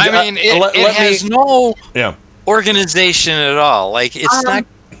 It has no Yeah. organization at all. Like it's not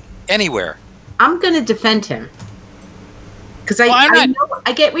anywhere. I'm going to defend him because I know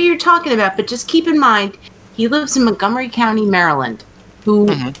I get what you're talking about, but just keep in mind he lives in Montgomery County, Maryland, who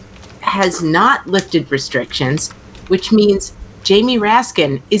has not lifted restrictions, which means Jamie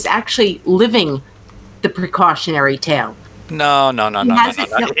Raskin is actually living the precautionary tale. No.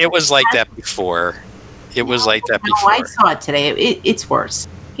 It was like that before. It was like that before. I saw it today. It's worse.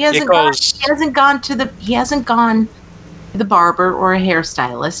 He hasn't gone the barber or a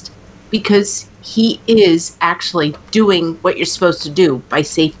hairstylist, because he is actually doing what you're supposed to do by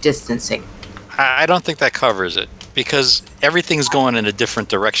safe distancing. I don't think that covers it because everything's going in a different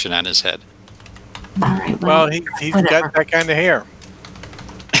direction on his head. All right. Well, he's got that kind of hair.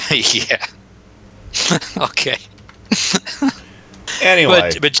 Yeah. Okay.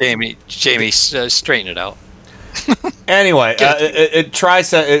 Anyway, but Jamie, straighten it out. Anyway,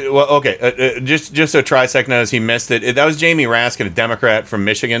 just so Trisec knows he missed it. That was Jamie Raskin, a Democrat from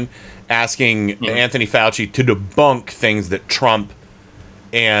Michigan, asking Anthony Fauci to debunk things that Trump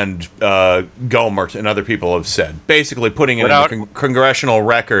and Gohmert and other people have said. Basically putting it in the congressional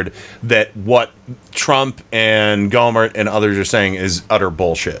record that what Trump and Gohmert and others are saying is utter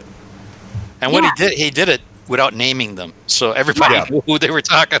bullshit. And what he did it without naming them, so everybody knew who they were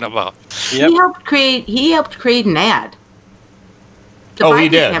talking about. Yep. He helped create an ad. He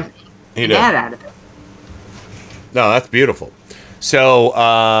did. He did. Ad out of it. No, that's beautiful. So,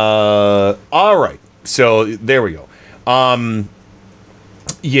 all right. So there we go.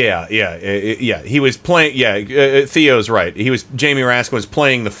 Yeah. He was playing. Yeah, Theo's right. Jamie Raskin was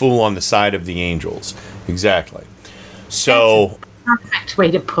playing the fool on the side of the angels. Exactly. So that's a perfect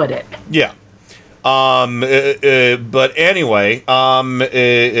way to put it. Yeah. But anyway,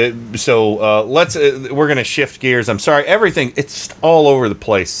 so let's we're gonna shift gears. I'm sorry, it's all over the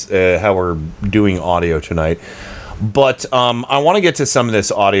place how we're doing audio tonight. But I want to get to some of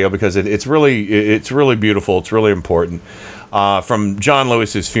this audio because it's really beautiful. It's really important. From John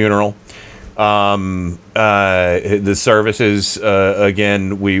Lewis's funeral, the services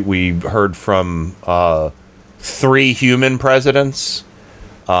again. We heard from 3 human presidents.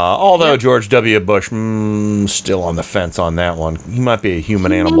 Although George W. Bush still on the fence on that one. He might be a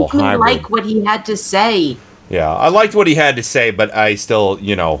human-animal hybrid. I like what he had to say. Yeah, I liked what he had to say, but I still,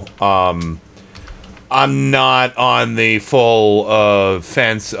 I'm not on the full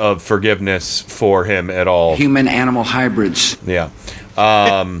fence of forgiveness for him at all. Human-animal hybrids. Yeah.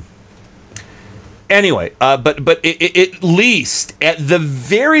 Anyway, but at the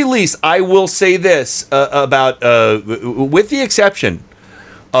very least, I will say this about, with the exception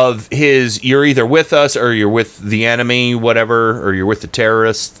of his, you're either with us or you're with the enemy, whatever, or you're with the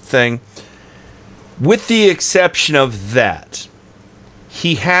terrorist thing. With the exception of that,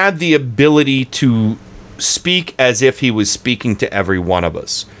 he had the ability to speak as if he was speaking to every one of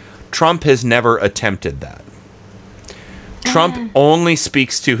us. Trump has never attempted that. Trump only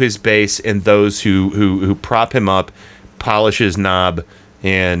speaks to his base and those who prop him up, polish his knob,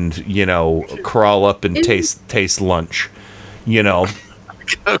 and, crawl up and taste lunch,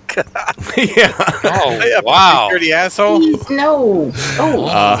 Oh, God. Yeah. Oh, wow. Dirty asshole. Please, no.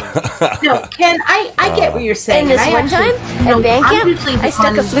 Oh. No, Ken, I get what you're saying. And this one time at band camp, I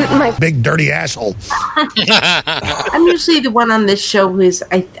stuck a flute in my big dirty asshole. I'm usually the one on this show who is,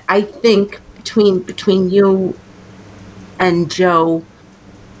 I think, between you and Joe,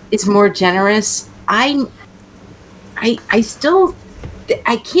 is more generous. I still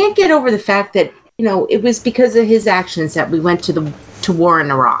can't get over the fact that it was because of his actions that we went to war in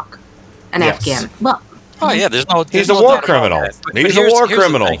Iraq and Afghan. Well, there's no. He's a war criminal. He's a war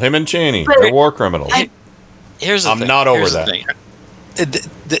criminal. Him and Cheney, they're war criminals. Here's the thing. I'm not over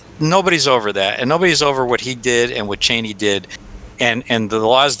that. Nobody's over that, and nobody's over what he did and what Cheney did, and the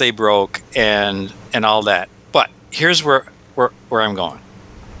laws they broke and all that. But here's where I'm going.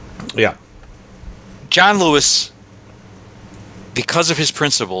 Yeah. John Lewis, because of his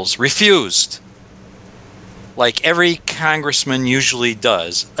principles, refused, like every congressman usually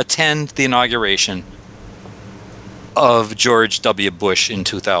does, attend the inauguration of George W. Bush in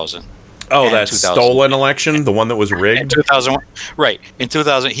 2000. Oh, that stolen election? The one that was rigged? In 2001. Right. In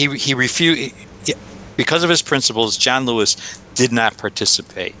 2000, he refused. Because of his principles, John Lewis did not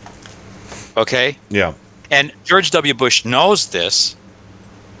participate. Okay? Yeah. And George W. Bush knows this,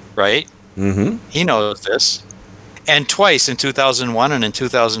 right? Mm-hmm. He knows this. And twice, in 2001 and in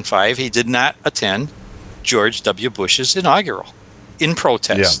 2005, he did not attend George W. Bush's inaugural in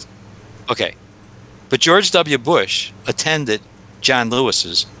protest. Yeah. Okay. But George W. Bush attended John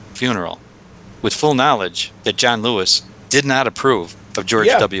Lewis's funeral with full knowledge that John Lewis did not approve of George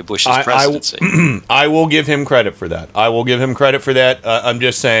W. Bush's presidency. I will give him credit for that. I'm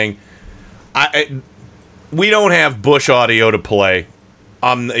just saying, we don't have Bush audio to play.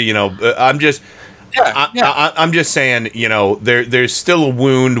 I'm just saying, there's still a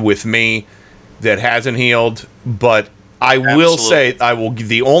wound with me that hasn't healed, but I will say,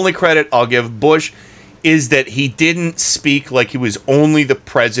 the only credit I'll give Bush is that he didn't speak like he was only the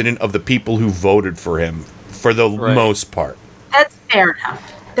president of the people who voted for him for the most part. That's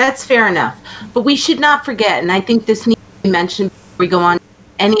fair enough. But we should not forget, and I think this needs mention before we go on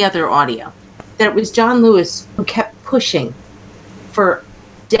any other audio, that it was John Lewis who kept pushing for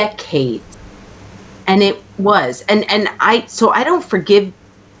decades. And it was. And I don't forgive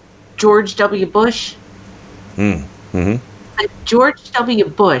George W. Bush. Mm-hmm. But George W.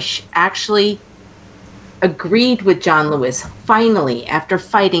 Bush actually agreed with John Lewis finally after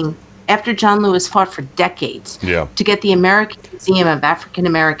John Lewis fought for decades to get the American Museum of African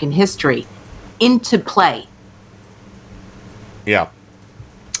American History into play. Yeah.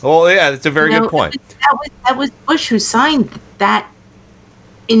 Well, yeah, that's a very good point. That was Bush who signed that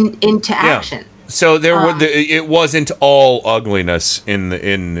into action. So it wasn't all ugliness in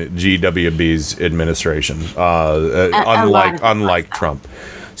GWB's administration, unlike Trump.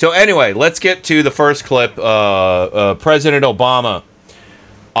 So anyway, let's get to the first clip. President Obama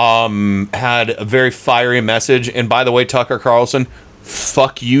had a very fiery message, and by the way, Tucker Carlson,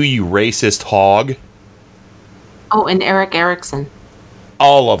 fuck you, you racist hog. Oh, and Eric Erickson.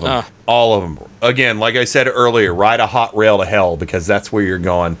 All of them. All of them. Again, like I said earlier, ride a hot rail to hell, because that's where you're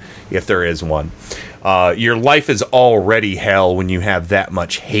going if there is one. Your life is already hell when you have that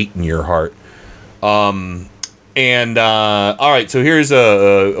much hate in your heart. All right, so here's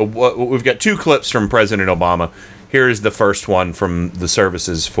we've got two clips from President Obama. Here's the first one from the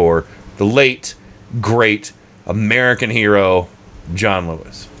services for the late, great American hero, John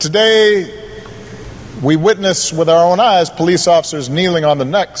Lewis. Today, we witness with our own eyes police officers kneeling on the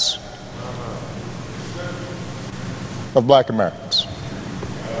necks of black Americans.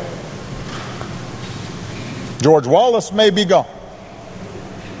 George Wallace may be gone,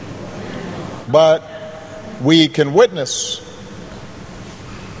 but we can witness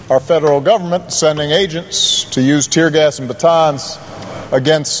our federal government sending agents to use tear gas and batons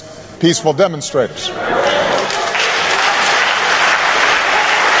against peaceful demonstrators.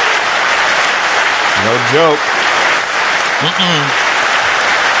 No joke.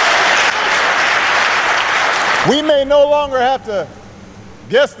 We may no longer have to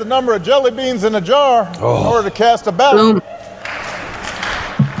guess the number of jelly beans in a jar in order to cast a ballot.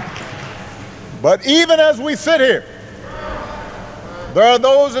 But even as we sit here, there are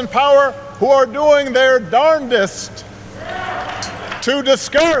those in power who are doing their darndest to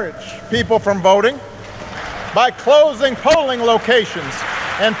discourage people from voting by closing polling locations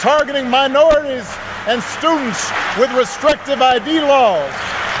and targeting minorities and students with restrictive ID laws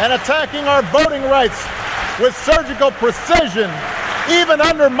and attacking our voting rights with surgical precision, even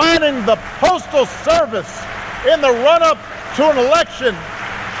undermining the Postal Service in the run-up to an election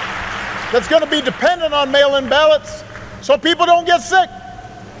that's going to be dependent on mail-in ballots so people don't get sick.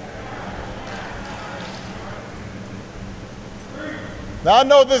 Now, I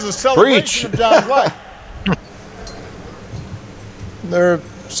know this is a celebration of John's life. There are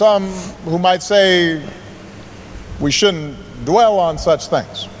some who might say we shouldn't dwell on such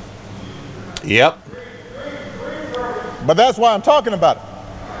things. Yep. But that's why I'm talking about it.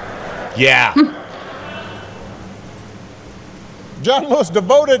 Yeah. John Lewis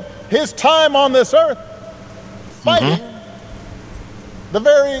devoted his time on this earth fighting the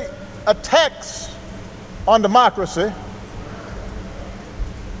very attacks on democracy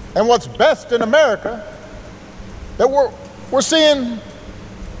and what's best in America that we're seeing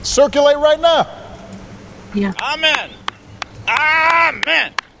circulate right now. Yeah. Amen.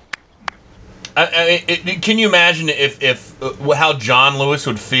 Amen. Can you imagine if how John Lewis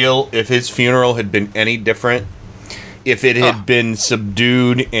would feel if his funeral had been any different? If it had been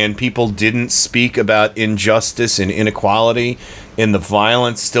subdued and people didn't speak about injustice and inequality and the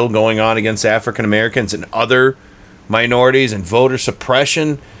violence still going on against African Americans and other minorities and voter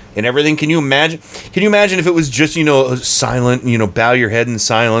suppression and everything. Can you imagine? Can you imagine if it was just, silent, bow your head in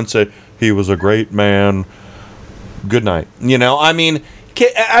silence, he was a great man, good night. I mean,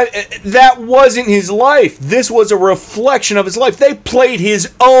 that wasn't his life. This was a reflection of his life. They played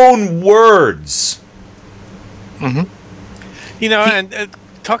his own words. And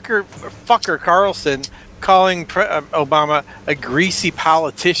Tucker Carlson calling Obama a greasy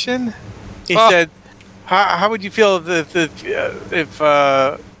politician. He said, "How would you feel if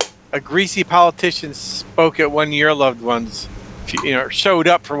a greasy politician spoke at one of your loved ones, showed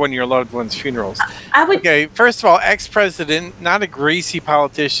up for one of your loved ones' funerals?" Okay, first of all, ex-president, not a greasy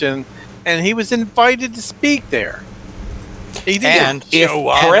politician, and he was invited to speak there. He didn't show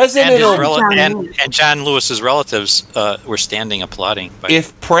up. And John Lewis's relatives were standing applauding.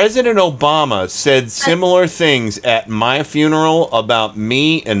 If President Obama said similar things at my funeral about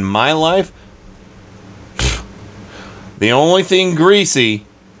me and my life, the only thing greasy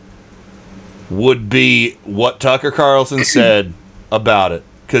would be what Tucker Carlson said about it.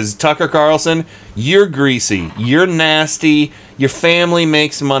 because Tucker Carlson, you're greasy, you're nasty, your family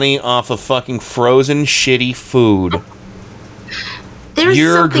makes money off of fucking frozen shitty food. There's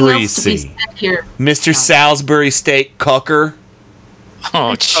You're something greasy. else to be said here. Mr. Salisbury steak cucker.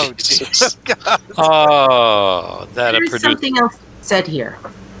 Oh, jeez. Oh, that There's produced. something else said here.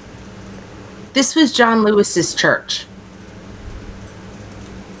 This was John Lewis's church.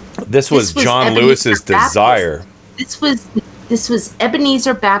 This was John Ebenezer Lewis's Baptist. desire. This was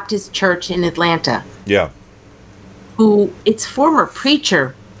Ebenezer Baptist Church in Atlanta, Yeah. who its former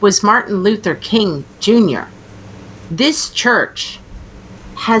preacher was Martin Luther King Jr. This church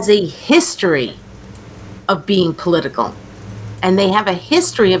has a history of being political, and they have a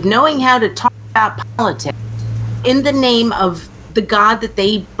history of knowing how to talk about politics in the name of the God that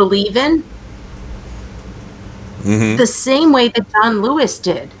they believe in, the same way that John Lewis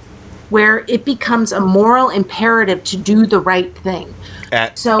did, where it becomes a moral imperative to do the right thing.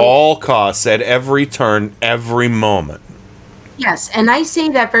 At all costs, at every turn, every moment. Yes, and I say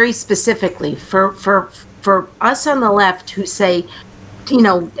that very specifically for us on the left who say,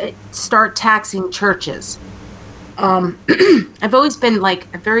 start taxing churches. I've always been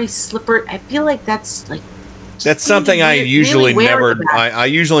like a very slippery. I feel like that's like. That's something I usually really never. wary about. I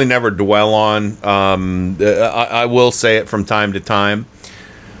usually never dwell on. I will say it from time to time,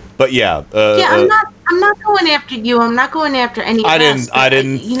 but yeah. I'm not going after you. I'm not going after any. I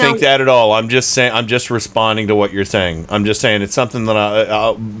didn't think that at all. I'm just saying. I'm just responding to what you're saying. I'm just saying it's something that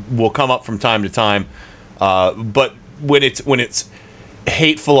I will come up from time to time. But when it's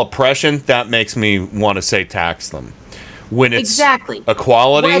hateful oppression, that makes me want to say tax them. When it's exactly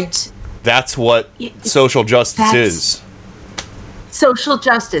equality, that's what social justice is. Social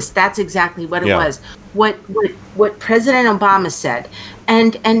justice. That's exactly what it Yeah. was. What President Obama said,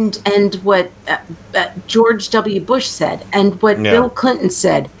 and what George W. Bush said, and what Yeah. Bill Clinton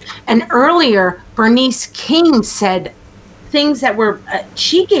said, and earlier Bernice King said things that were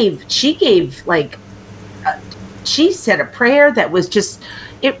she said a prayer that was just,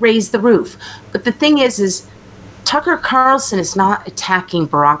 it raised the roof. But the thing is Tucker Carlson is not attacking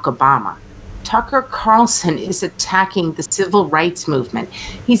Barack Obama. Tucker Carlson is attacking the civil rights movement.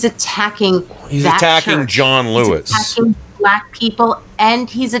 He's attacking He's that attacking church. John Lewis. He's attacking black people, and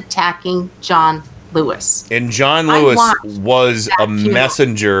he's attacking John Lewis. And John I Lewis watched was a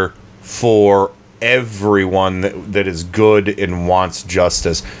messenger for everyone that is good and wants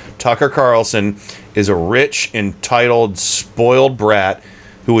justice. Tucker Carlson is a rich, entitled, spoiled brat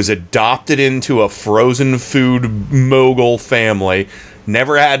who was adopted into a frozen food mogul family,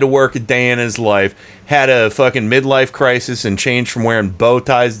 never had to work a day in his life, had a fucking midlife crisis and changed from wearing bow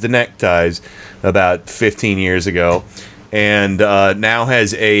ties to neckties about 15 years ago, and now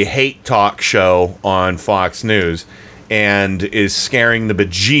has a hate talk show on Fox News and is scaring the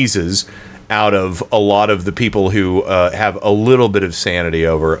bejesus out of a lot of the people who have a little bit of sanity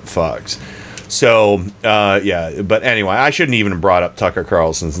over at Fox. So, yeah, but anyway, I shouldn't even have brought up Tucker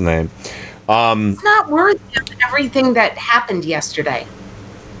Carlson's name. It's not worthy of everything that happened yesterday.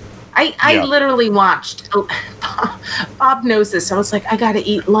 I literally watched. Bob knows this. I was like, I got to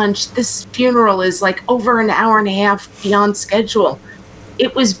eat lunch. This funeral is like over an hour and a half beyond schedule.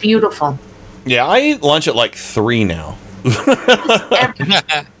 It was beautiful. Yeah, I eat lunch at like 3 now.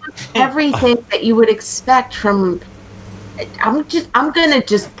 Everything that you would expect from. I'm gonna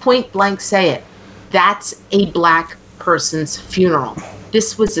just point blank say it. That's a black person's funeral.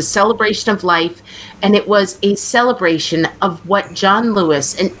 This was a celebration of life, and it was a celebration of what John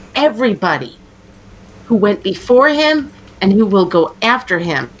Lewis and everybody who went before him and who will go after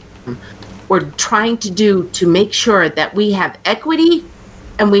him were trying to do to make sure that we have equity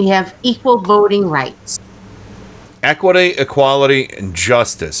and we have equal voting rights. Equity, equality, and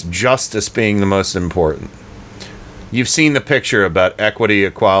justice. Justice being the most important. You've seen the picture about equity,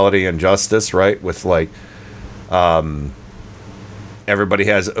 equality, and justice, right? With like, everybody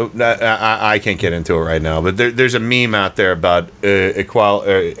has. I can't get into it right now, but there's a meme out there about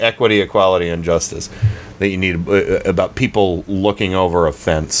equity, equality, and justice that you need about people looking over a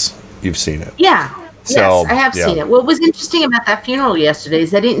fence. You've seen it. Yeah. So, yes, I have yeah. seen it. What was interesting about that funeral yesterday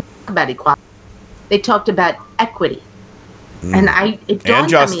is they didn't talk about equality. They talked about equity. And it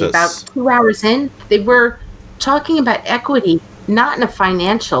dawned on me about 2 hours in, they were talking about equity, not in a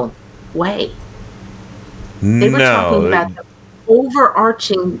financial way. They were talking about the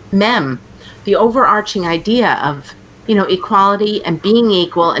overarching the overarching idea of, equality and being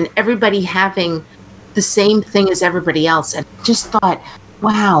equal and everybody having the same thing as everybody else. And I just thought,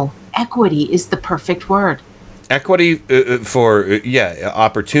 wow, equity is the perfect word. Equity for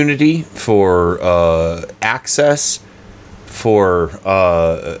opportunity, for access, for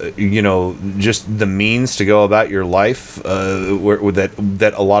just the means to go about your life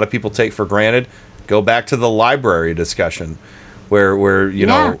that a lot of people take for granted, go back to the library discussion, where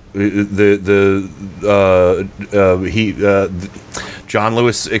John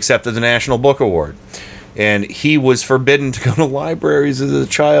Lewis accepted the National Book Award, and he was forbidden to go to libraries as a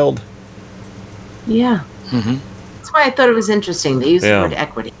child. Yeah. That's why I thought it was interesting. They used the word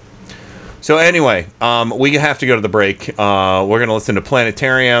equity. So anyway, we have to go to the break. We're going to listen to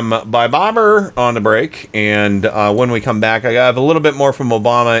Planetarium by Bobber on the break. And when we come back, I have a little bit more from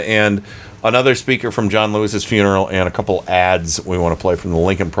Obama and another speaker from John Lewis's funeral and a couple ads we want to play from the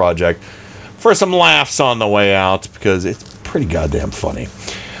Lincoln Project for some laughs on the way out, because it's pretty goddamn funny.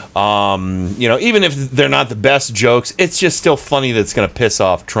 Even if they're not the best jokes, it's just still funny that it's going to piss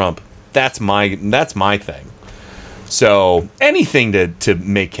off Trump. That's my thing. So anything to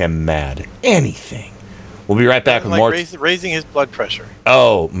make him mad, anything. We'll be right back with more. Raising his blood pressure.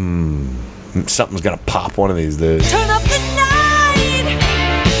 Oh, something's gonna pop one of these days. Turn up the night.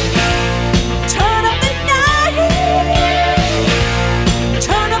 Turn up the night.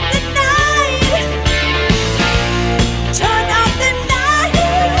 Turn up the night. Turn up the night.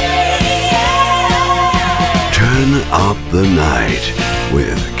 Turn up the night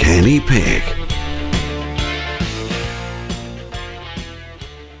with Kenny Pick.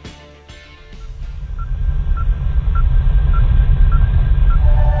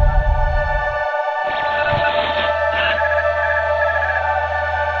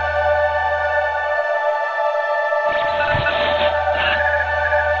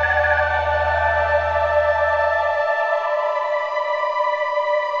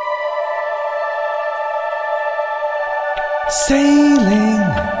 Sailing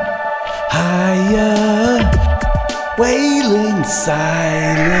higher, wailing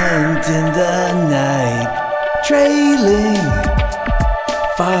silent in the night, trailing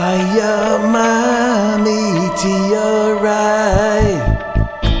fire, mommy to your right,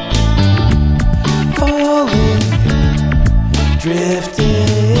 falling,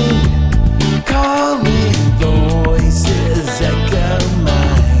 drifting, calling voices echo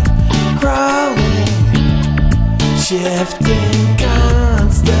mine, crawling, shifting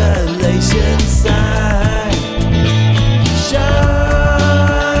constellation sign,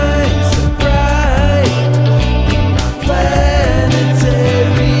 shine so bright in my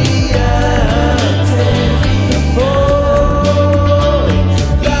planetary the points of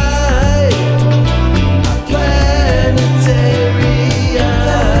light in my planetary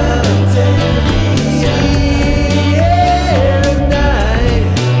air of night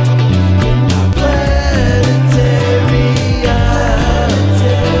in my planetary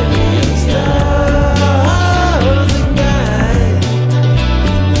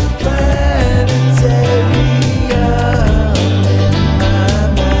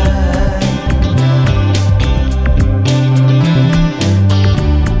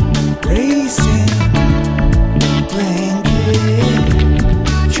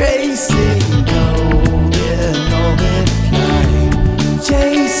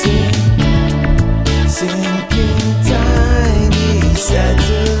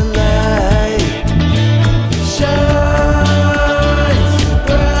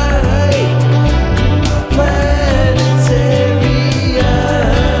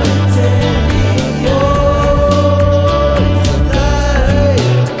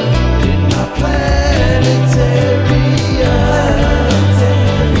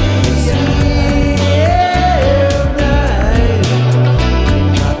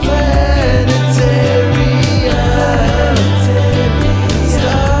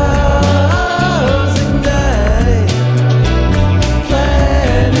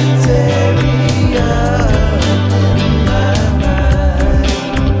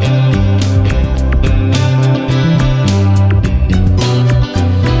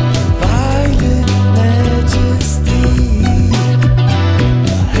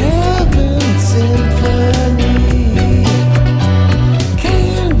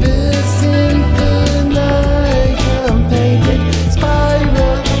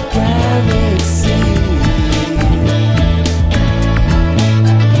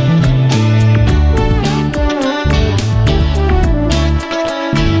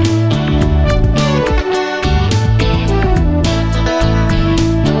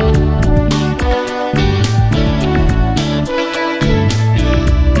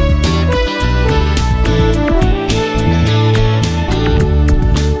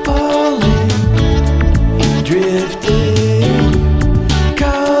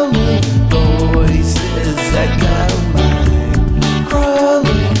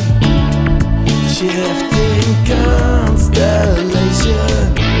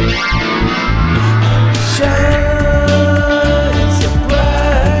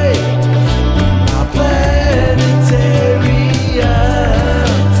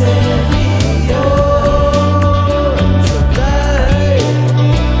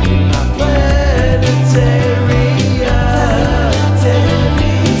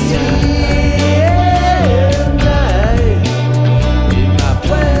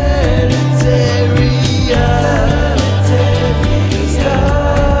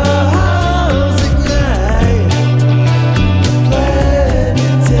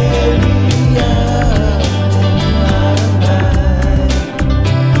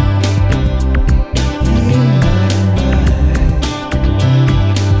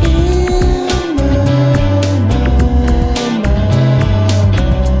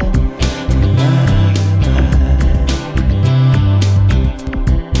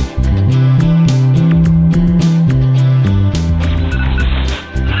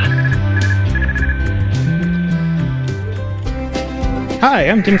Hi,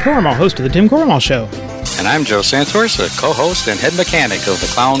 I'm Tim Corrimal, host of The Tim Corrimal Show. And I'm Joe Santorsa, co-host and head mechanic of the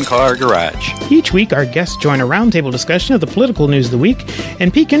Clown Car Garage. Each week, our guests join a roundtable discussion of the political news of the week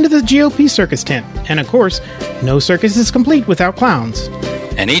and peek into the GOP circus tent. And of course, no circus is complete without clowns.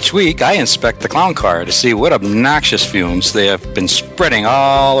 And each week, I inspect the clown car to see what obnoxious fumes they have been spreading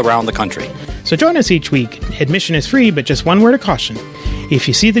all around the country. So join us each week. Admission is free, but just one word of caution. If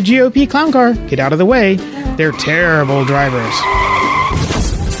you see the GOP clown car, get out of the way. They're terrible drivers.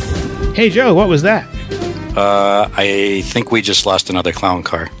 Hey, Joe, what was that? I think we just lost another clown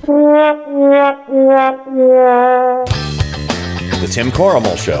car. The Tim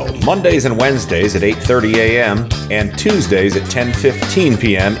Corrimal Show, Mondays and Wednesdays at 8:30 a.m. and Tuesdays at 10:15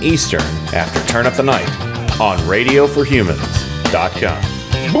 p.m. Eastern after Turn Up the Night on RadioForHumans.com.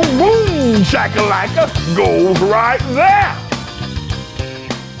 Boom, boom, shakalaka, goes right there.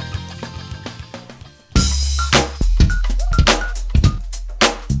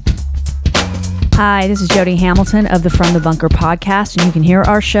 Hi, this is Jody Hamilton of the From the Bunker podcast, and you can hear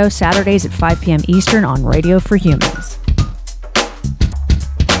our show Saturdays at 5 p.m. Eastern on Radio for Humans.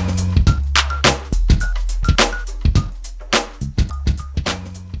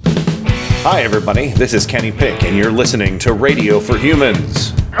 Hi, everybody. This is Kenny Pick, and you're listening to Radio for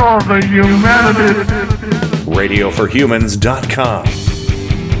Humans. Oh, the humanity. RadioForHumans.com.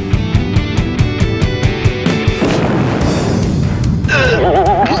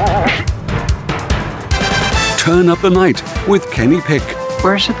 Turn Up the Night with Kenny Pick.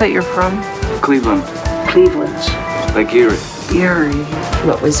 Where is it that you're from? Cleveland. Cleveland. Like Erie. Erie.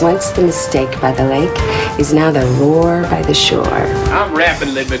 What was once the mistake by the lake is now the roar by the shore. I'm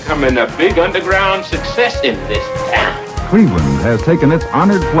rapidly becoming a big underground success in this town. Cleveland has taken its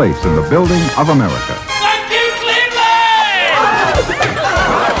honored place in the building of America. Thank you, Cleveland!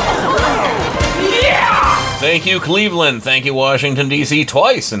 Yeah! Thank you, Cleveland. Thank you, Washington, D.C.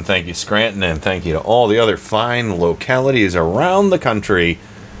 twice. And thank you, Scranton. And thank you to all the other fine localities around the country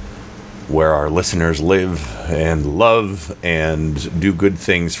where our listeners live and love and do good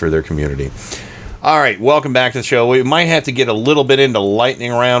things for their community. All right, welcome back to the show. We might have to get a little bit into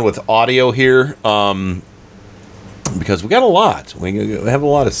lightning round with audio here because we got a lot. We have a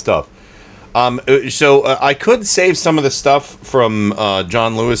lot of stuff. So I could save some of the stuff from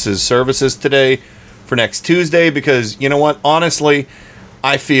John Lewis's services today for next Tuesday because, you know what, honestly,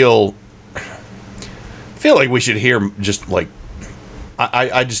 I feel like we should hear just like,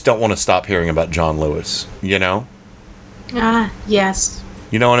 I just don't want to stop hearing about John Lewis, you know? Yes.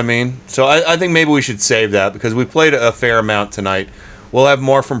 You know what I mean? So I think maybe we should save that because we played a fair amount tonight. We'll have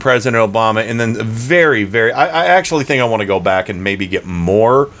more from President Obama, and then I actually think I want to go back and maybe get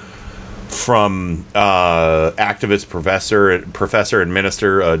more from activist professor and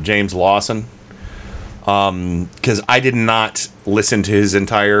minister James Lawson, because I did not listen to his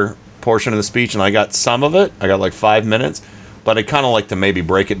entire portion of the speech, and I got some of it. I got like 5 minutes, but I'd kind of like to maybe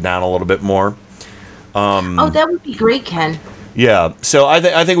break it down a little bit more. That would be great, Ken. Yeah, so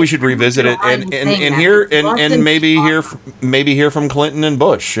I think we should revisit it and hear and maybe hear from Clinton and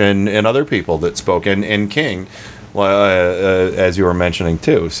Bush and other people that spoke and King, as you were mentioning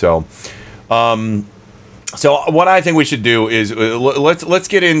too. So what I think we should do is let's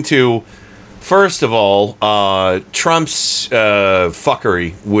get into first of all Trump's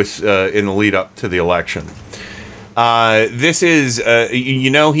fuckery with in the lead up to the election. This is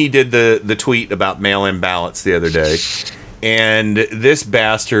he did the tweet about mail-in ballots the other day. And this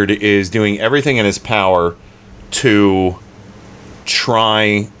bastard is doing everything in his power to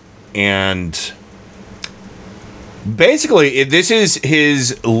try and basically, this is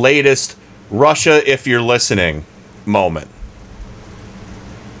his latest Russia, if you're listening moment.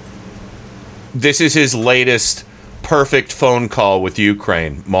 This is his latest perfect phone call with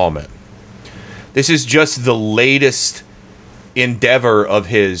Ukraine moment. This is just the latest endeavor of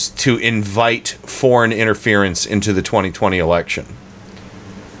his to invite foreign interference into the 2020 election.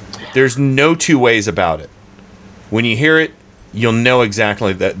 There's no two ways about it. When you hear it, you'll know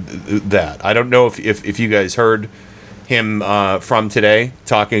exactly that. I don't know if you guys heard him from today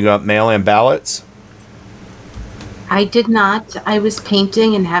talking about mail-in ballots. I did not. I was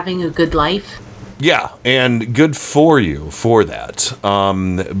painting and having a good life. Yeah, and good for you for that.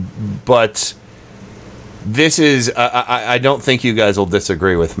 But this is, I don't think you guys will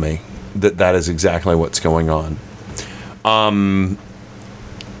disagree with me that is exactly what's going on.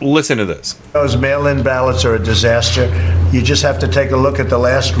 Listen to this. Those mail-in ballots are a disaster. You just have to take a look at the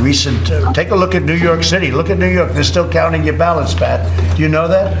last recent, take a look at New York City. Look at New York. They're still counting your ballots, Pat. Do you know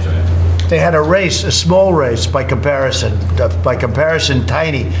that? They had a race, a small race by comparison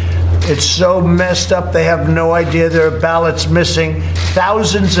tiny. It's so messed up. They have no idea there are ballots missing.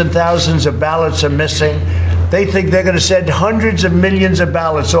 Thousands and thousands of ballots are missing. They think they're going to send hundreds of millions of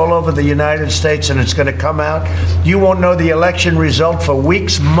ballots all over the United States, and it's going to come out. You won't know the election result for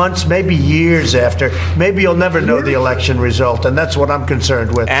weeks, months, maybe years after. Maybe you'll never know the election result, and that's what I'm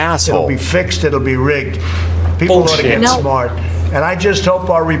concerned with. Asshole. It'll be fixed. It'll be rigged. People ought to get smart. And I just hope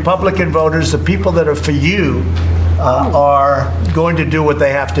our Republican voters, the people that are for you, are going to do what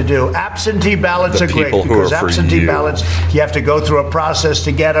they have to do. Absentee ballots are great because absentee ballots, you have to go through a process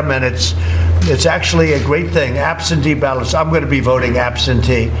to get them, and it's actually a great thing. Absentee ballots, I'm going to be voting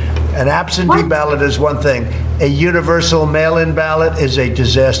absentee. An absentee ballot is one thing. A universal mail-in ballot is a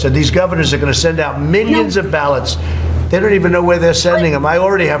disaster. These governors are going to send out millions of ballots. They don't even know where they're sending them. I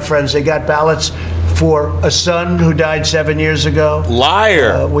already have friends. They got ballots for a son who died 7 years ago.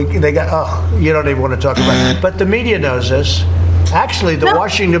 Liar. They got. You don't even want to talk about it. But the media knows this. Actually, the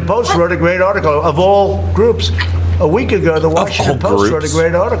Washington Post wrote a great article of all groups. A week ago, the Washington Post wrote a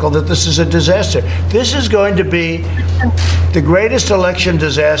great article that this is a disaster. This is going to be the greatest election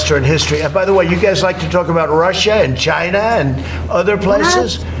disaster in history. And by the way, you guys like to talk about Russia and China and other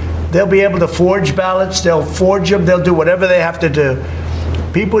places? They'll be able to forge ballots. They'll forge them. They'll do whatever they have to do.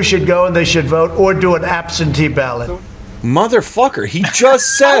 People should go and they should vote or do an absentee ballot. Motherfucker, he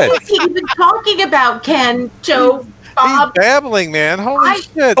just said. What is he even talking about, Ken, Joe, Bob? He's babbling, man. Holy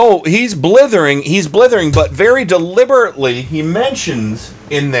shit. Oh, he's blithering, but very deliberately he mentions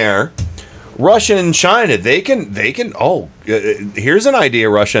in there Russia and China. They can, here's an idea,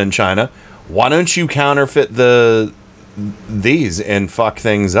 Russia and China. Why don't you counterfeit these and fuck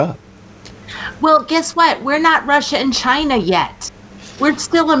things up? Well, guess what? We're not Russia and China yet. We're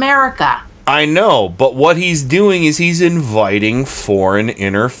still America. I know, but what he's doing is he's inviting foreign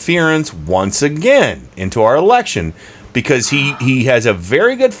interference once again into our election because he has a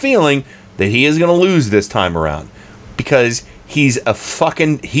very good feeling that he is going to lose this time around because he's a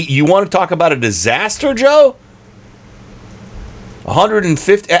fucking... You want to talk about a disaster, Joe?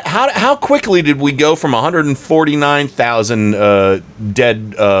 150... How quickly did we go from 149,000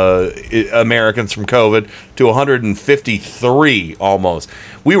 dead Americans from COVID to 153 almost?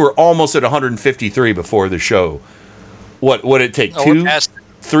 We were almost at 153 before the show. What would it take? 3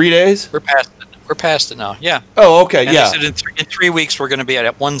 days? We're past it now. Yeah. Oh, okay. And yeah. they said in 3 weeks we're going to be at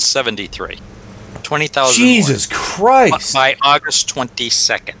 173. 20,000. Jesus Christ! By August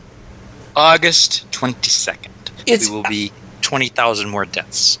 22nd. August 22nd. We will be 20,000 more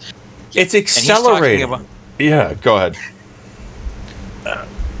deaths. It's accelerating. Yeah, go ahead.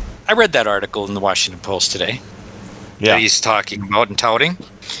 I read that article in the Washington Post today. Yeah. That he's talking about and touting.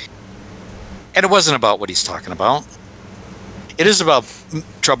 And it wasn't about what he's talking about. It is about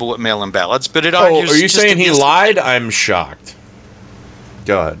trouble with mail-in ballots, but it argues... are you saying he lied? I'm shocked.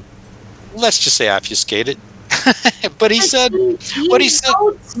 Go ahead. Let's just say obfuscated. But he said... What he said...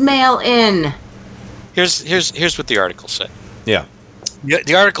 Mail in. Here's what the article said. Yeah.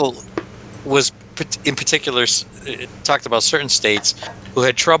 The article was, in particular, talked about certain states who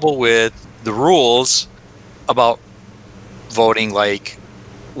had trouble with the rules about voting, like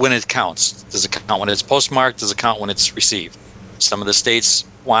when it counts. Does it count when it's postmarked? Does it count when it's received? Some of the states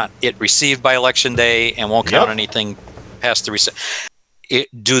want it received by election day and won't count anything past the receipt.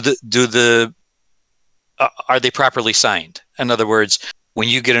 Are they properly signed? In other words, when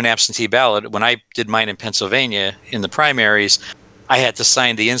you get an absentee ballot, when I did mine in Pennsylvania in the primaries, I had to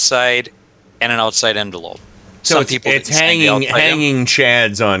sign the inside and an outside envelope. So Some it's, people it's didn't sign the outside hanging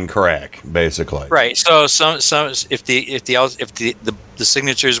chads on crack, basically. Right. So some if the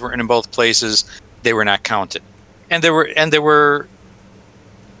signatures were in both places, they were not counted, and there were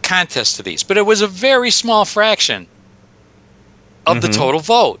contests to these, but it was a very small fraction of the total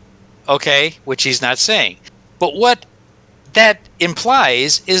vote. Okay, which he's not saying, but what that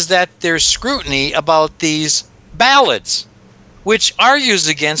implies is that there's scrutiny about these ballots, which argues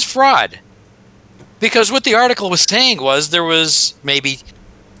against fraud. Because what the article was saying was there was maybe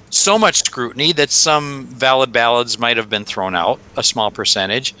so much scrutiny that some valid ballots might have been thrown out, a small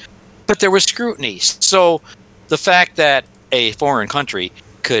percentage, but there was scrutiny. So the fact that a foreign country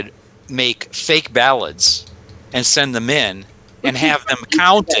could make fake ballots and send them in and have them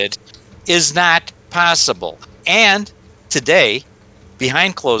counted is not possible. And today,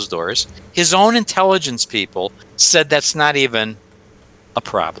 behind closed doors, his own intelligence people said that's not even a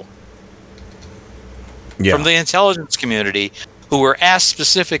problem. Yeah. From the intelligence community, who were asked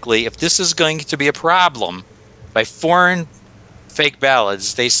specifically if this is going to be a problem by foreign fake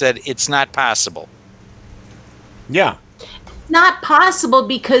ballots, they said it's not possible. Yeah. Not possible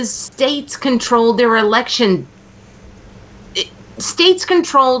because states control their election. states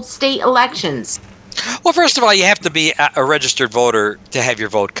control state elections. Well, first of all, you have to be a registered voter to have your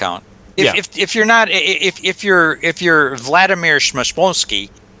vote count. If you're not, if you're Vladimir Shmosky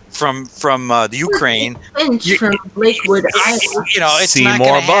from the Ukraine, from Lakewood, Iowa. It's not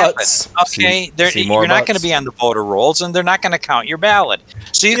going to happen. Okay, you're not going to be on the voter rolls, and they're not going to count your ballot.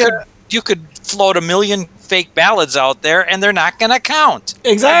 So you could float 1 million fake ballots out there, and they're not going to count.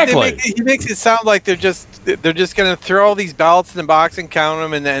 Exactly. He makes it sound like they're just going to throw all these ballots in the box and count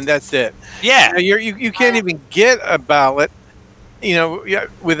them, and that's it. Yeah, you can't even get a ballot,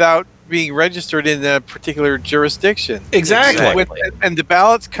 without being registered in a particular jurisdiction. Exactly. And the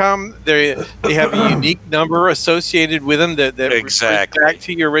ballots come, they have a unique number associated with them that refers back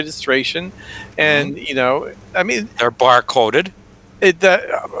to your registration, and they're barcoded.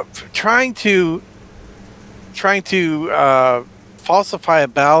 Trying to falsify a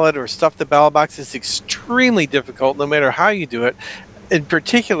ballot or stuff the ballot box is extremely difficult, no matter how you do it. In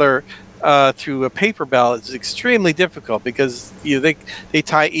particular, through a paper ballot is extremely difficult because they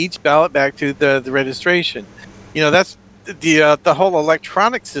tie each ballot back to the registration. That's the whole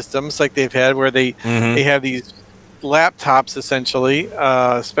electronic systems like they've had where they have these laptops, essentially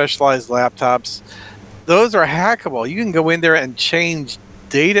specialized laptops. Those are hackable. You can go in there and change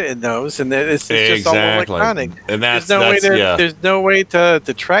data in those, and it's just all electronic. And there's no way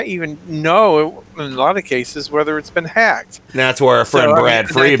to try even know in a lot of cases whether it's been hacked. And that's where our friend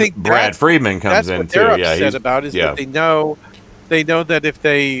Brad Friedman comes in too. What they're upset about is that they know that if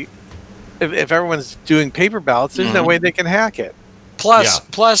everyone's doing paper ballots, there's no way they can hack it.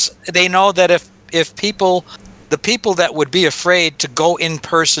 Plus, they know that if the people that would be afraid to go in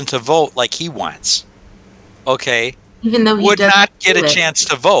person to vote like he wants, even though he would not get a chance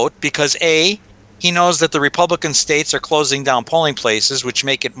to vote because A, he knows that the Republican states are closing down polling places, which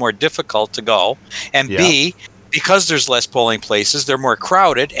make it more difficult to go, and B, because there's less polling places, they're more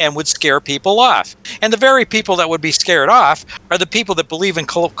crowded and would scare people off. And the very people that would be scared off are the people that believe in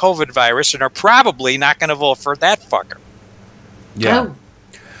COVID virus and are probably not going to vote for that fucker. Yeah. Oh.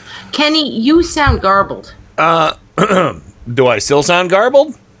 Kenny, you sound garbled. Do I still sound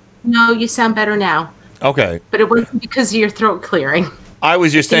garbled? No, you sound better now. Okay. But it wasn't because of your throat clearing. I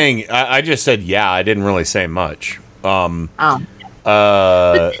was just saying, I just said, I didn't really say much. But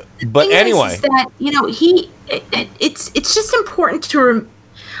anyway. Is that, it's just important to,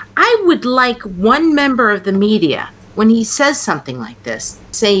 I would like one member of the media, when he says something like this,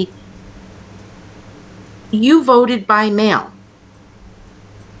 say, you voted by mail.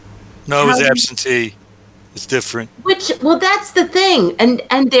 No, it was absentee. It's different. Well, that's the thing.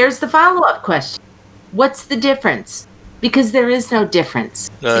 And there's the follow-up question. What's the difference? Because there is no difference.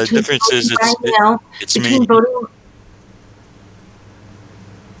 The difference is it's me.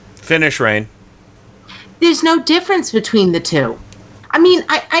 Finish, Rain. There's no difference between the two. I mean,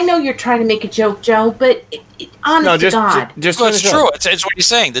 I know you're trying to make a joke, Joe, but honest to God. It's true. It's what you're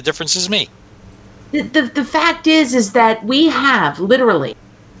saying. The difference is me. The fact is that we have literally,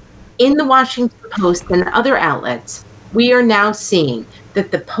 in the Washington Post and other outlets, we are now seeing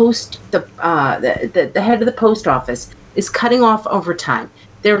that the head of the post office is cutting off overtime.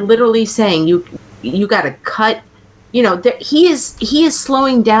 They're literally saying you got to cut. He is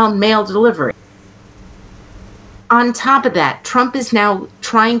slowing down mail delivery. On top of that, Trump is now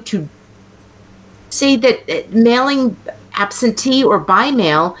trying to say that mailing absentee or by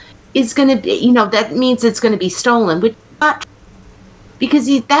mail is going to be, that means it's going to be stolen, which is not true. Because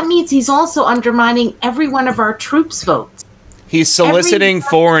that means he's also undermining every one of our troops' votes. He's soliciting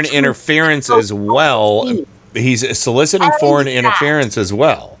foreign interference as well. He's soliciting foreign interference as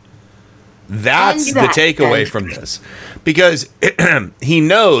well. That's the takeaway from this. Because he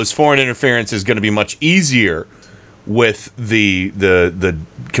knows foreign interference is going to be much easier with the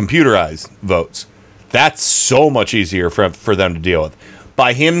computerized votes. That's so much easier for them to deal with.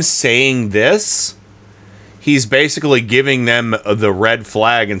 By him saying this, he's basically giving them the red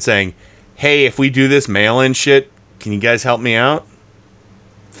flag and saying, hey, if we do this mail-in shit, can you guys help me out?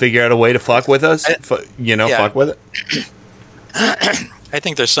 Figure out a way to fuck with us? Fuck with it? I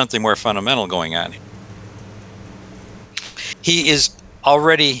think there's something more fundamental going on. He is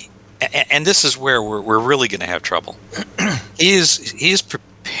already, and this is where we're really going to have trouble. He is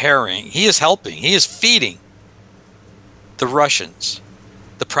preparing, he is helping, he is feeding the Russians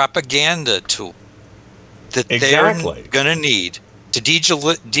the propaganda tool that they're going to need to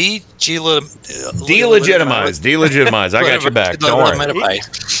delegitimize. I got your back. Don't worry.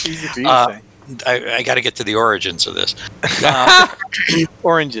 I got to get to the origins of this.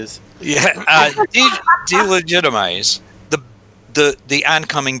 Oranges. Yeah. Delegitimize the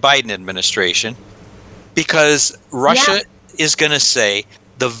oncoming Biden administration because Russia is going to say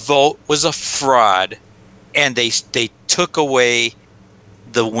the vote was a fraud, and they took away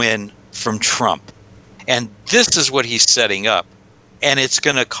the win from Trump. And this is what he's setting up. And it's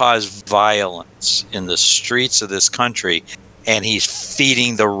going to cause violence in the streets of this country. And he's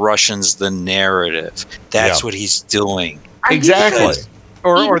feeding the Russians the narrative. That's what he's doing. Exactly.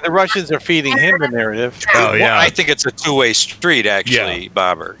 Or the Russians are feeding him the narrative. Oh, yeah. Well, I think it's a two-way street, actually,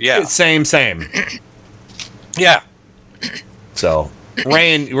 Bobber. Yeah. Same. Yeah. So,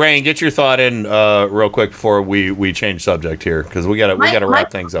 Rain, get your thought in real quick before we change subject here, because we gotta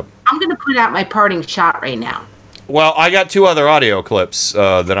wrap things up. I'm going to put out my parting shot right now. Well, I got 2 other audio clips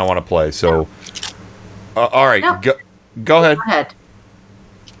that I want to play. So, all right, go ahead. Go ahead.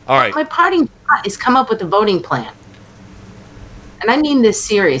 All right. My parting shot is come up with a voting plan, and I mean this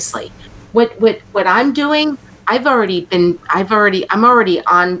seriously. What I'm doing, I'm already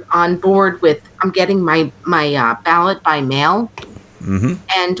on board with. I'm getting my ballot by mail, and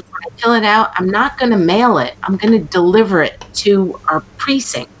when I fill it out, I'm not going to mail it. I'm going to deliver it to our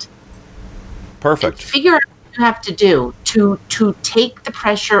precinct. Perfect. And figure out what you have to do to take the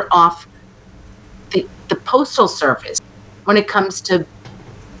pressure off the postal service when it comes to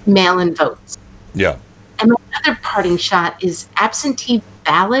mail-in votes. Yeah. And my other parting shot is absentee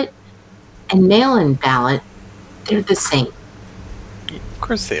ballot and mail-in ballot. They're the same. Of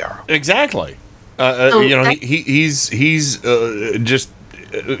course they are. Exactly. So he's just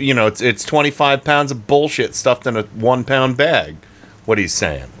it's 25 pounds of bullshit stuffed in a 1 pound bag. What he's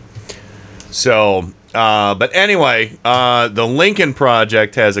saying. So, but anyway, the Lincoln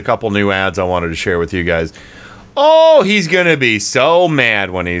Project has a couple new ads I wanted to share with you guys. Oh, he's gonna be so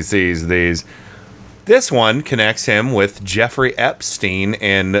mad when he sees these. This one connects him with Jeffrey Epstein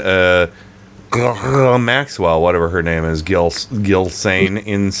and Maxwell, whatever her name is, Gilsane,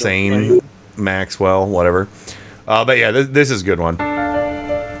 Insane Maxwell, whatever. But yeah, this is a good one.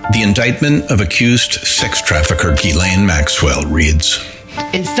 The indictment of accused sex trafficker Ghislaine Maxwell reads: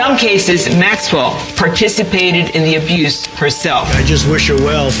 In some cases, Maxwell participated in the abuse herself. I just wish her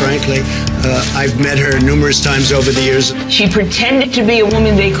well, frankly. I've met her numerous times over the years. She pretended to be a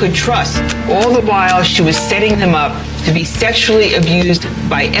woman they could trust. All the while, she was setting them up to be sexually abused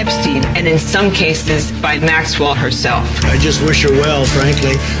by Epstein, and in some cases, by Maxwell herself. I just wish her well,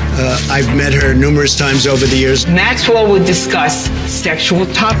 frankly. I've met her numerous times over the years. Maxwell would discuss sexual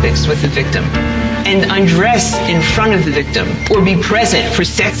topics with the victim and undress in front of the victim or be present for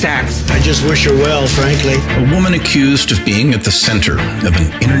sex acts. I just wish her well, frankly. A woman accused of being at the center of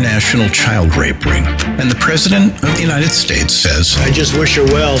an international child rape ring. And the President of the United States says, I just wish her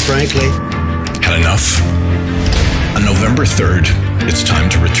well, frankly. Had enough? On November 3rd, it's time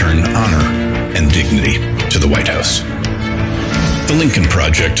to return honor and dignity to the White House. The Lincoln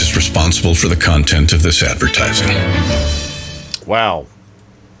Project is responsible for the content of this advertising. Wow.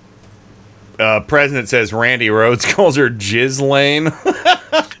 President says Randy Rhoads calls her Ghislaine.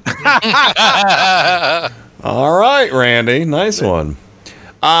 All right, Randy. Nice one.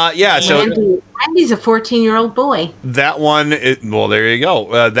 So Randy's a 14-year-old boy. That one, well, there you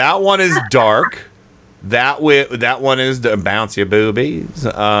go. That one is dark. That one is the bouncy boobies.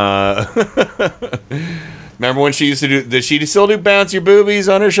 Remember when she used to do? Does she still do bouncy boobies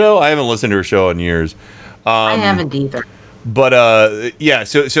on her show? I haven't listened to her show in years. I haven't either. But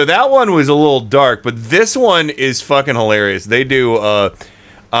so that one was a little dark, but this one is fucking hilarious. They do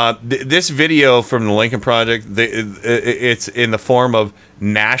this video from the Lincoln Project. It's in the form of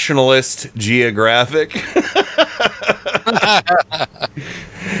Nationalist Geographic.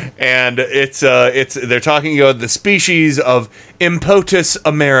 And it's they're talking about the species of Impotus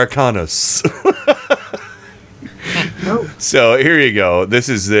americanus. So here you go. This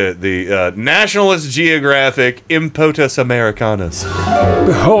is the Nationalist Geographic Impotus americanus.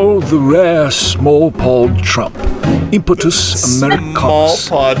 Behold the rare small-pawed trump, Impotus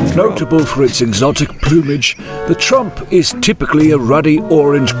americanus. Notable for its exotic plumage, the trump is typically a ruddy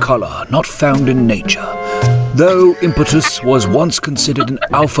orange color, not found in nature. Though Impotus was once considered an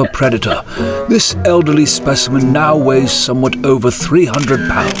alpha predator, this elderly specimen now weighs somewhat over 300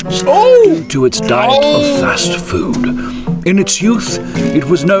 pounds due to its diet of fast food. In its youth, it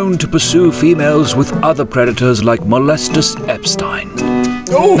was known to pursue females with other predators like Molestus Epstein.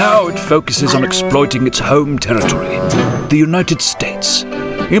 Now it focuses on exploiting its home territory, the United States.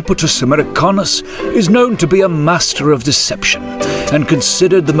 Impotus americanus is known to be a master of deception and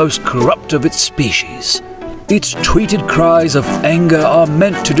considered the most corrupt of its species. Its tweeted cries of anger are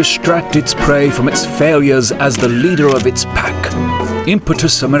meant to distract its prey from its failures as the leader of its pack.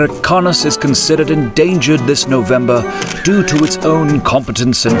 Impotus americanus is considered endangered this November due to its own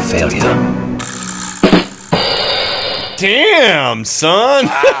incompetence and failure. Damn, son.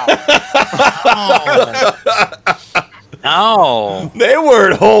 No. They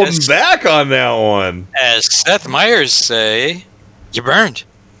weren't holding back on that one. As Seth Meyers say, you burned.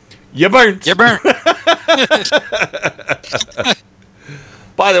 You burned. You burned.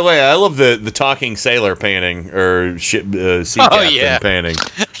 By the way, I love the talking sailor painting or sea captain painting.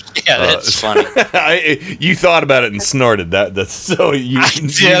 Yeah, that's funny. You thought about it and snorted. That's so you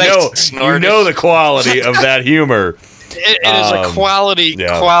snorted. know the quality of that humor. It is a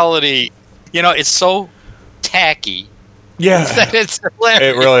quality. You know, it's so tacky. Yeah, that it's hilarious.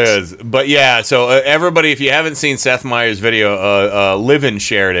 It really is. But yeah, so everybody, if you haven't seen Seth Meyers' video, Livin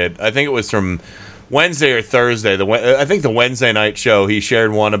shared it. I think it was from Wednesday or Thursday. I think the Wednesday night show. He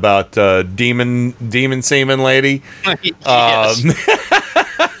shared one about demon semen lady. Yes.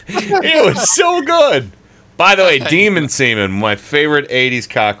 It was so good. By the way, Demon Semen, my favorite '80s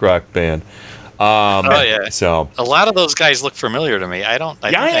cock rock band. Oh yeah. So a lot of those guys look familiar to me. I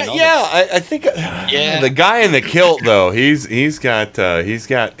think the guy in the kilt though. He's got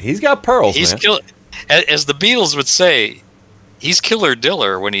pearls. He's man. As the Beatles would say, he's killer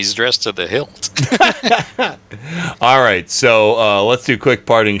diller when he's dressed to the hilt. All right, so let's do quick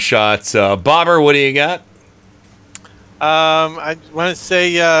parting shots. Bobber, what do you got? I want to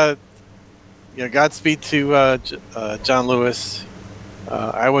say, Godspeed to John Lewis.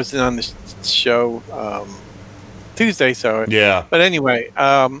 I wasn't on the show Tuesday, so yeah. But anyway,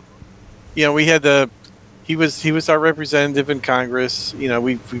 we had he was our representative in Congress. You know,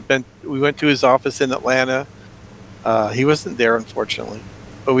 we went to his office in Atlanta. He wasn't there, unfortunately,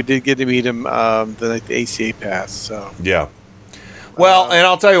 but we did get to meet him the night the ACA passed. So yeah. Well, and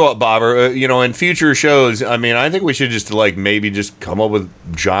I'll tell you what, Bobber, in future shows, I mean, I think we should just maybe just come up with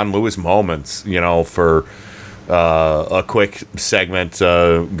John Lewis moments, for a quick segment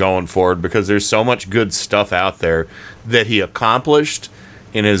going forward, because there's so much good stuff out there that he accomplished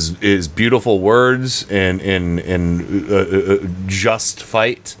in his beautiful words and in just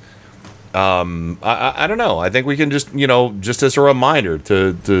fight. I don't know. I think we can just just as a reminder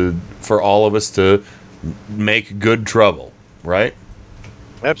for all of us to make good trouble, right?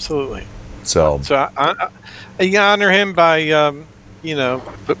 Absolutely. So I honor him by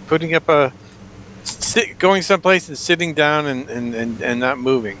putting up going someplace and sitting down and not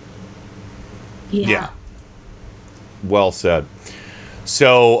moving. Yeah. Well said.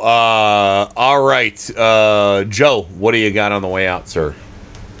 So all right, Joe, what do you got on the way out, sir?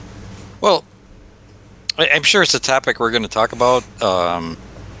 Well, I'm sure it's a topic we're going to talk about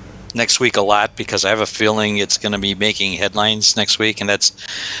next week a lot, because I have a feeling it's going to be making headlines next week, and that's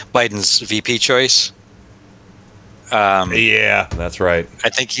Biden's VP choice. Yeah, that's right. I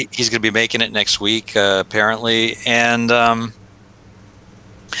think he's going to be making it next week, apparently. And I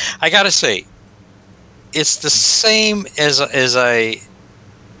got to say, it's the same as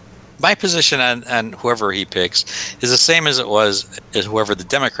my position on whoever he picks is the same as it was as whoever the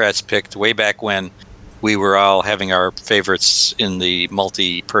Democrats picked way back when we were all having our favorites in the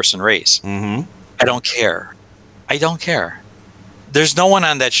multi-person race. Mm-hmm. I don't care. There's no one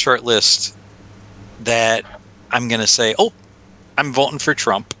on that short list that I'm going to say, oh, I'm voting for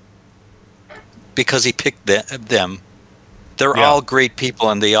Trump because he picked them. They're all great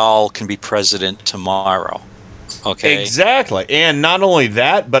people, and they all can be president tomorrow. Okay. Exactly. And not only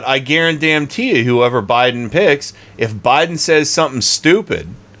that, but I guarantee you, whoever Biden picks, if Biden says something stupid,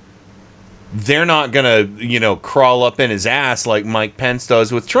 they're not going to, crawl up in his ass like Mike Pence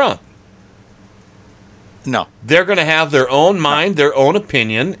does with Trump. No. They're going to have their own mind, their own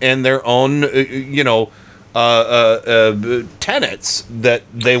opinion, and their own, tenets that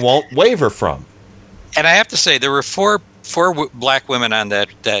they won't waver from. And I have to say, there were four black women on that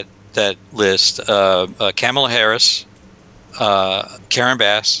list: Kamala Harris, Karen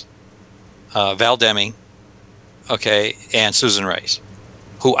Bass, Val Deming, and Susan Rice,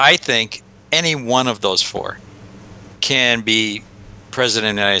 who I think any one of those four can be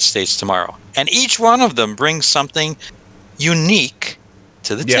president of the United States tomorrow. And each one of them brings something unique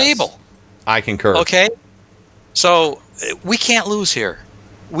to the table. I concur. Okay? So we can't lose here.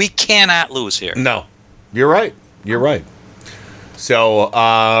 We cannot lose here. No. You're right. So,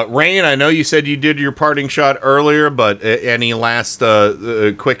 Rain, I know you said you did your parting shot earlier, but any last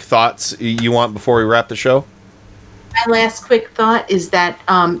quick thoughts you want before we wrap the show? My last quick thought is that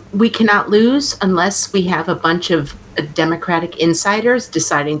we cannot lose unless we have a bunch of Democratic insiders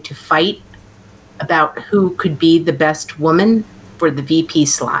deciding to fight about who could be the best woman for the VP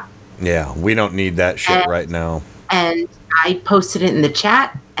slot. Yeah, we don't need that shit right now. And I posted it in the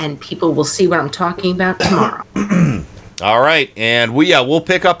chat, and people will see what I'm talking about tomorrow. All right, and we'll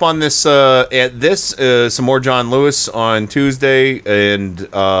pick up on this some more John Lewis on Tuesday, and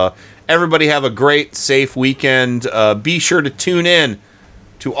everybody have a great, safe weekend. Be sure to tune in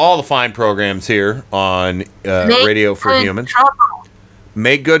to all the fine programs here on Radio for Humans.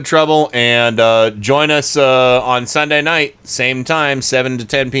 Make good trouble, and join us on Sunday night, same time, 7 to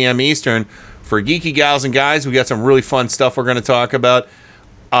 10 p.m. Eastern, for Geeky Gals and Guys. We got some really fun stuff we're going to talk about.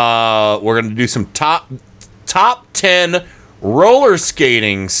 We're going to do some top 10 roller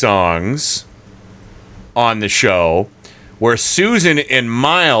skating songs on the show, where Susan and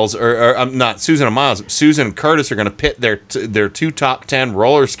Miles, or not Susan and Miles, Susan and Curtis are going to pit their two top 10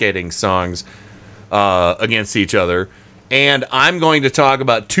 roller skating songs against each other. And I'm going to talk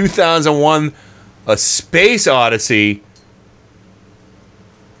about 2001: A Space Odyssey,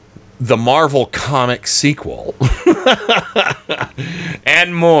 the Marvel comic sequel,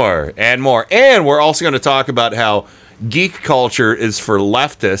 and more. And we're also going to talk about how geek culture is for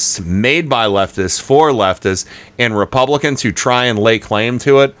leftists, made by leftists, for leftists, and Republicans who try and lay claim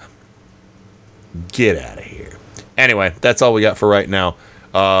to it. Get out of here. Anyway, that's all we got for right now.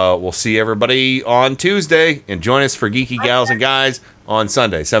 We'll see everybody on Tuesday, and join us for Geeky Gals and Guys on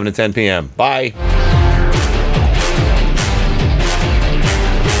Sunday, 7 to 10 p.m. Bye.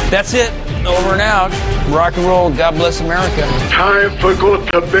 That's it. Over and out. Rock and roll. God bless America. Time to go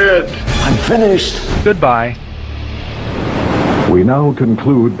to bed. I'm finished. Goodbye. We now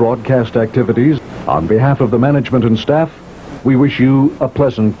conclude broadcast activities. On behalf of the management and staff, we wish you a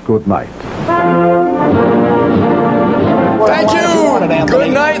pleasant good night. Thank you.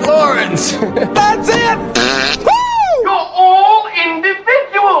 Good night, Lawrence. That's it. Woo! You're all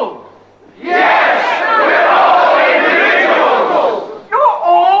individuals. Yes, we're all individuals. You're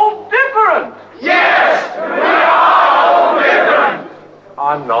all different. Yes, we are all different.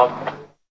 I'm not.